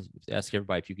 We always ask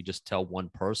everybody if you could just tell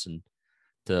one person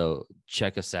to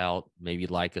check us out, maybe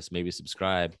like us, maybe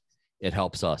subscribe. It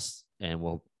helps us, and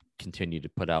we'll continue to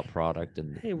put out product.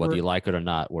 And whether you like it or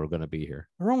not, we're going to be here.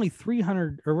 We're only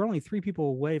 300, or we're only 3 people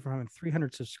away from having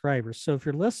 300 subscribers. So if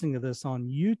you're listening to this on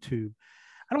YouTube,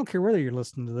 I don't care whether you're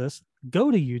listening to this,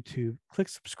 go to YouTube, click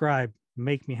subscribe,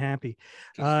 make me happy.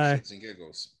 Shits and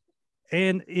giggles.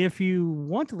 And if you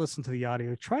want to listen to the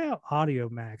audio, try out Audio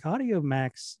Mac. Audio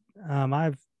Max,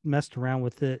 I've messed around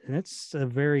with it, and it's a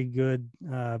very good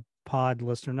pod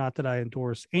listener. Not that I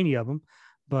endorse any of them,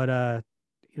 but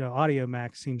Audio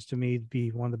Max seems to me to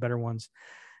be one of the better ones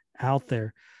out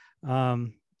there.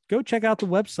 Go check out the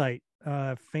website,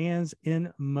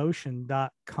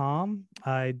 fansinmotion.com.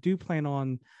 I do plan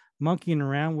on monkeying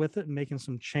around with it and making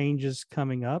some changes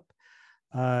coming up.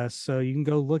 So you can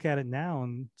go look at it now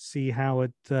and see how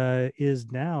it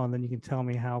is now, and then you can tell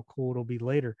me how cool it'll be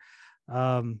later.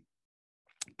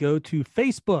 Go to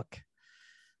Facebook,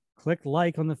 click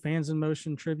like on the Fans in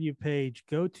Motion tribute page.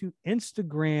 Go to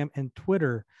Instagram and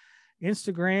Twitter.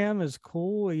 Instagram is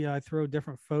cool. I throw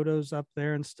different photos up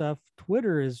there and stuff.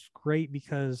 Twitter is great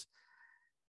because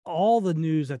all the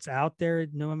news that's out there,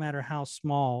 no matter how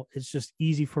small, it's just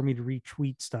easy for me to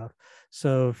retweet stuff.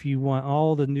 So if you want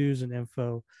all the news and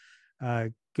info,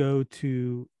 go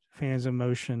to Fans in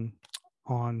Motion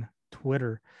on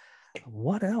Twitter.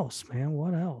 What else, man?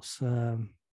 What else? I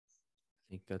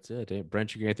think that's it.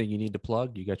 Brent, you got anything you need to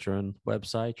plug? You got your own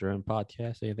website, your own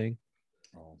podcast, anything?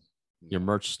 Oh, Your no.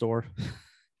 merch store.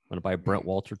 Want to buy Brent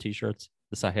Walter t-shirts?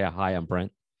 This I hi, I'm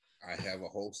Brent. I have a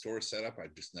whole store set up. I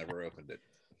just never opened it.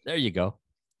 There you go.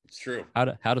 It's true.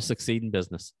 How to succeed in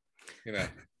business. You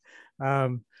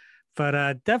know.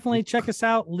 But definitely check us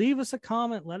out. Leave us a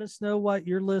comment. Let us know what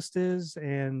your list is,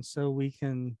 and so we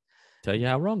can Tell you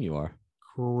how wrong you are.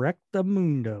 correct the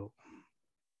mundo.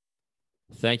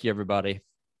 Thank you, everybody.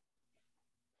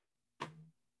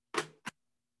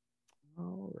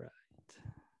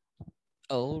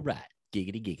 All right.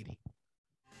 Giggity, giggity.